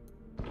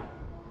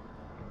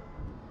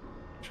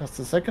 Just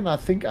a second, I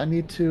think I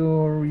need to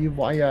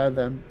rewire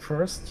them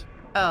first.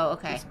 Oh,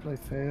 okay. Display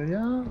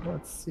failure,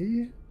 let's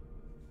see.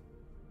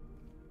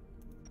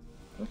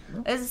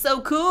 This is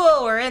so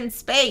cool. We're in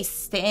space,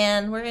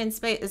 Stan. We're in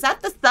space. Is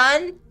that the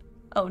sun?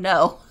 Oh,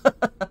 no.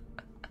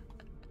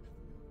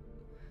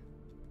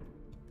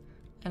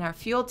 And our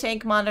fuel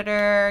tank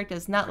monitor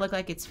does not look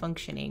like it's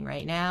functioning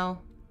right now.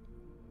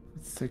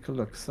 Let's take a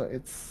look. So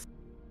it's...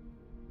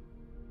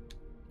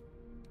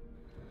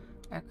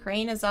 Our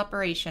crane is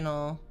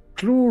operational.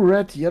 Blue,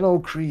 red, yellow,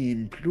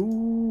 green.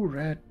 Blue,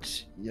 red,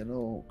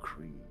 yellow,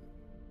 green.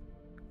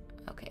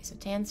 Okay, so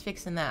Tan's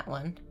fixing that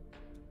one.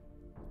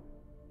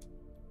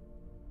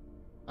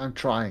 I'm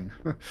trying.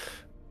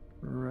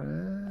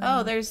 Red.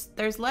 Oh,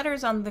 there's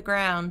letters on the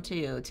ground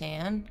too,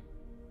 Tan.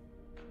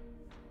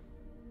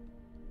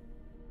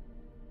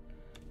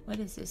 What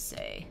does this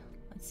say?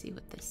 Let's see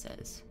what this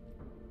says.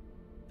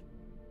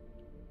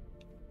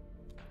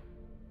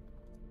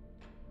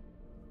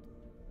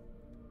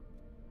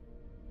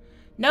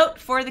 Note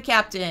for the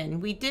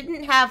captain. We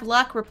didn't have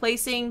luck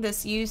replacing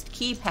this used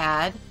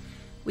keypad.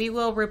 We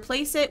will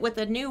replace it with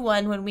a new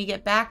one when we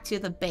get back to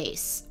the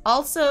base.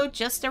 Also,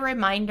 just a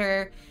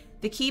reminder,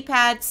 the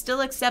keypad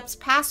still accepts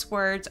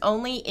passwords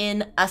only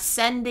in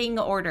ascending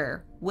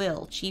order.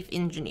 Will, Chief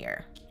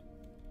Engineer.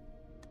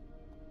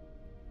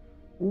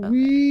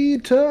 We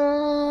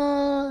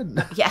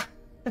turn. Yeah.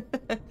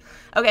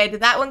 Okay,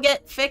 did that one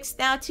get fixed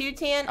now too,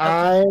 Tan?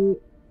 Okay.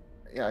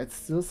 Yeah, it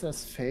still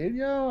says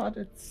failure, but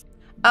it's...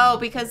 Oh,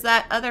 because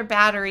that other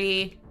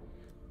battery...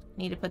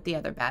 Need to put the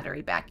other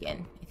battery back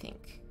in, I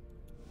think.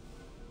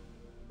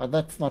 But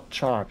that's not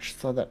charged,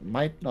 so that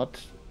might not...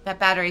 That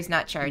battery's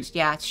not charged,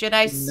 yeah. Should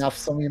I... Enough,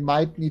 so we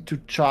might need to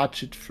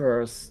charge it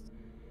first.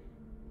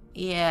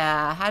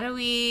 Yeah, how do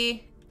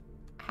we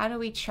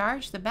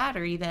charge the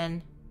battery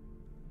then?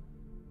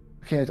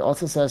 Okay, it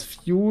also says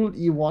fuel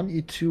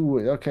E1,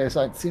 E2. Okay,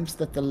 so it seems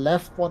that the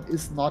left one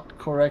is not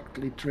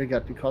correctly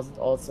triggered because it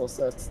also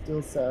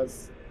still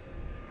says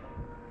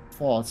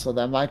false. So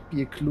there might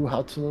be a clue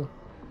how to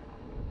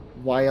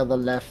wire the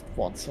left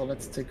one. So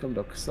let's take a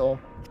look. So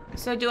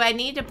do I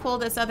need to pull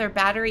this other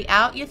battery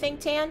out, you think,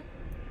 Tan?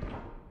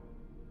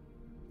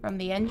 From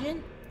the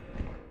engine?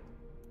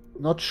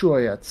 not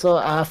sure yet. So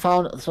I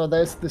found, so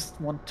there's this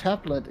one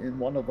tablet in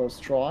one of those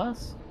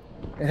drawers.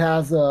 It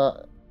has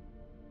a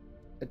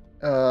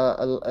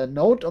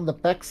note on the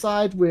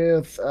backside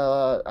with,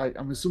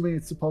 I'm assuming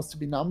it's supposed to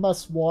be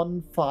numbers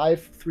 1,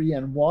 5, 3,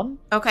 and 1.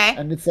 Okay.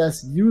 And it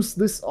says use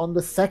this on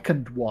the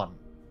second one.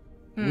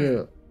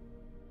 Will.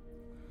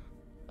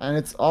 And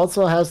it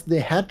also has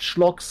the hatch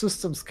lock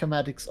system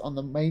schematics on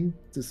the main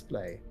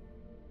display.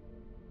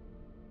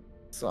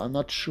 So I'm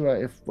not sure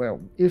if where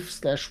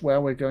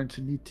we're going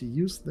to need to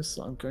use this.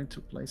 So I'm going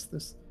to place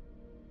this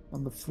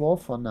on the floor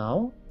for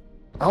now.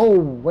 Oh,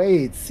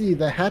 wait. See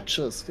the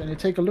hatches. Can you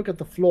take a look at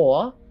the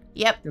floor?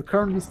 Yep. You're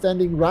currently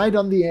standing right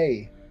on the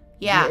A.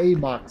 Yeah. The A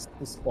marks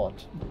the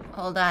spot.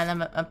 Hold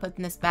on. I'm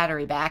putting this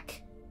battery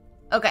back.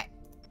 Okay.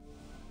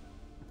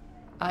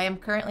 I am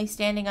currently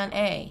standing on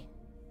A.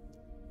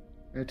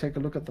 You take a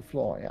look at the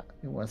floor. Yeah,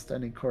 you were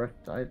standing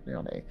correctly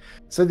on A.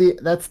 So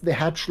that's the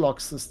hatch lock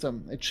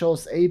system. It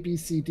shows A, B,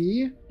 C,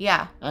 D.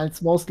 Yeah. And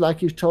it's most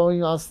likely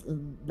showing us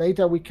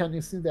later.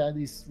 You see there are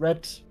these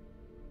red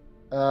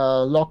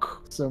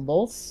lock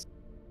symbols,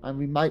 and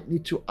we might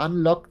need to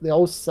unlock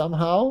those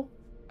somehow.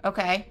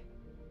 Okay.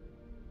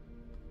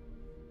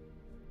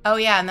 Oh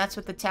yeah, and that's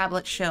what the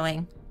tablet's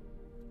showing.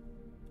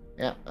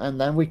 Yeah,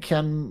 and then we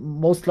can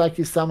most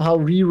likely somehow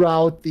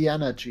reroute the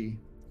energy.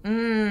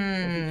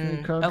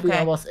 Currently, okay.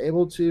 I was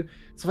able to.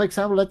 So, for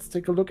example, let's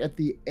take a look at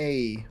the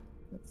A.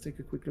 Let's take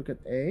a quick look at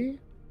A.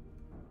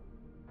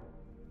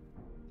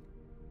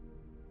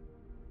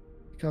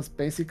 Because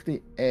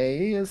basically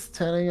A is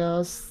telling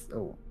us...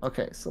 Oh,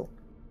 okay. So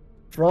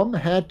from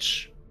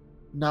hatch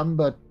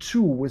number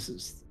 2, which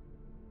is,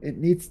 it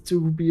needs to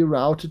be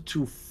routed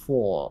to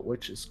 4,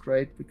 which is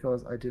great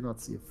because I did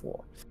not see a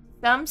 4.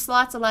 Some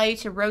slots allow you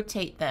to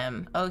rotate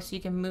them. Oh, so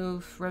you can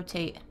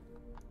rotate.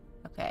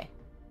 Okay.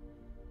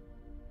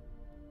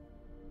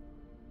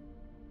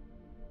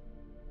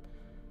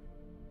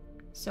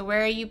 So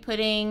where are you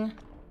putting...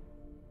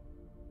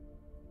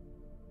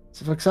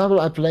 So, for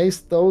example, I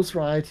placed those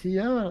right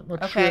here. I'm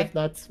not sure Okay. if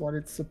that's what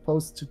it's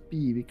supposed to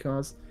be,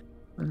 because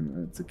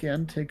let's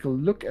again take a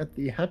look at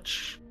the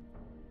hatch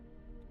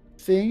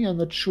thing. I'm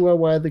not sure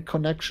where the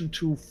connection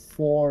to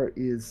 4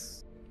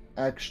 is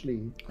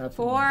actually happening.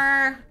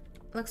 4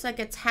 looks like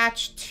it's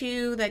hatch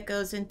 2 that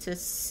goes into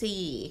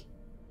C.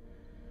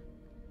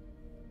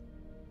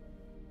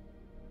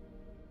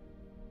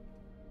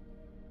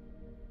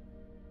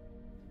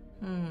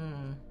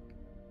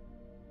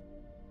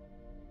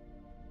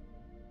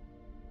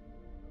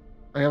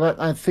 Okay, but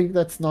I think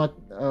that's not...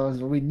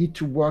 we need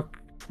to work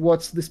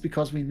towards this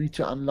because we need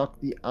to unlock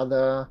the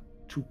other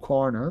 2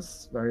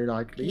 corners, very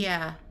likely.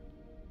 Yeah.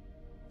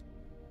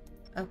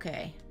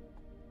 Okay.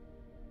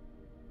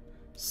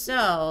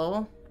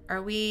 So,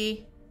 are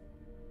we...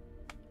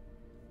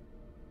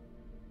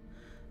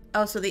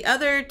 Oh, so the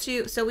other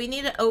 2... So we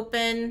need to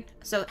open...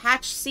 So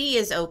hatch C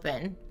is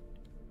open.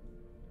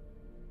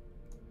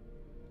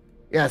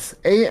 Yes,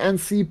 A and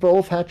C,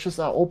 both hatches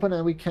are open,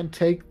 and we can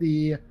take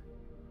the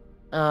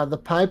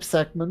pipe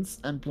segments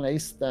and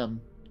place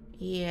them.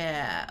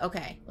 Yeah,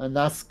 okay. And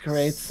thus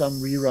create some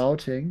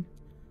rerouting.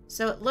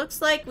 So it looks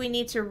like we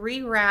need to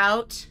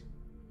reroute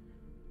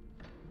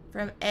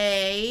from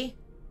A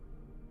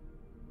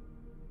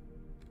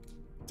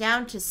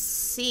down to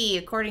C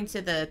according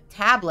to the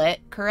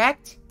tablet,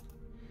 correct?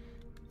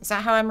 Is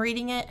that how I'm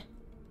reading it?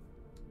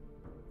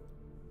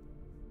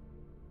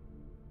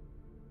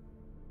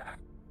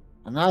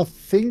 And I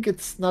think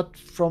it's not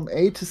from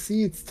A to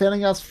C, it's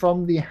telling us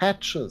from the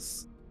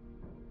hatches.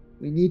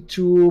 We need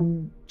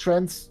to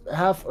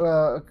have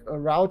a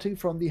routing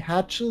from the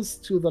hatches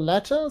to the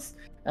letters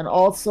and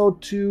also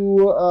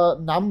to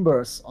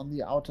numbers on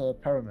the outer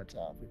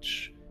perimeter,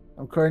 which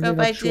I'm currently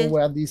not sure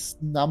where these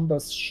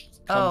numbers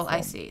come from.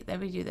 I see.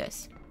 Let me do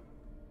this.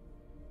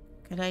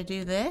 Could I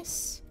do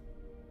this?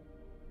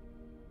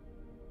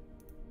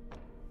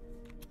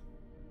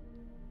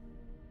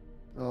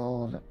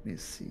 Oh, let me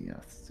see. I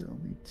still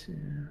need to...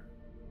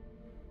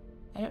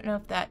 I don't know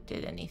if that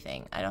did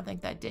anything. I don't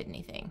think that did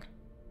anything.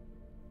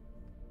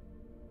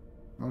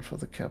 Not for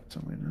the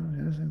captain, we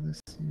know. Yes, and this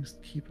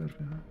used keypad.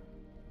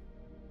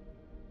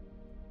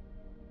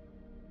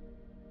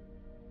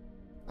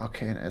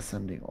 Okay, in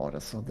ascending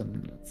order. So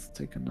then let's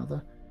take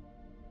another.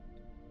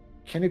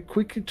 Can you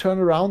quickly turn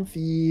around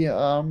the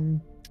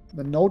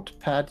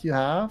notepad you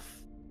have?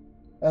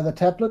 The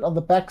tablet on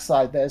the back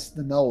side, there's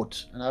the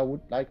note, and I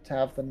would like to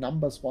have the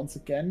numbers once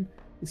again,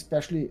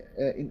 especially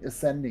in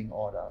ascending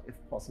order, if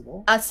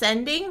possible.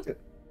 Ascending?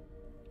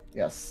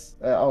 Yes.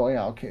 Oh,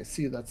 yeah. Okay.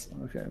 See, that's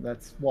okay.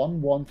 That's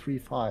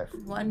 1135.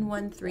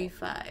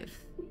 1135.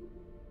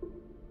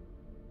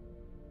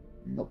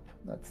 Nope.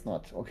 that's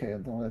not okay.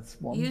 No, that's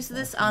one. Use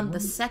this on the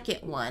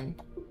second one,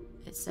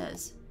 it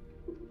says.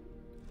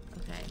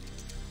 Okay.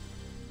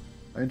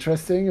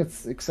 Interesting.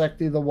 It's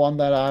exactly the one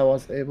that I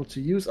was able to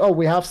use. Oh,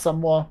 we have some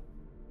more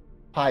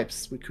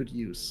pipes we could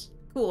use.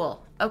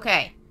 Cool.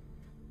 Okay.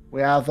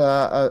 We have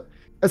a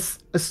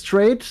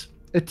straight,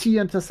 a T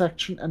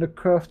intersection, and a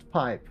curved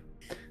pipe.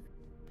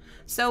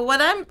 So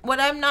what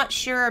I'm not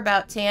sure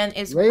about, Tan,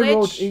 is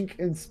Railroad ink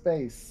in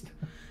space.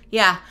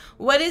 Yeah.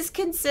 What is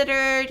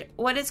considered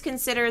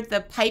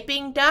the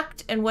piping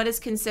duct and what is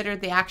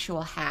considered the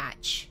actual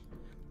hatch?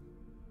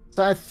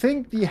 So I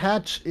think the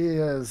hatch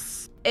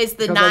is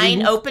the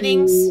 9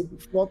 openings. The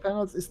floor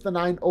panels is the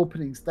 9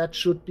 openings. That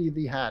should be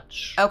the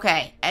hatch.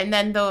 Okay, and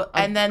then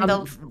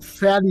I'm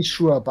fairly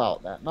sure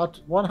about that.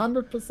 Not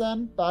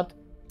 100%, but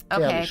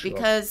okay. Sure.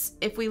 Because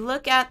if we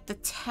look at the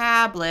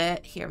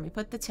tablet here, let me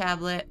put the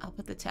tablet. I'll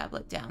put the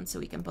tablet down so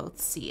we can both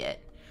see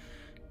it.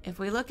 If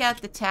we look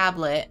at the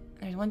tablet,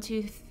 there's 1,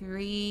 2,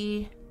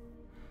 3.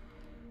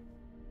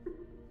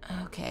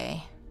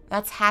 Okay,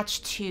 that's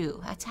hatch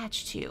 2. That's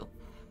hatch 2.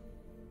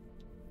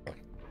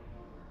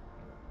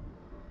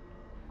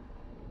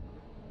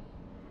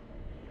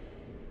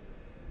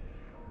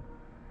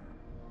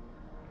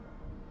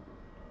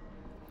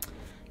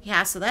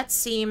 Yeah, so that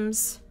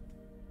seems...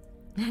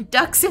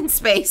 Ducks in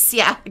space.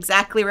 Yeah,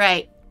 exactly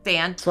right,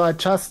 Dan. So I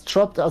just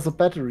dropped as a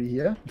battery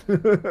here.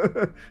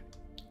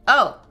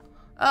 Oh.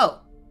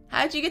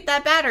 How did you get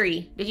that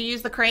battery? Did you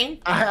use the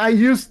crane? I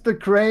used the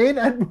crane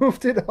and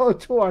moved it all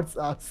towards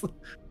us.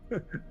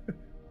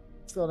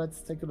 So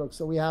let's take a look.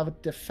 So we have a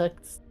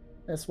defect.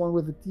 There's one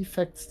with a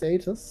defect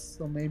status.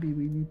 So maybe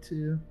we need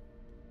to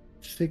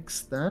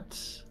fix that.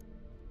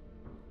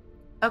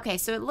 Okay,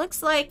 so it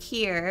looks like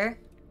here...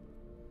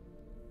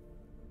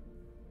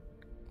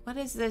 What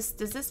is this?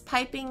 Does this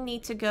piping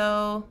need to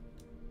go...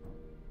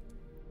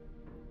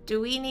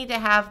 Do we need to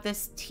have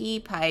this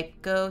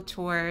T-pipe go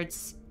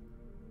towards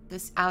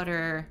this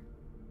outer...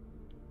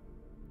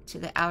 to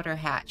the outer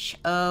hatch?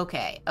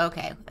 Okay.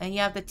 And you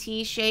have the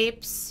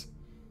T-shapes.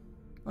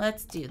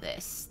 Let's do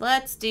this.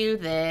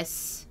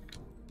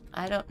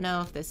 I don't know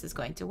if this is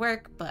going to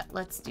work, but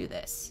let's do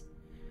this.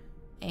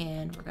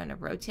 And we're going to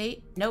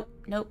rotate. Nope.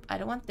 I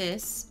don't want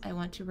this. I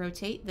want to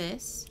rotate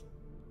this.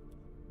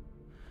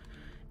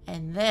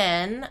 And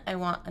then I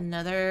want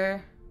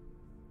another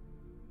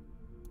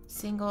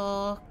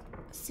single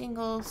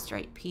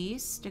straight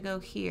piece to go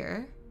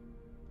here.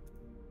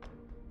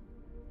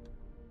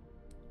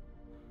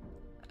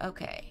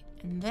 Okay,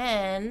 and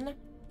then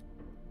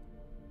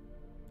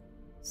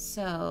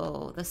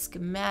so the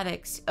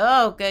schematics.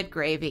 Oh, good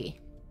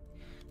gravy.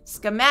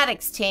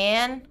 Schematics,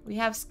 Tan. We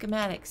have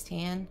schematics,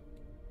 Tan.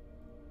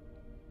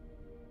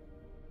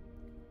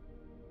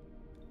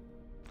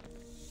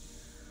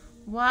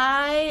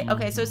 Why?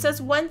 Okay, so it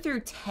says 1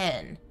 through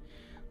 10.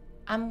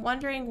 I'm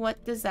wondering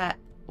what does that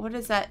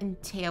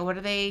entail? What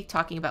are they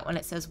talking about when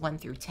it says 1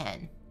 through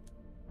 10?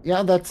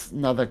 Yeah, that's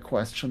another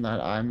question that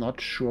I'm not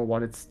sure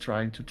what it's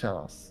trying to tell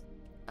us.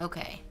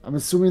 Okay. I'm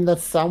assuming that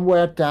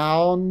somewhere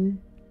down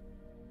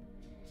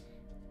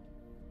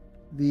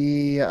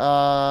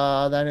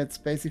then it's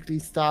basically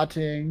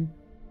starting.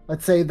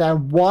 Let's say that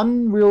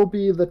 1 will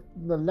be the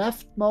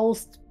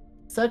leftmost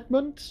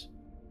segment.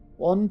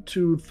 1,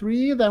 2,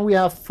 3. Then we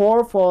have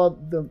 4 for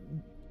the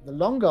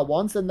longer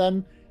ones, and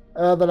then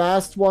the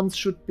last ones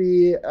should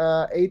be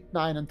 8,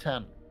 9, and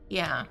 10.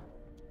 Yeah.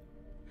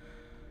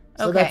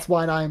 So that's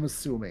what I'm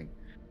assuming.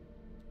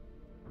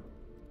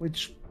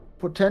 Which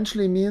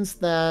potentially means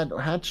that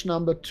hatch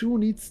number 2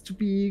 needs to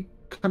be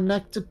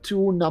connected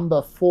to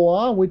number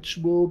 4, which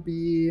will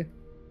be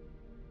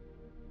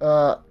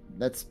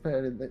let's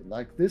put it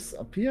like this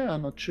up here.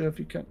 I'm not sure if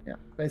you can. Yeah,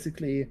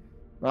 basically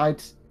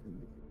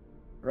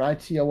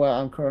right here where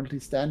I'm currently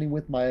standing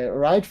with my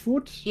right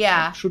foot.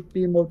 Yeah. Should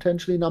be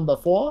potentially number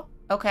 4.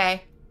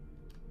 Okay.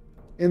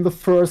 In the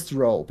first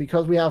row,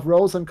 because we have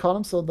rows and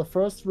columns. So the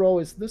first row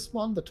is this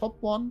one, the top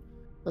one.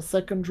 The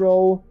second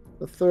row,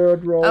 the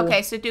third row.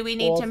 Okay, so do we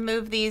need to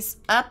move these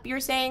up, you're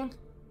saying?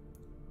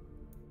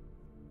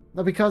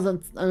 No, because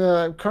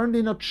I'm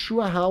currently not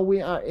sure how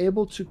we are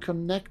able to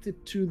connect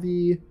it to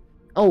the...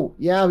 Oh,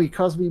 yeah,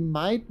 because we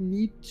might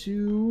need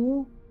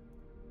to...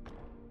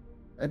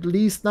 At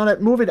least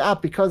not move it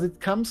up, because it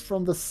comes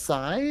from the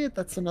side.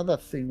 That's another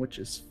thing which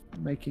is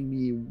making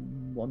me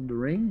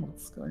wondering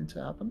what's going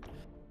to happen.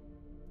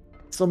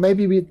 So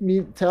maybe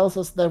it tells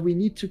us that we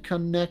need to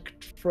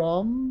connect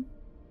from...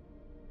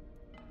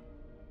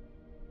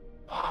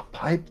 Oh,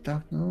 pipe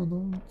duct.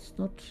 No, it's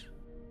not.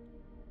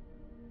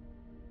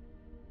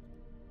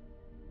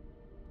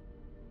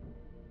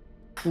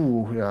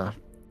 Ooh, yeah.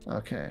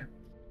 Okay.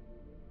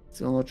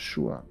 Still not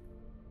sure.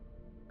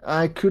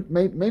 I could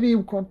maybe you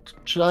would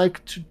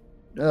like to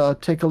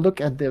take a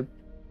look at the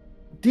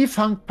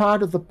defunct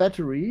part of the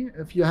battery.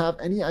 If you have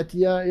any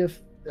idea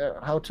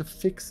how to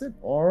fix it,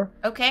 or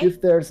if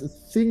there's a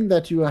thing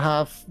that you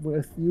have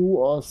with you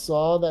or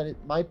saw that it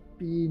might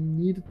be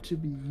needed to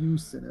be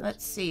used in it.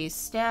 Let's see,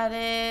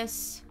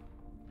 status.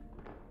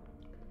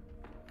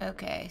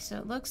 Okay, so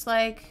it looks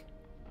like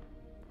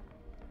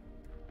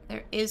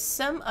There is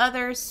some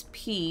other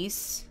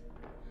piece.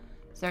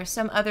 Is there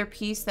some other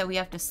piece that we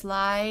have to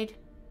slide?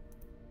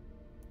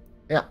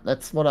 Yeah,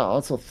 that's what I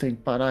also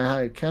think, but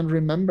I can't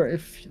remember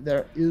if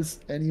there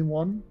is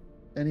anyone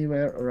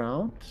anywhere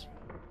around.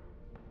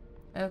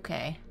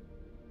 Okay.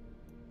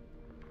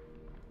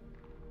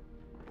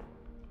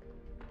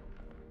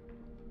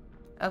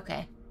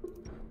 Okay.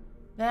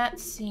 That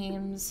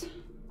seems...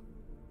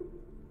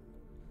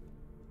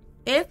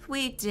 If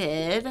we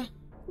did...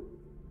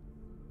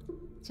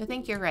 So I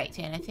think you're right,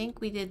 Tan. I think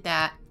we did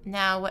that.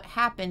 Now what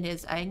happened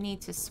is I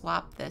need to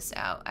swap this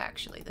out,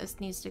 actually. This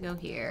needs to go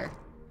here.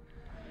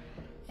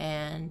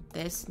 And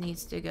this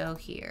needs to go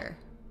here.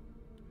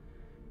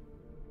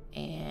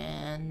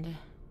 And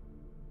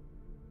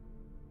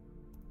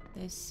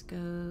this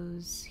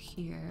goes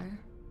here.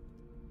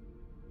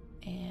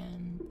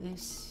 And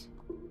this,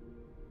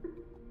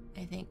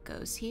 I think,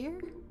 goes here.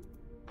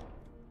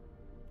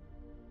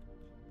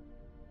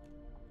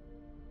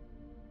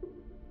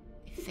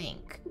 I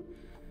think.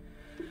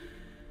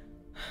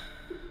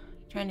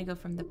 Trying to go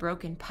from the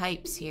broken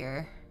pipes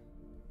here.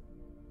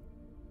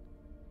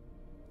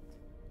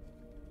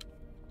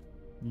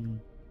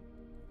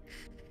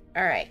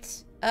 All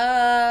right.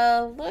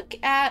 Look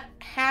at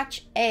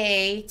hatch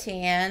A,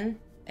 Tan,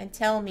 and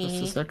tell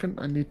me. Just a second.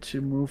 I need to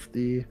move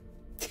the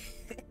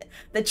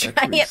the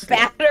giant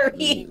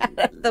battery out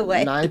of the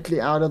way.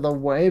 Slightly out of the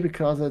way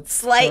because it's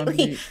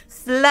slightly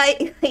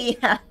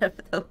out of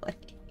the way.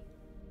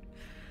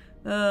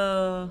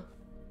 Oh.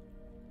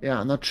 Yeah,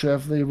 I'm not sure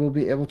if they will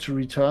be able to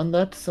return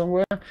that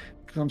somewhere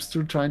because I'm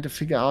still trying to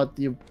figure out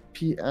the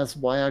PS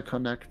wire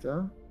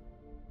connector.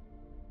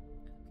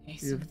 Okay,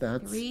 so if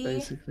that's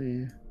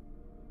basically.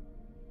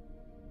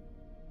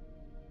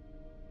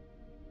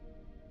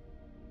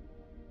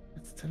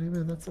 It's telling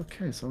me that's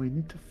okay, so we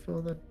need to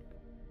fill that.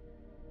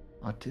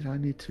 Or did I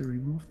need to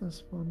remove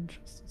this one?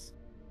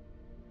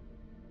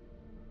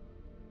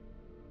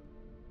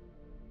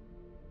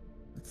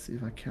 Let's see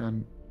if I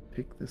can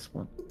pick this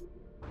one.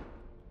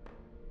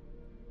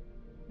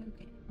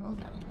 Okay,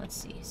 hold on. Let's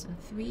see. So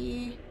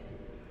 3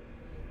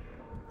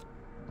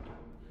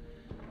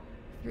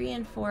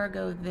 and 4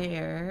 go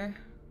there.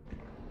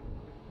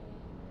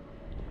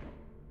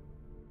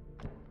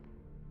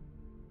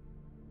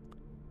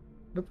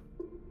 Nope.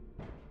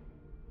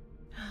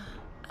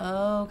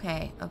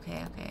 Okay.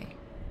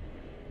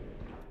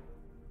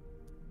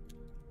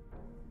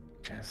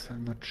 Guess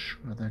I'm not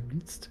sure. There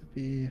needs to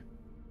be.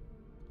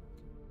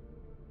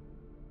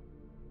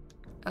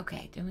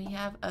 Okay, do we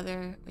have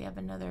other... We have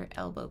another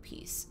elbow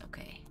piece.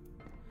 Okay.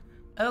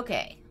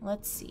 Okay,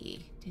 let's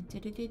see.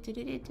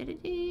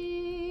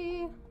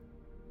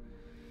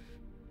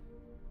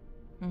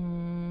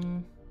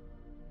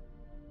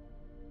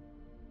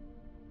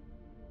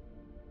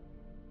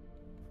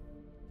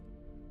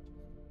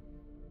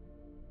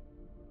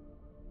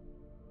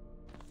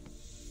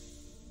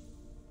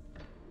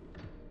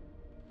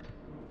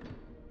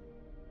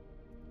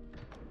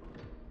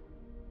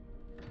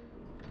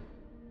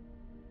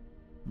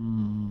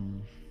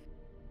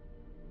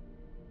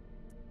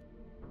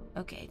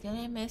 Okay, did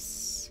I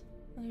miss...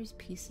 Oh, there's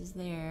pieces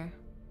there.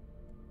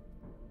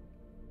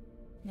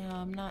 No,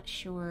 I'm not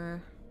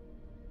sure.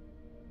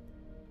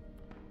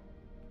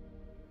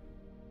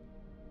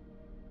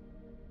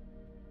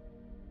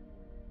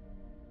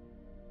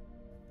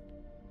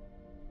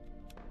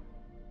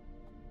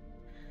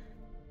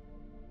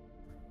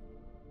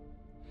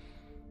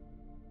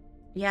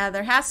 Yeah,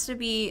 there has to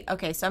be...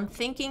 Okay, so I'm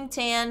thinking,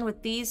 Tan,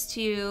 with these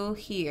two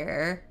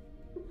here,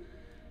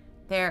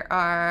 there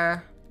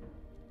are...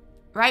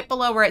 Right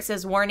below where it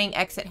says warning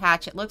exit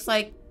hatch, it looks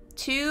like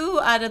 2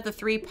 out of the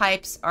 3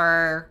 pipes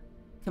are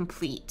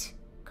complete,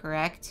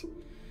 correct?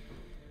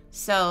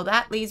 So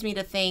that leads me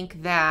to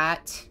think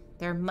that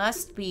there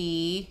must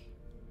be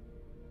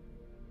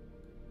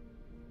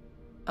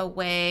a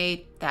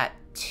way that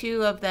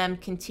 2 of them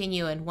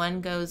continue and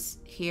one goes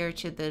here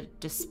to the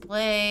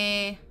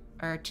display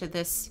or to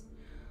this,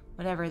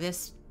 whatever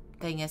this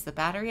thing is, the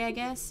battery, I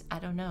guess? I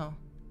don't know.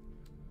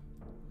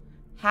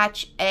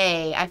 Hatch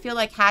A. I feel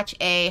like Hatch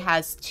A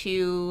has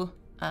 2,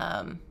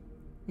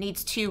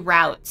 needs 2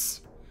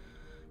 routes.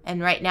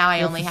 And right now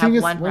I only have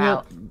 1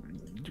 route.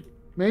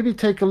 Maybe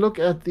take a look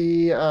at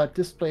the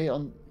display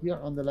on here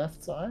on the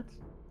left side.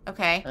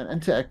 Okay. And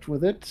interact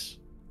with it.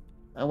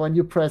 And when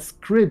you press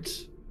grid,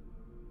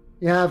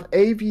 you have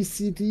A, B,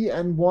 C, D,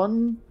 and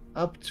 1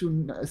 up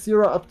to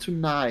 0 up to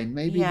 9.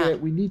 Maybe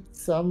we need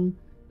some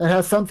that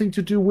has something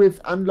to do with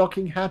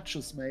unlocking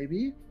hatches,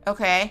 maybe.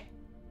 Okay.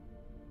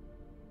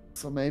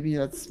 So maybe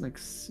let's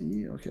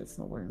see. Okay, it's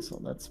not working. So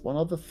that's one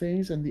of the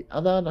things, and the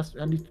other.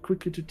 I need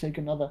quickly to take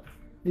another.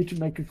 Need to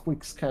make a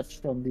quick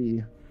sketch from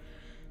the.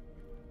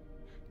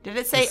 Did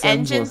it say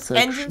engines?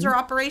 Engines are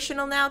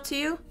operational now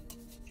too.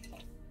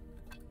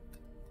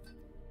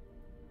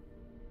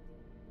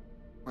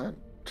 Well,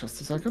 just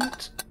a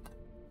second.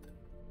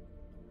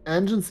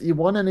 Engines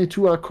E1 and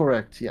E2 are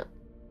correct. Yeah.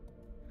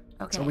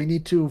 Okay. So we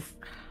need to.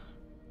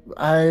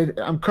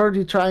 I'm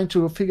currently trying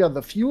to figure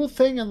the fuel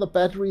thing and the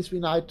batteries. We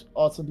might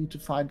also need to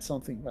find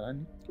something, but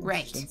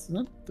Right.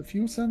 Sensor, the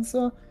fuel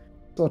sensor.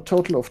 So a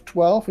total of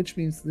 12, which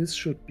means this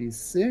should be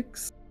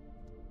 6.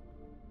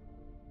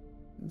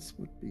 This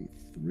would be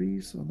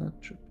 3, so that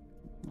should...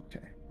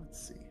 Okay,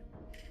 let's see.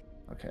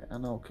 Okay,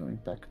 and now going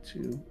back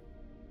to...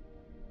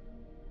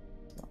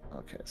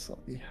 Okay, so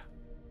yeah.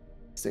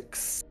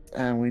 6.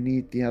 And we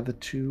need the other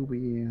 2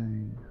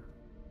 being...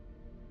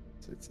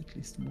 So it's at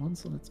least 1,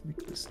 so let's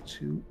make this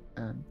 2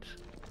 and...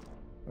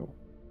 Oh.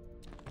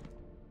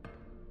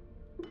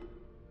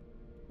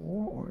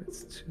 4, or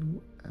it's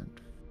 2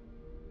 and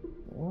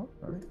 4,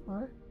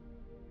 verify.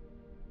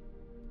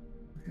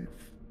 Okay.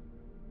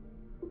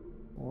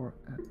 4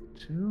 and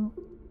 2.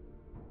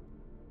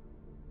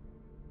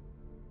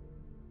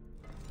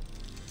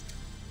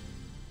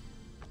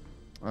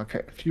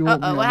 Okay, fuel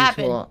monitor. What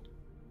happened?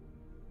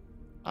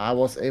 I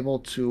was able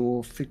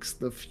to fix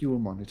the fuel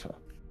monitor.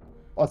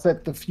 Or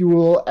set the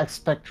fuel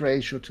aspect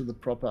ratio to the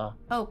proper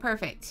Oh,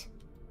 perfect.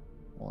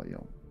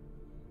 volume.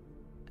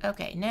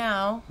 Okay,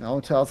 now... Now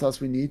it tells us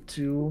we need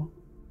to...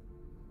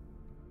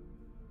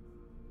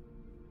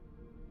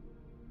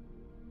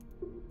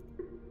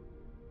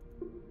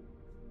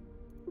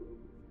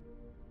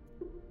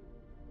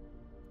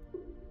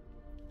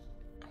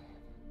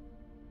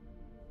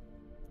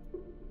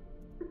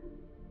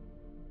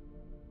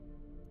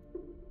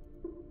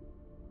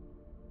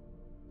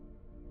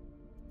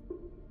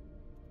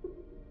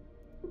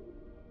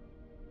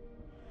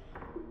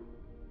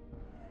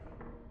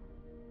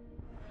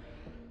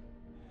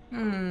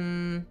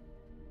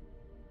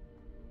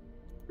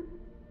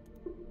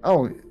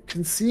 Oh, you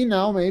can see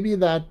now maybe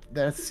that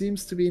there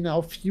seems to be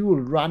now fuel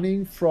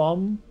running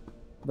from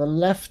the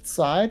left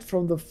side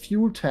from the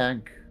fuel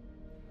tank.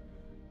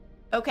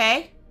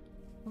 Okay.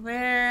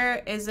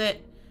 Where is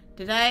it?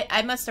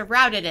 I must have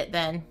routed it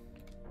then.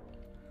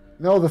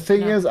 No, the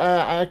thing No. is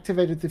I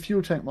activated the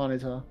fuel tank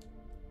monitor.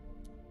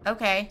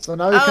 Okay. So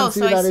now you can see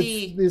so I that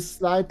see. it's this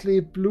slightly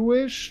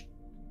bluish,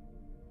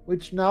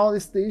 which now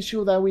is the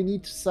issue that we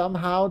need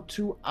somehow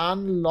to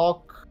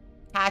unlock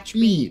Hatch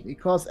B, B.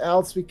 because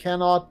else we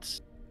cannot...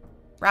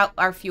 Route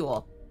our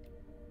fuel.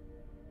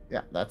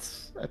 Yeah,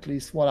 that's at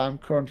least what I'm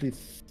currently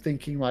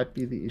thinking might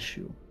be the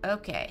issue.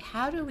 Okay,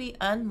 how do we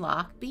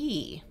unlock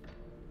B?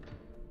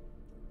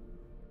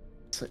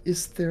 So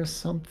is there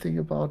something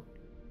about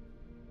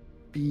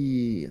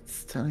B?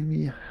 It's telling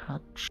me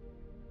hatch.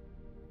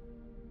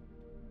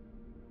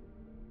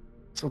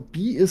 So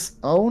B is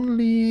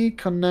only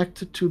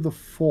connected to the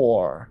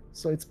 4.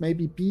 So it's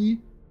maybe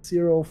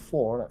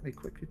B04. Let me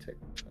quickly take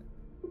a check.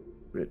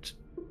 Grid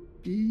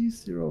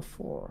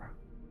B04.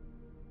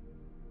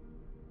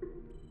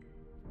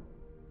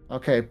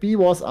 Okay, B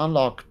was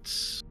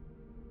unlocked.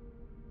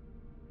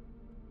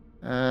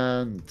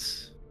 And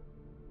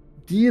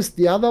D is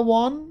the other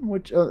one,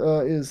 which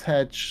is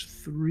hatch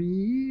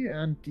 3,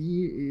 and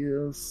D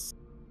is...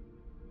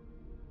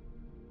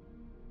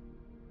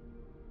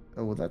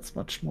 Oh, that's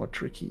much more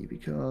tricky,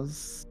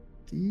 because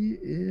D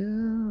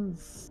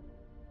is...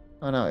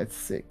 Oh no, it's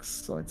 6,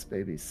 so it's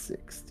maybe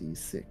 6,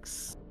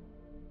 D6.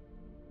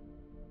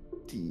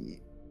 D...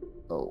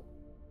 Oh.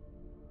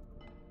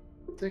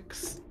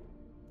 6.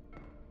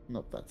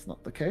 No, that's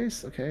not the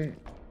case, okay.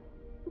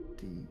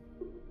 D...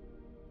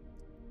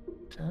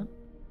 10.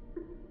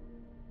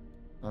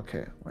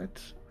 Okay,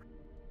 wait.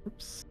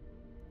 Oops.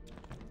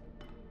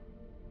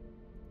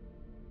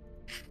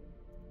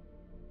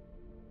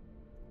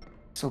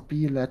 So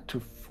B led to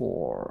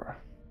 4.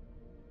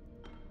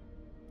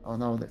 Oh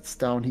no, that's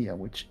down here,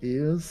 which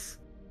is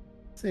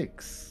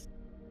 6.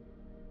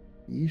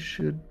 B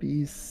should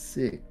be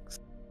 6.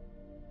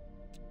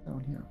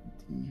 Down here,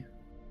 D.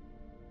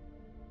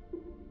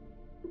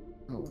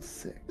 Oh,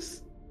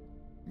 6.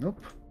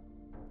 Nope.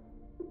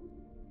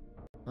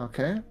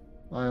 Okay.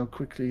 I'll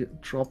quickly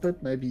drop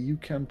it. Maybe you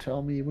can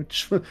tell me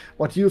which,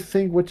 what you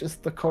think, which is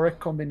the correct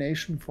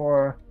combination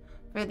for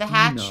the D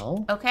hatch?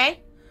 now.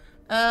 Okay.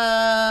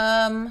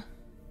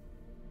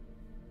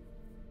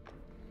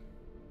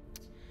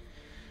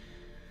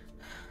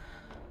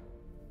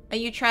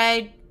 You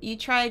tried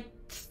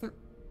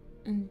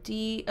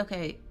D.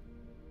 Okay.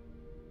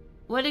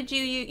 What did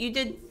you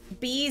did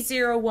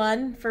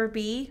B01 for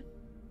B?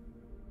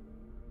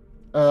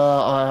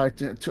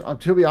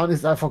 To be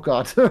honest, I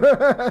forgot.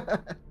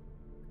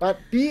 But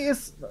B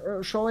is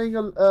showing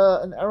an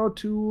arrow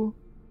to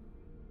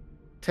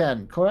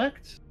 10,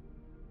 correct?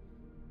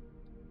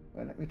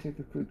 Wait, let me take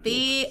a quick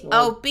B. look. So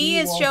Oh, B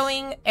is was...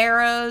 showing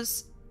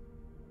arrows.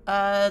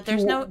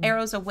 There's no Two-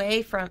 arrows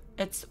away from.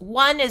 It's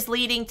 1 is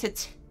leading to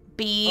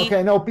B.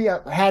 Okay, no, B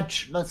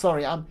hatch. No,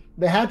 sorry,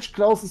 the hatch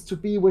closest to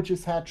B, which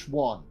is hatch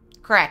 1,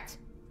 Correct.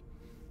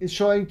 is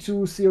showing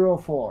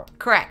 204.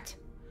 Correct.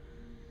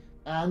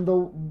 And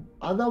the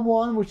other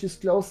one, which is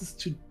closest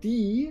to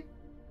D,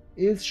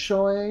 is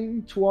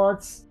showing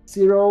towards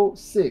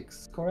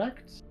 06,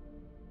 correct?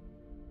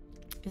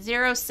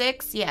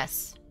 06.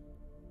 Yes.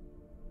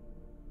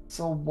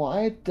 So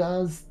why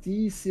does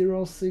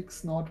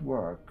D06 not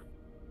work?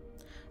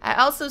 I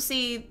also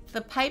see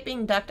the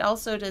piping duct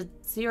also to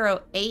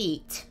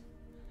 08,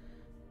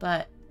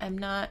 but I'm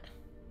not.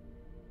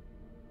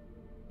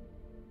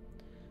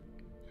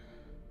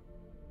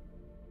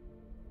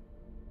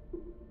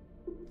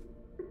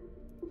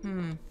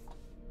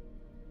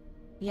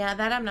 Yeah,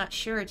 that I'm not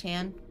sure,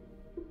 Tan.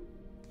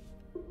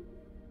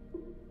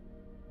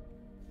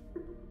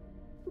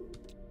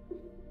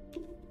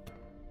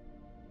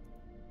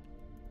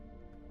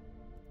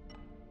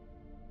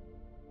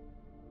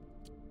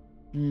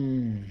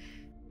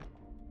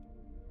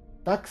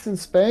 Ducks in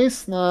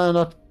space? No,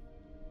 not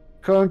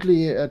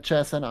currently.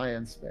 Jess and I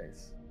in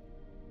space.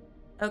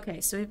 Okay,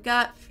 so we've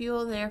got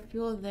fuel there,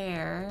 fuel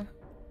there.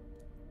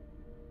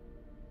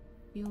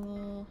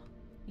 Fuel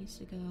needs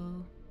to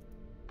go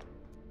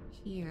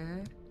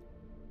here.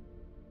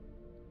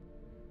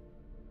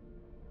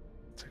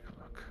 Take a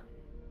look.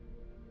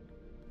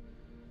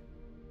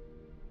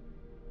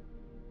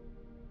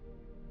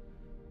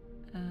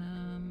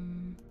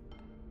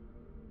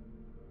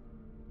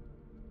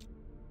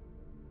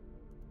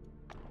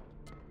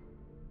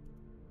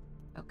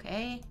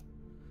 Okay.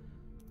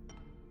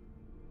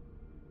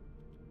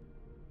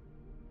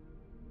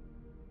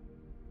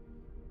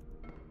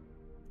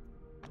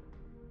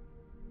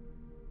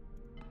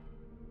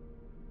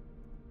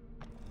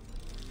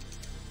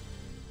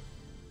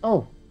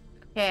 Oh.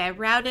 Okay, I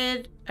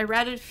routed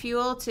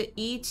fuel to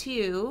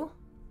E2.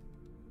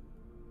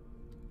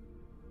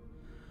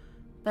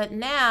 But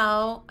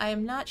now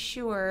I'm not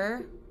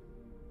sure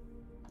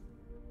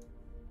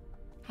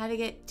how to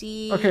get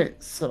D. Okay,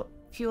 so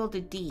fuel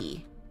to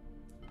D.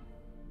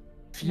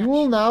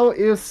 fuel now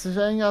is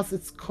saying us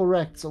it's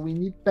correct, so we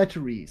need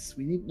batteries.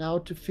 We need now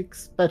to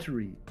fix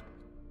battery.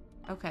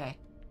 Okay.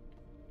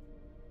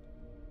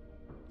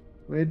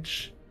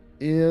 Which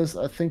is,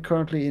 I think,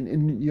 currently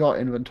in your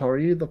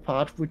inventory, the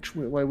part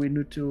where we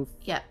need to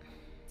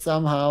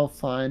somehow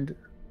find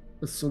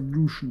a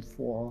solution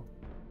for.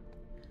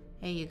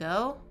 There you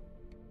go.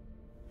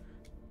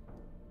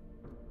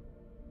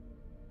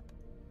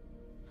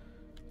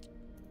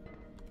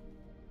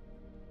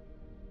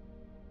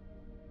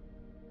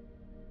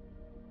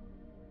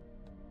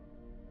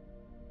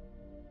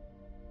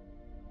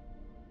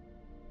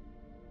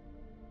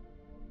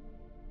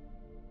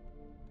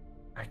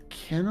 I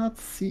cannot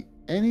see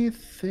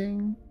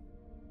anything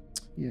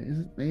here. Is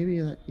it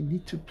maybe that you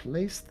need to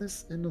place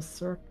this in a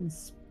certain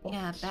spot?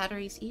 Yeah,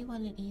 batteries E1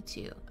 and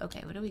E2.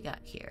 Okay, what do we got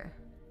here?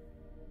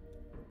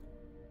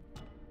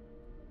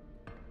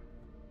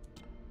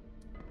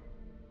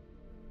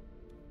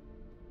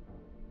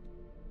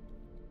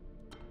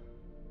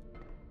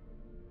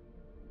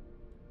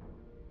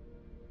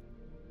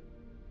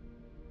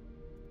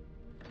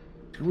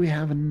 Do we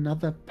have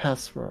another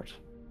password?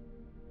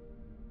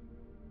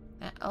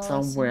 That all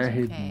Somewhere seems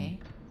hidden. okay.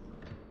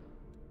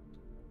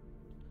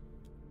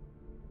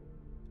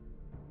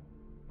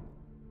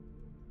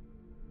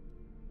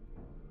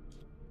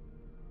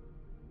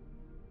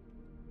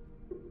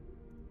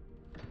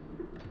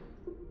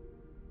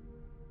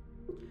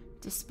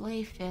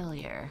 Display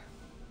failure.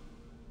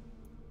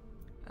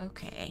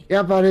 Okay.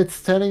 Yeah, but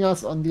it's telling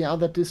us on the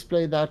other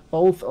display that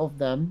both of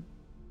them.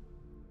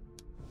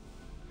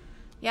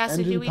 Yeah, so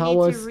do engine we need to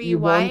powers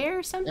rewire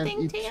E1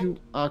 something, and Tan? E2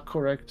 are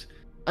correct.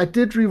 I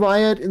did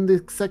rewire it in the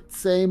exact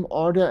same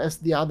order as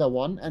the other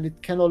one, and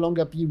it can no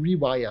longer be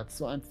rewired.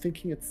 So I'm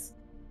thinking it's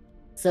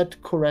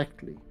set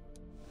correctly.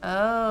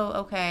 Oh,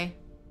 okay.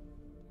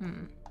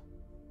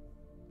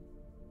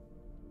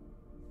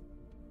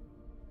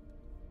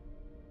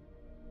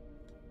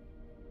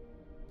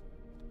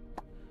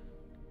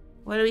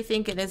 What are we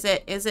thinking? Is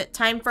it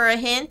time for a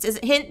hint? Is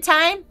it hint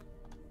time?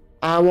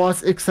 I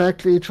was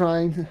exactly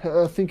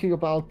thinking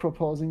about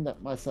proposing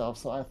that myself.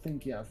 So I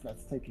think, yes,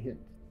 let's take a hint.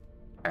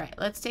 All right,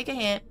 let's take a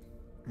hint.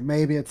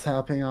 Maybe it's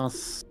helping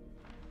us.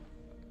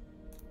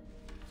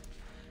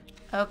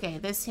 Okay,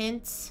 this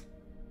hint.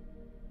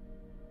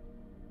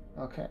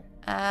 Okay.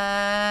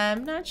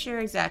 I'm not sure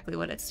exactly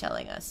what it's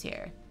telling us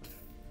here.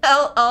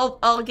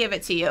 I'll give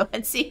it to you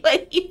and see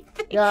what you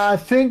think. Yeah, I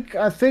think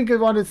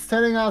what it's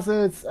telling us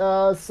is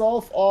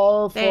solve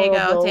all There you four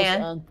of go, those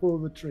Dan. and pull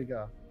the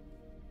trigger.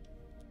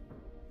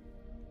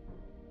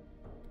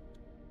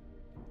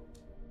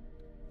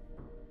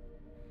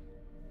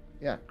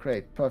 Yeah,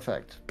 great,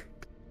 perfect.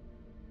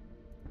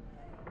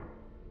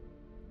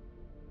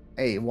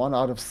 1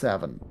 out of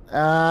 7.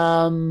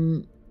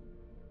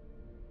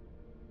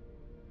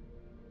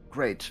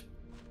 Great.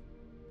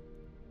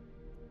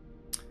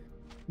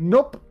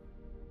 Nope.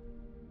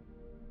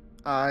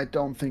 I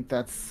don't think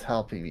that's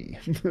helping me.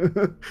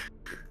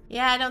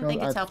 Yeah, I don't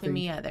think I it's helping think-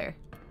 me either.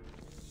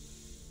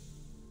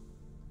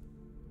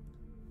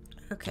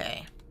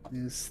 Okay.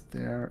 Is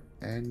there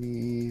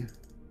any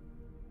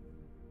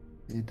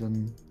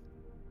hidden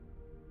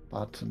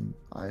button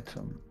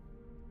item,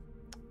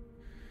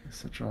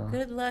 etc.?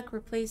 Good luck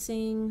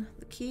replacing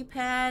the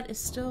keypad. Is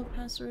still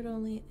password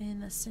only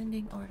in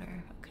ascending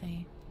order.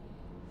 Okay.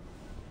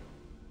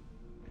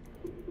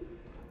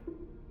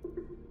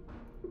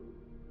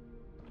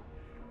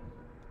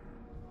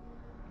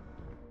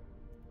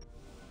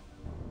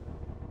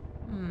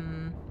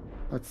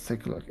 Let's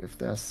take a look if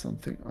there's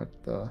something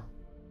at the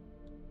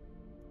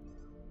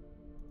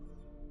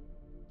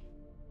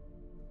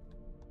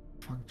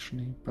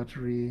functioning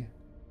battery.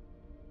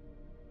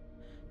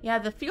 Yeah,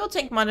 the fuel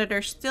tank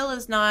monitor still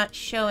is not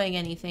showing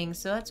anything,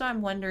 so that's why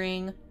I'm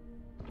wondering.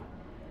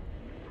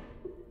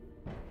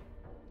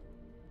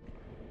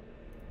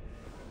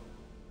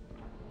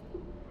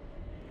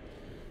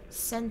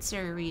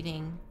 Sensor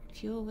reading.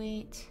 Fuel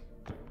weight.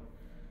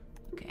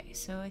 Okay,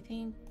 so I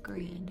think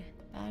grid.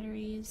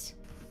 Batteries.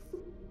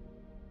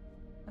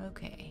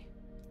 Okay.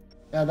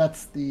 Yeah,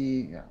 that's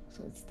the... Yeah,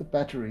 so it's the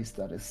batteries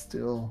that is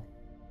still...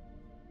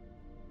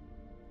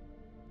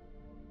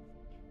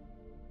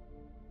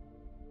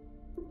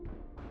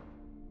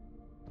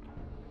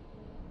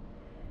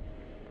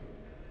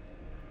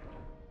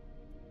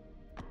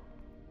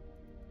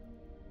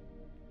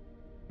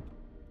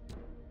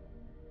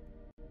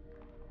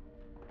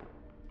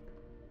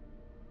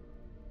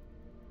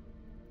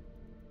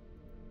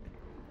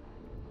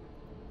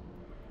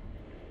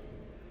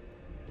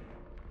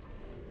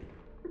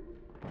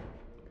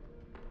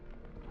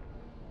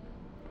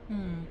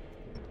 Hmm.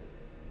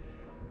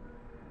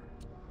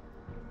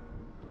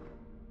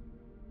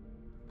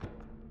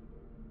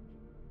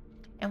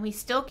 And we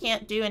still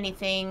can't do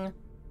anything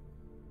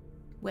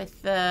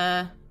with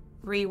the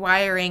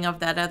rewiring of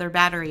that other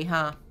battery,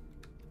 huh?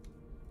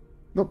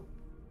 Nope.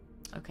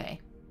 Okay.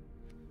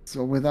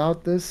 So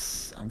without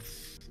this...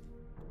 Is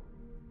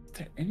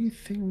there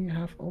anything we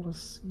have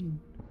overseen?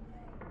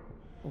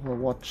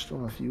 Overwatched,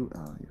 overviewed?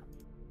 Ah, yeah.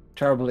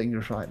 Terrible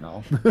English right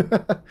now.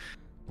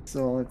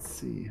 So let's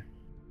see.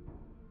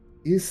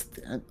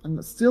 I'm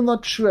still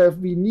not sure if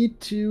we need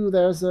to.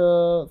 There's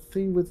a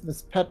thing with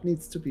this pad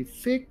needs to be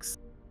fixed.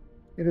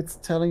 If it's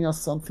telling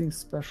us something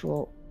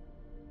special.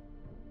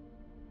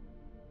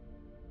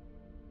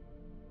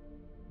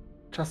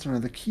 Just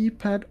remember, the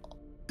keypad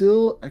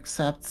still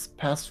accepts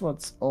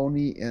passwords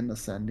only in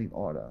ascending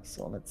order.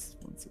 So let's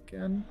once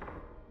again.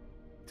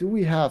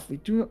 We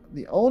do.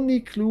 The only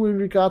clue in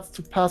regards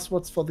to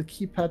passwords for the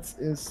keypads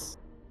is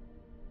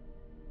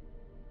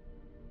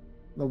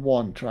the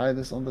one. Try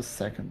this on the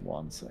second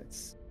one. So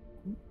it's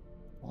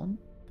 1,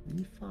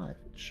 3, 5. It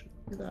should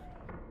be that.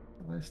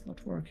 Why is it not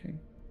working?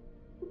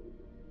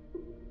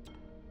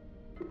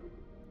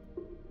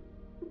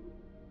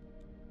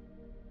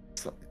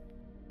 So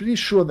pretty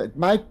sure that it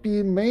might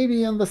be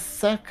maybe in the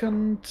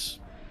second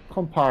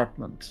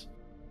compartment.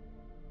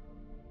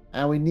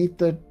 And we need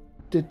the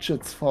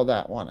digits for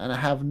that one. And I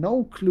have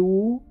no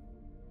clue.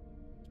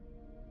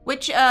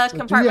 Which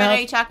compartment are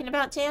you talking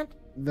about, Tan?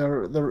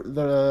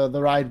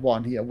 The right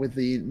one here with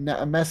the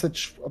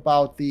message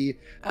about the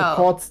Oh.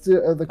 code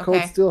still the code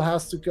Okay. still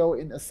has to go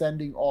in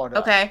ascending order.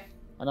 Okay.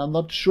 And I'm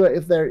not sure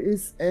if there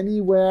is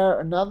anywhere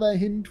another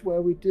hint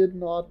where we did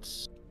not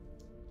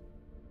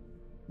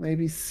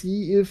maybe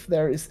see if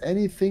there is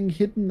anything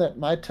hidden that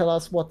might tell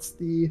us what's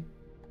the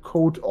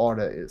code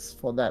order is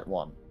for that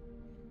one.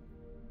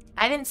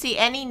 I didn't see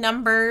any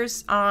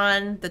numbers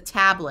on the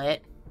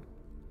tablet.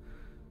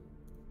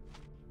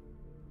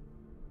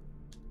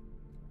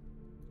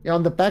 Yeah,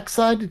 on the back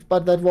side,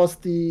 but that was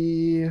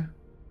the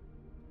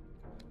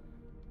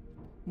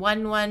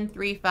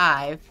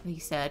 1135, he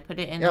said. Put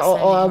it in yeah,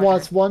 ascending or I order.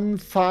 was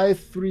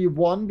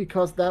 1531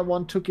 because that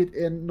one took it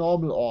in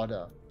normal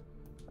order.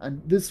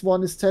 And this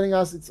one is telling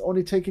us it's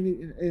only taking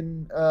it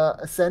in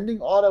ascending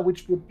order,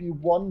 which would be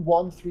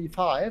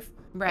 1135.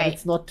 Right. And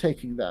it's not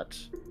taking that.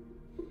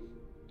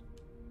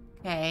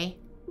 Okay.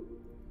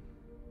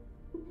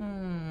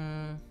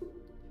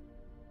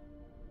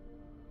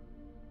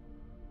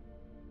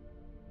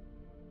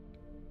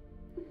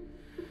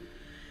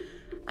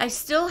 I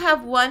still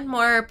have one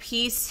more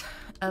piece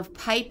of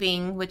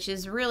piping, which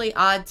is really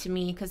odd to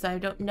me because I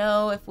don't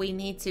know if we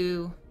need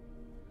to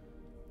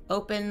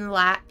open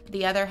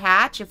the other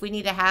hatch, if we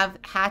need to have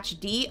hatch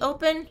D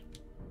open.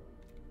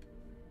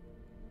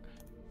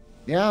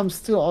 Yeah, I'm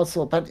still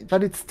also,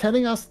 but it's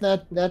telling us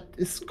that that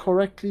is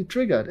correctly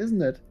triggered,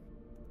 isn't it?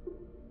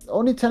 It's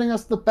only telling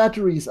us the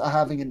batteries are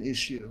having an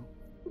issue.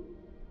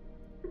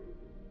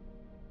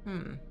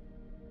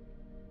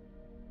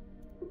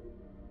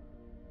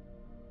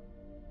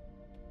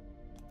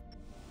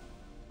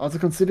 Also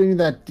considering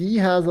that D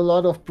has a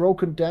lot of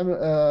broken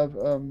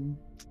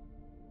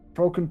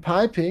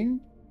piping,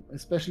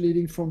 especially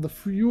leading from the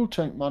fuel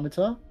tank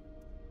monitor.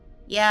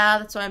 Yeah,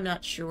 that's why I'm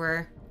not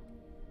sure.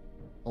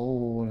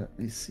 Oh, let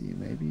me see,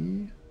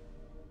 maybe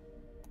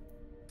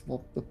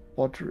swap the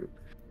battery.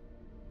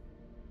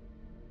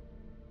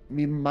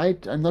 We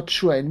might, I'm not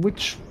sure in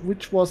which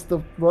was the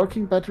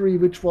working battery,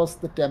 which was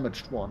the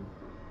damaged one.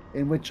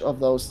 In which of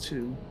those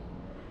two?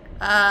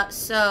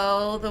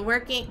 So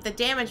the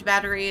damaged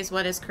battery is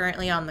what is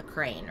currently on the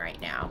crane right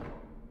now.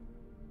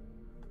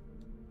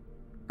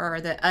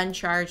 Or the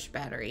uncharged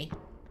battery.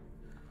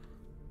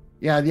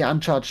 Yeah, the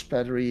uncharged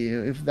battery.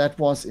 If that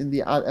was in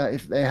the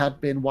if they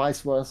had been vice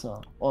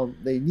versa, or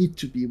they need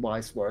to be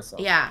vice versa.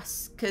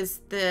 Yes, because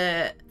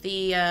the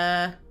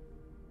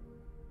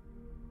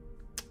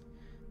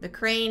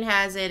crane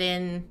has it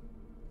in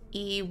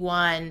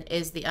E1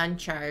 is the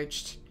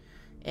uncharged,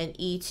 and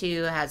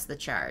E2 has the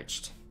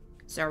charged.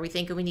 So are we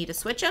thinking we need to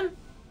switch them?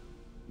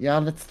 Yeah,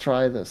 let's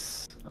try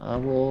this. I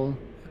will.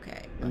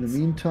 Okay. In the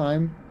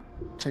meantime,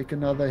 take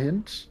another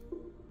hint.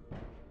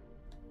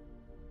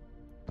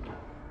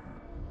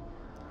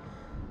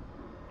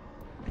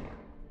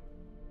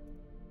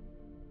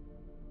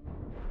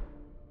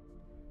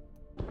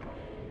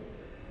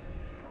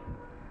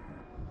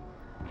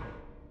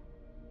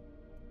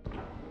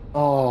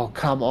 Oh,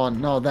 come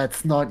on. No,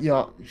 that's not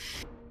your...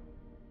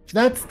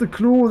 That's the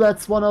clue.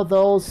 That's one of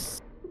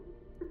those...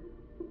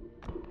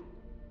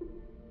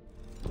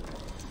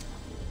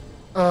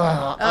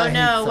 Oh I hate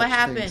no, what such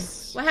happened?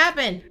 things. What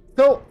happened?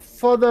 So,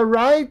 for the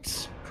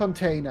right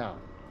container,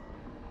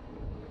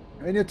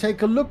 when you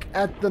take a look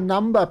at the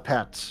number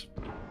pad,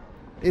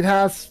 it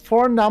has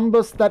 4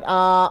 numbers that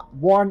are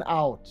worn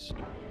out.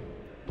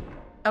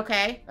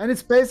 Okay. And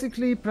it's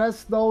basically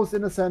press those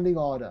in ascending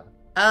order.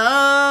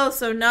 Oh,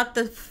 so not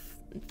the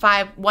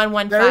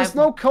 5115. There is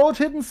no code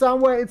hidden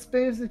somewhere. It's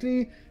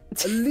basically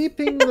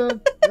leaping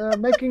the,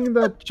 making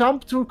the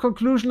jump to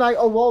conclusion like,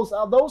 oh,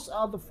 those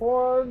are the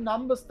 4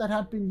 numbers that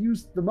have been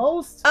used the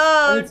most.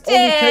 Oh, and it's only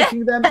damn.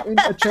 taking them in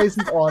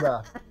adjacent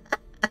order.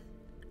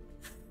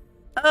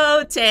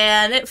 Oh,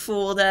 Tan, it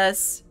fooled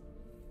us.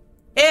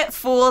 It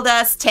fooled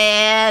us,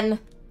 Tan.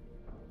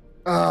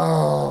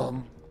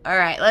 Oh. All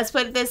right, let's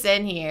put this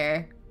in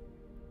here.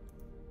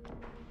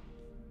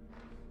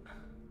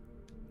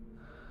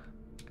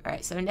 All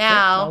right, so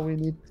now we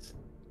need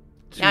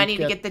I need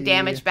to get the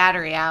damaged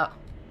battery out.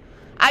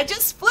 I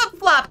just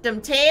flip-flopped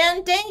him,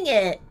 Tan. Dang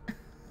it.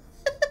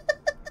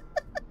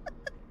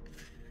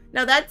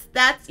 No, that's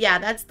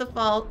the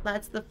fault.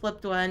 That's the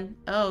flipped one.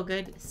 Oh,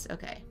 goodness.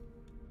 Okay.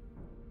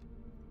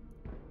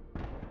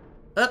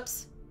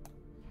 Oops.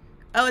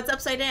 Oh, it's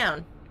upside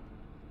down.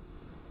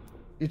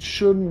 It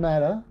shouldn't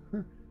matter.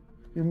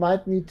 You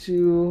might need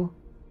to...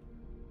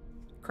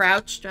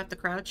 Crouch. Do I have to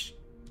crouch?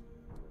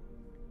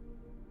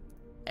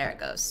 There it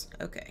goes.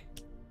 Okay.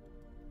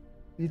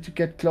 Need to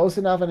get close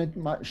enough, and it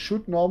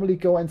should normally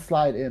go and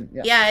slide in.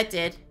 Yeah, it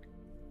did.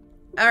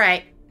 All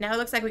right. Now it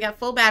looks like we got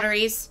full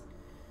batteries.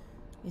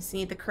 You just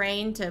need the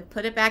crane to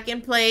put it back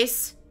in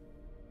place.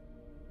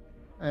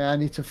 I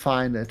need to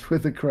find it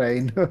with the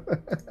crane.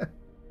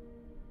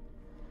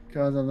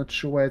 Because I'm not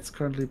sure where it's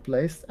currently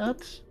placed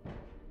at.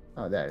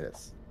 Oh, there it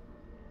is.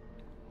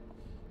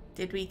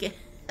 Did we get...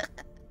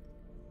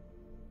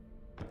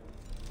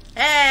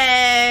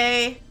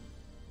 Hey!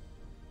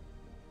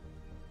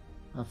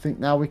 I think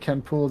now we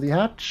can pull the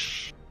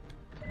hatch.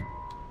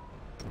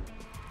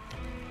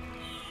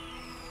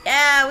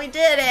 Yeah, we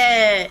did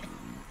it!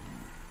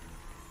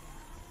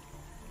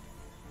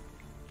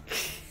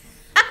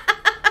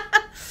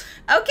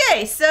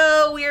 Okay,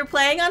 so we were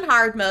playing on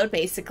hard mode,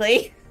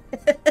 basically.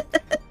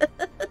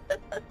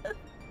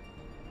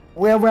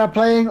 We're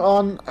playing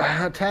on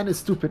 10 is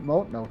stupid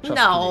mode. No, just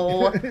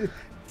No. kidding.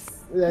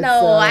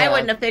 I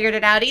wouldn't have figured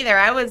it out either.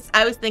 I was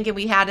thinking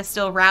we had to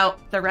still route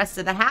the rest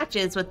of the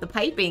hatches with the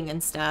piping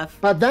and stuff.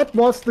 But that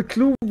was the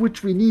clue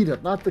which we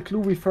needed, not the clue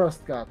we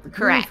first got. The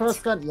clue Correct. we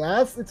first got,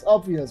 yes, it's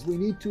obvious. We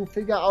need to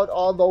figure out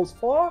all those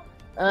 4,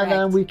 and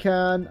then we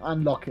can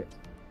unlock it.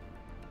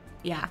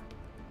 Yeah.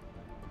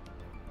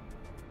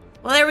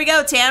 Well, there we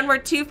go, Tan. We're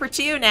 2 for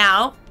 2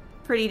 now.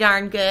 Pretty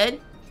darn good.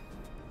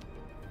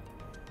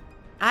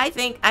 I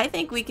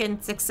think we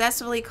can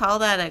successfully call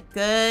that a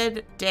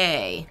good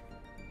day.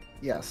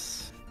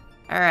 Yes.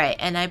 All right,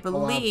 and I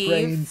believe... Our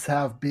brains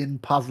have been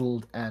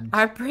puzzled and...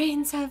 Our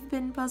brains have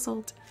been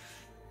puzzled.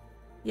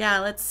 Yeah,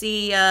 let's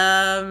see.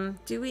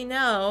 Do we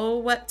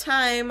know what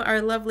time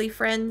our lovely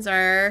friends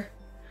are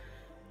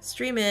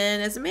streaming?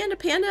 Is Amanda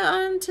Panda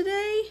on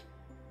today?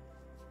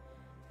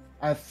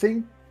 I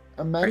think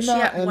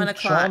Amanda and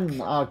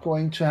John are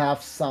going to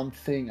have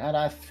something, and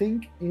I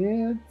think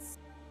it's...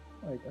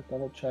 Wait, I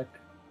double check.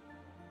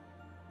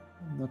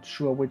 I'm not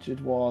sure which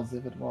it was,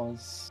 if it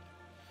was...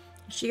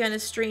 Is she gonna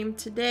stream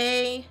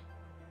today?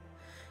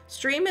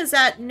 Stream is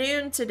at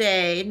noon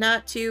today,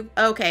 not too...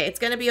 Okay, it's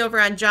gonna be over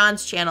on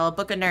John's channel,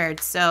 Book of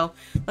Nerds, so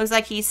looks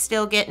like he's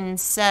still getting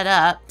set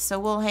up. So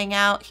we'll hang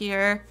out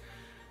here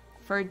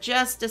for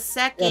just a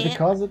second. Yeah,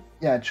 because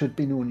it should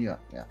be noon, yeah.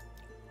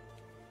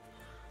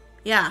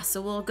 Yeah,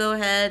 so we'll go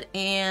ahead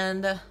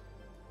and...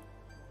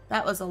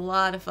 That was a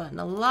lot of fun.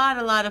 A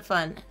lot of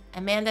fun.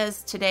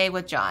 Amanda's today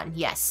with John.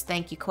 Yes,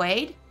 thank you,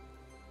 Quaid.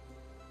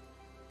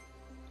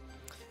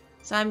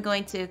 So I'm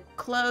going to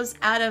close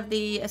out of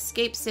the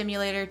Escape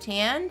Simulator,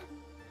 Tan.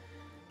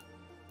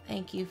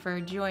 Thank you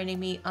for joining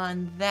me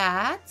on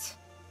that.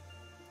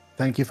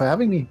 Thank you for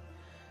having me.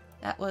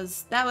 That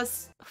was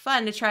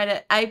fun to try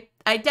to...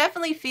 I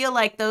definitely feel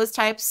like those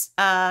types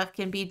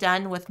can be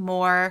done with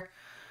more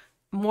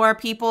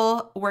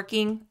people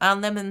working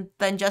on them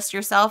than just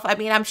yourself. I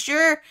mean, I'm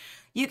sure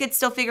you could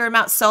still figure them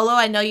out solo.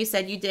 I know you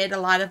said you did a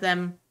lot of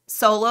them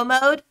solo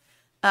mode.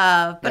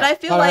 But yeah, I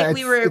feel like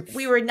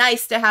we were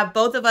nice to have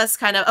both of us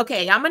kind of,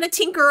 okay, I'm going to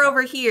tinker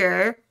over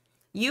here.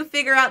 You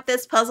figure out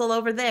this puzzle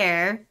over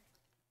there.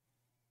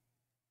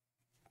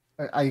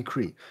 I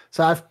agree.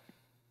 So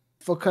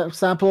for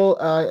example,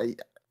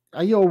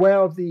 are you aware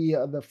of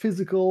the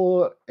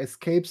physical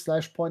escape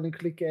 / point and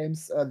click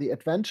games, the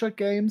adventure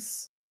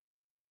games?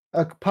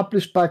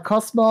 published by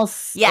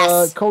Cosmos,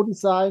 Yes.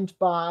 co-designed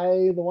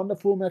by the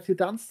wonderful Matthew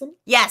Dunstan.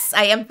 Yes,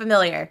 I am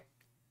familiar.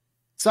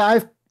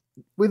 So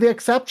with the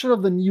exception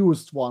of the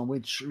newest one,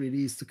 which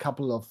released a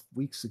couple of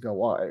weeks ago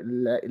or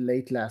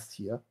late last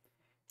year,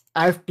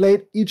 I've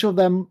played each of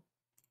them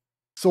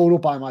solo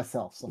by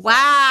myself. So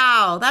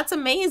wow, that's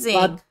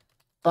amazing.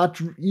 But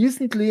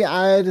recently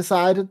I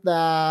decided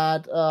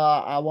that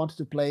I wanted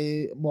to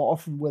play more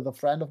often with a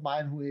friend of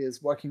mine who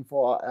is working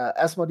for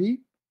Asmodee.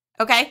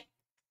 Okay.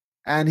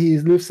 And he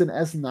lives in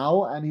Essen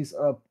now, and he's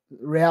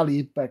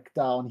rarely back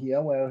down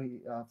here where he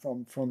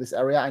from this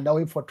area. I know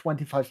him for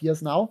 25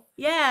 years now.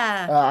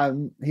 Yeah.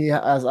 He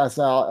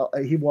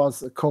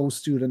was a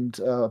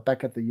co-student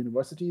back at the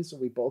university, so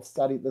we both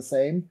studied the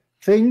same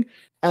thing.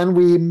 And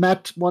we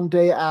met one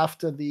day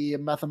after the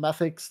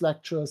mathematics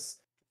lectures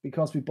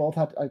because we both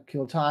had a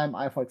kill time.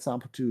 I, for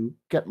example, to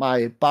get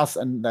my bus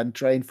and then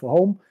train for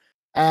home.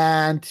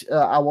 And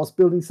I was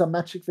building some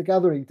Magic the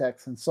Gathering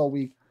decks, and so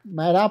we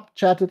met up,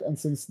 chatted, and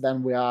since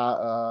then we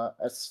are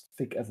as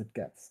thick as it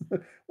gets.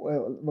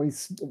 We're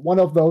one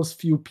of those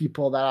few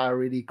people that I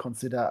really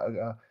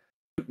consider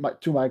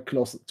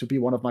to be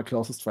one of my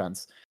closest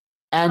friends.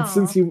 And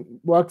since he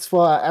works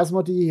for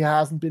Asmodee, he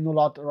hasn't been a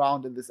lot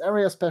around in this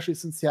area, especially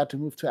since he had to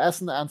move to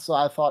Essen. And so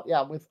I thought,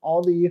 yeah, with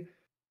all the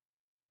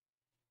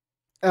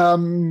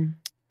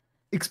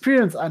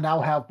experience I now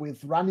have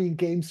with running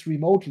games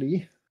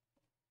remotely,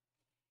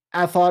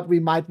 I thought we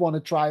might want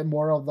to try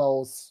more of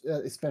those,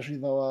 especially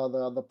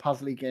the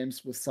puzzly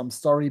games with some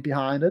story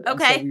behind it.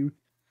 Okay. And so we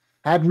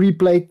had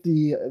replayed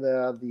the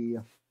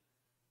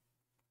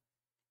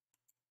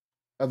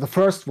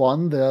first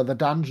one, the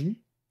dungeon.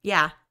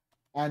 Yeah.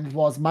 And it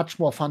was much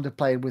more fun to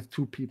play with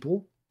two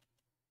people.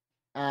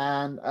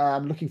 And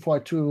I'm looking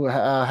forward to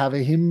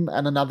having him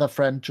and another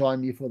friend join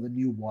me for the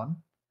new one.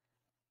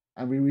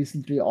 And we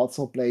recently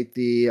also played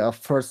the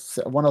first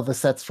one of the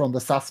sets from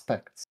the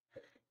Suspects.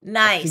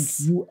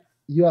 Nice. I think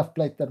you have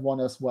played that one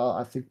as well,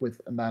 I think,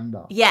 with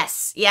Amanda.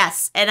 Yes.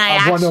 And I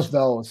actually, one of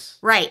those.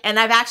 Right. And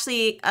I've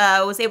actually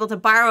was able to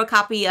borrow a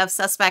copy of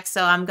Suspects,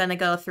 so I'm going to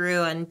go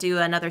through and do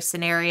another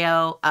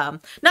scenario.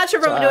 Not sure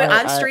if I'm doing it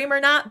on stream or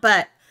not,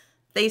 but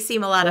they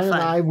seem a lot of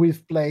fun.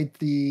 We've played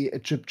the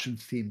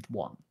Egyptian-themed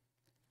one.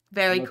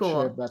 Very cool.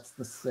 Sure if that's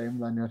the same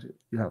one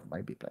you have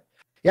maybe played.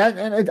 Yeah,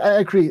 and I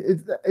agree.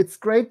 It's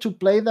great to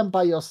play them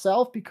by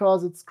yourself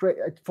because it's great.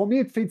 For me,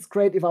 it feels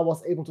great if I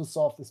was able to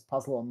solve this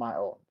puzzle on my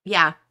own.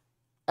 Yeah.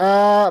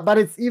 But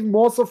it's even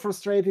more so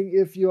frustrating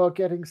if you're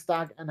getting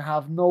stuck and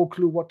have no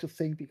clue what to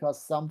think, because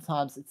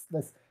sometimes it's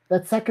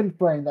that second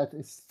brain that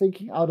is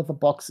thinking out of the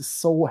box is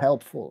so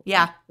helpful.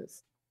 Yeah.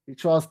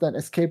 Because then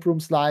escape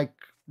rooms, like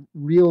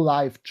real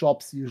life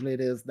jobs, usually it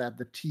is that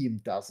the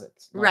team does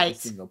it, not right. a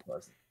single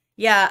person.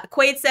 Yeah,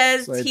 Quaid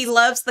says he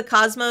loves the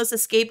Cosmos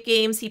escape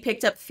games. He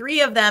picked up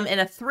 3 of them in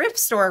a thrift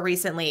store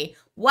recently.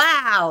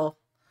 Wow.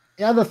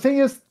 Yeah, the thing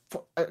is,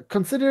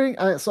 considering,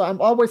 so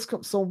I'm always,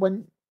 so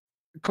when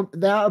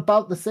they're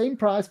about the same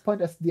price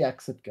point as the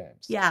Exit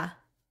games. Yeah.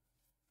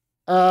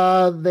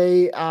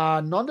 They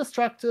are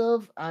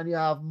non-destructive and you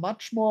have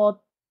much more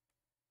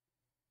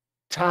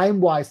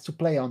time-wise to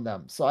play on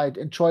them. So I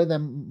enjoy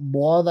them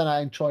more than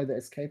I enjoy the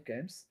escape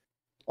games.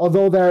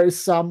 Although there is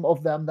some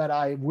of them that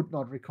I would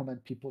not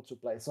recommend people to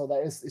play. So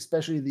there is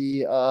especially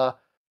the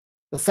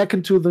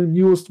second to the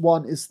newest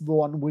one is the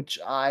one which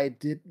I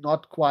did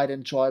not quite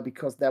enjoy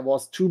because there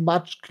was too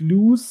much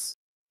clues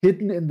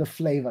hidden in the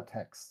flavor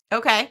text.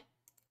 Okay.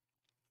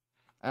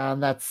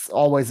 And that's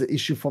always an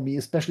issue for me,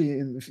 especially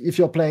if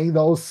you're playing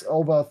those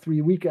over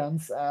 3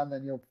 weekends and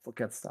then you'll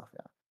forget stuff.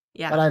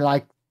 Yeah. But I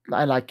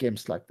like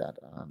games like that.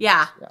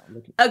 Yeah.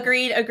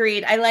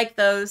 Agreed. I like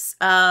those.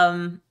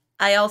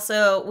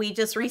 We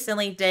just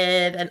recently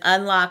did an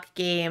unlock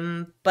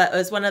game, but it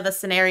was one of the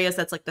scenarios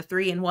that's like the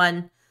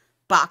 3-in-1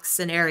 box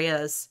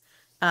scenarios.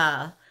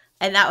 And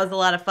that was a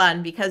lot of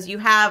fun because you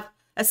have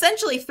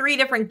essentially 3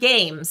 different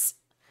games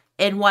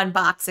in one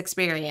box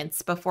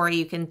experience before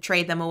you can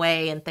trade them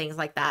away and things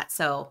like that.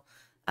 So,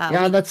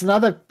 and that's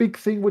another big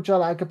thing which I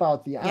like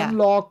about the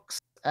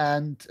unlocks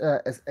and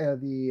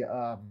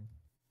the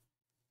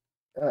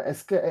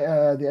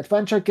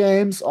adventure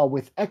games, or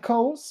with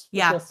Echoes.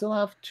 Yeah. I still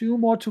have 2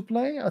 more to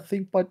play, I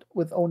think, but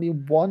with only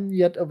 1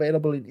 yet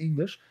available in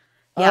English.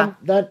 Yeah.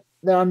 That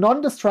they are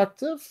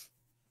non-destructive,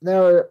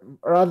 they're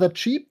rather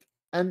cheap,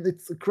 and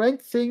it's a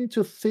great thing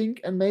to think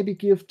and maybe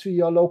give to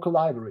your local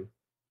library.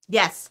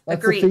 Yes,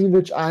 that's agreed. the thing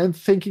which I'm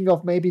thinking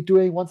of maybe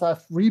doing once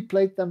I've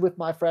replayed them with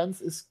my friends,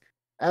 is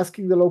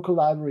asking the local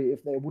library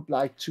if they would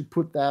like to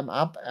put them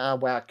up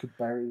where I could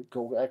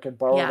I can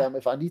borrow them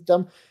if I need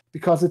them,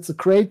 because it's a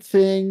great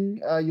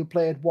thing. You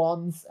play it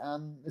once,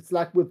 and it's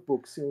like with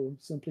books. You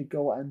simply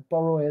go and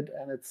borrow it,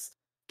 and it's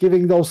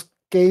giving those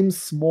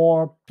games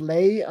more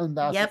play, and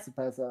that's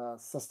has a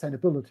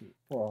sustainability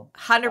for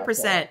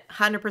 100%.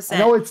 I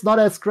know it's not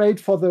as great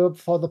for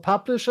the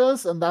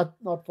publishers and that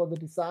not for the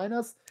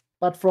designers,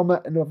 but from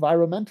an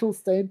environmental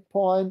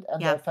standpoint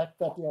and the fact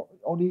that you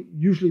only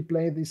usually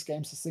play these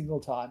games a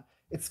single time,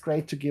 it's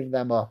great to give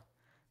them a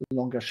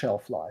longer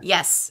shelf life.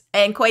 Yes.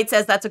 And Quaid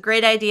says that's a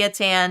great idea,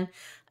 Tan.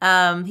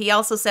 He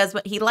also says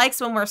what he likes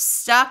when we're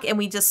stuck and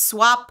we just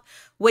swap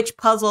which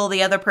puzzle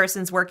the other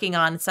person's working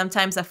on.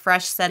 Sometimes a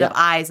fresh set of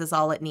eyes is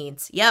all it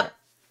needs. Yep.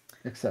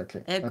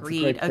 Exactly.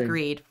 Agreed.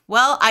 Agreed.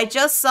 Well, I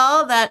just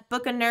saw that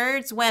Book of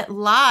Nerds went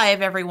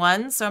live,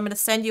 everyone. So I'm going to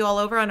send you all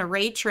over on a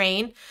raid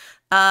train.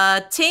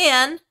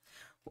 Tan,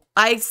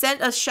 I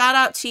sent a shout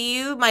out to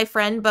you, my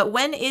friend, but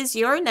when is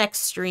your next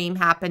stream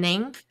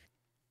happening?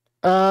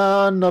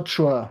 Not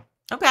sure.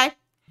 Okay.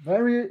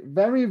 Very,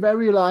 very,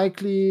 very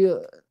likely.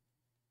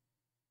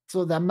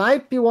 So there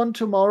might be one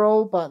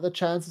tomorrow, but the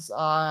chances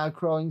are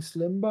growing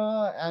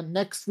slimmer. And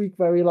next week,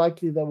 very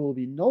likely there will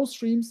be no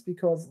streams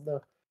because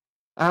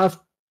I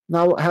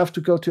have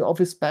to go to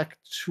office back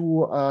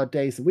 2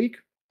 days a week.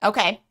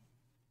 Okay.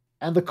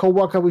 And the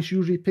coworker which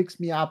usually picks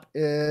me up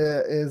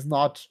is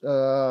not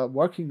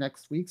working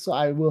next week, so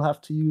I will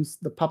have to use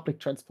the public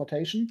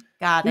transportation.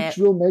 Got it. Which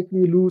will make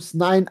me lose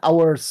 9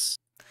 hours.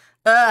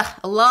 Ugh,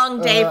 a long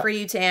day for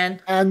you,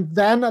 Tan. And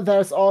then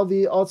there's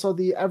also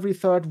the every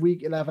third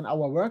week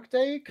 11-hour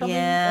workday coming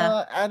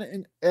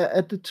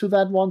added to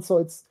that one. So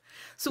it's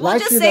we'll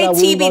just say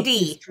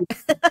TBD.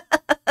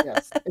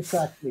 Yes,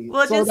 exactly.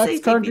 We'll so just that's say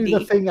currently TBD.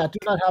 the thing. I do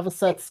not have a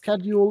set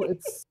schedule.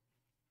 It's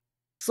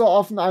so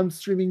often I'm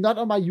streaming not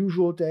on my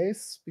usual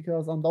days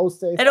because on those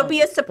days it'll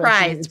be a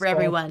surprise for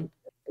everyone.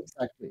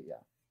 Exactly. Yeah.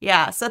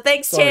 Yeah, so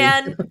thanks,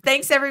 Tan.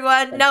 Thanks,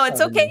 everyone. No,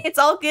 it's okay. It's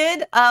all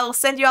good. I'll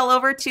send you all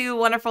over to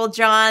wonderful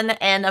John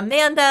and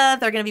Amanda.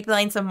 They're going to be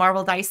playing some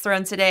Marvel Dice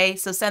Throne today,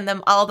 so send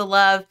them all the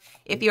love.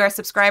 If you are a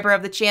subscriber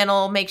of the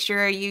channel, make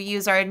sure you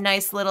use our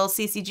nice little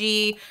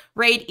CCG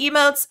raid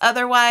emotes.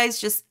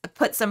 Otherwise, just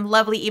put some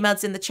lovely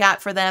emotes in the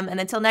chat for them. And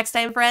until next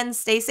time, friends,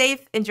 stay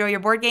safe, enjoy your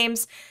board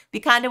games, be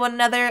kind to one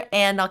another,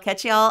 and I'll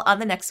catch you all on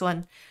the next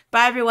one.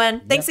 Bye,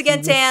 everyone. Thanks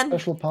again, Tan.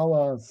 Special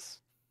powers.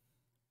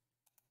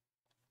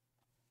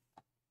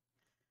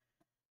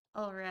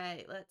 All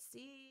right, let's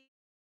see.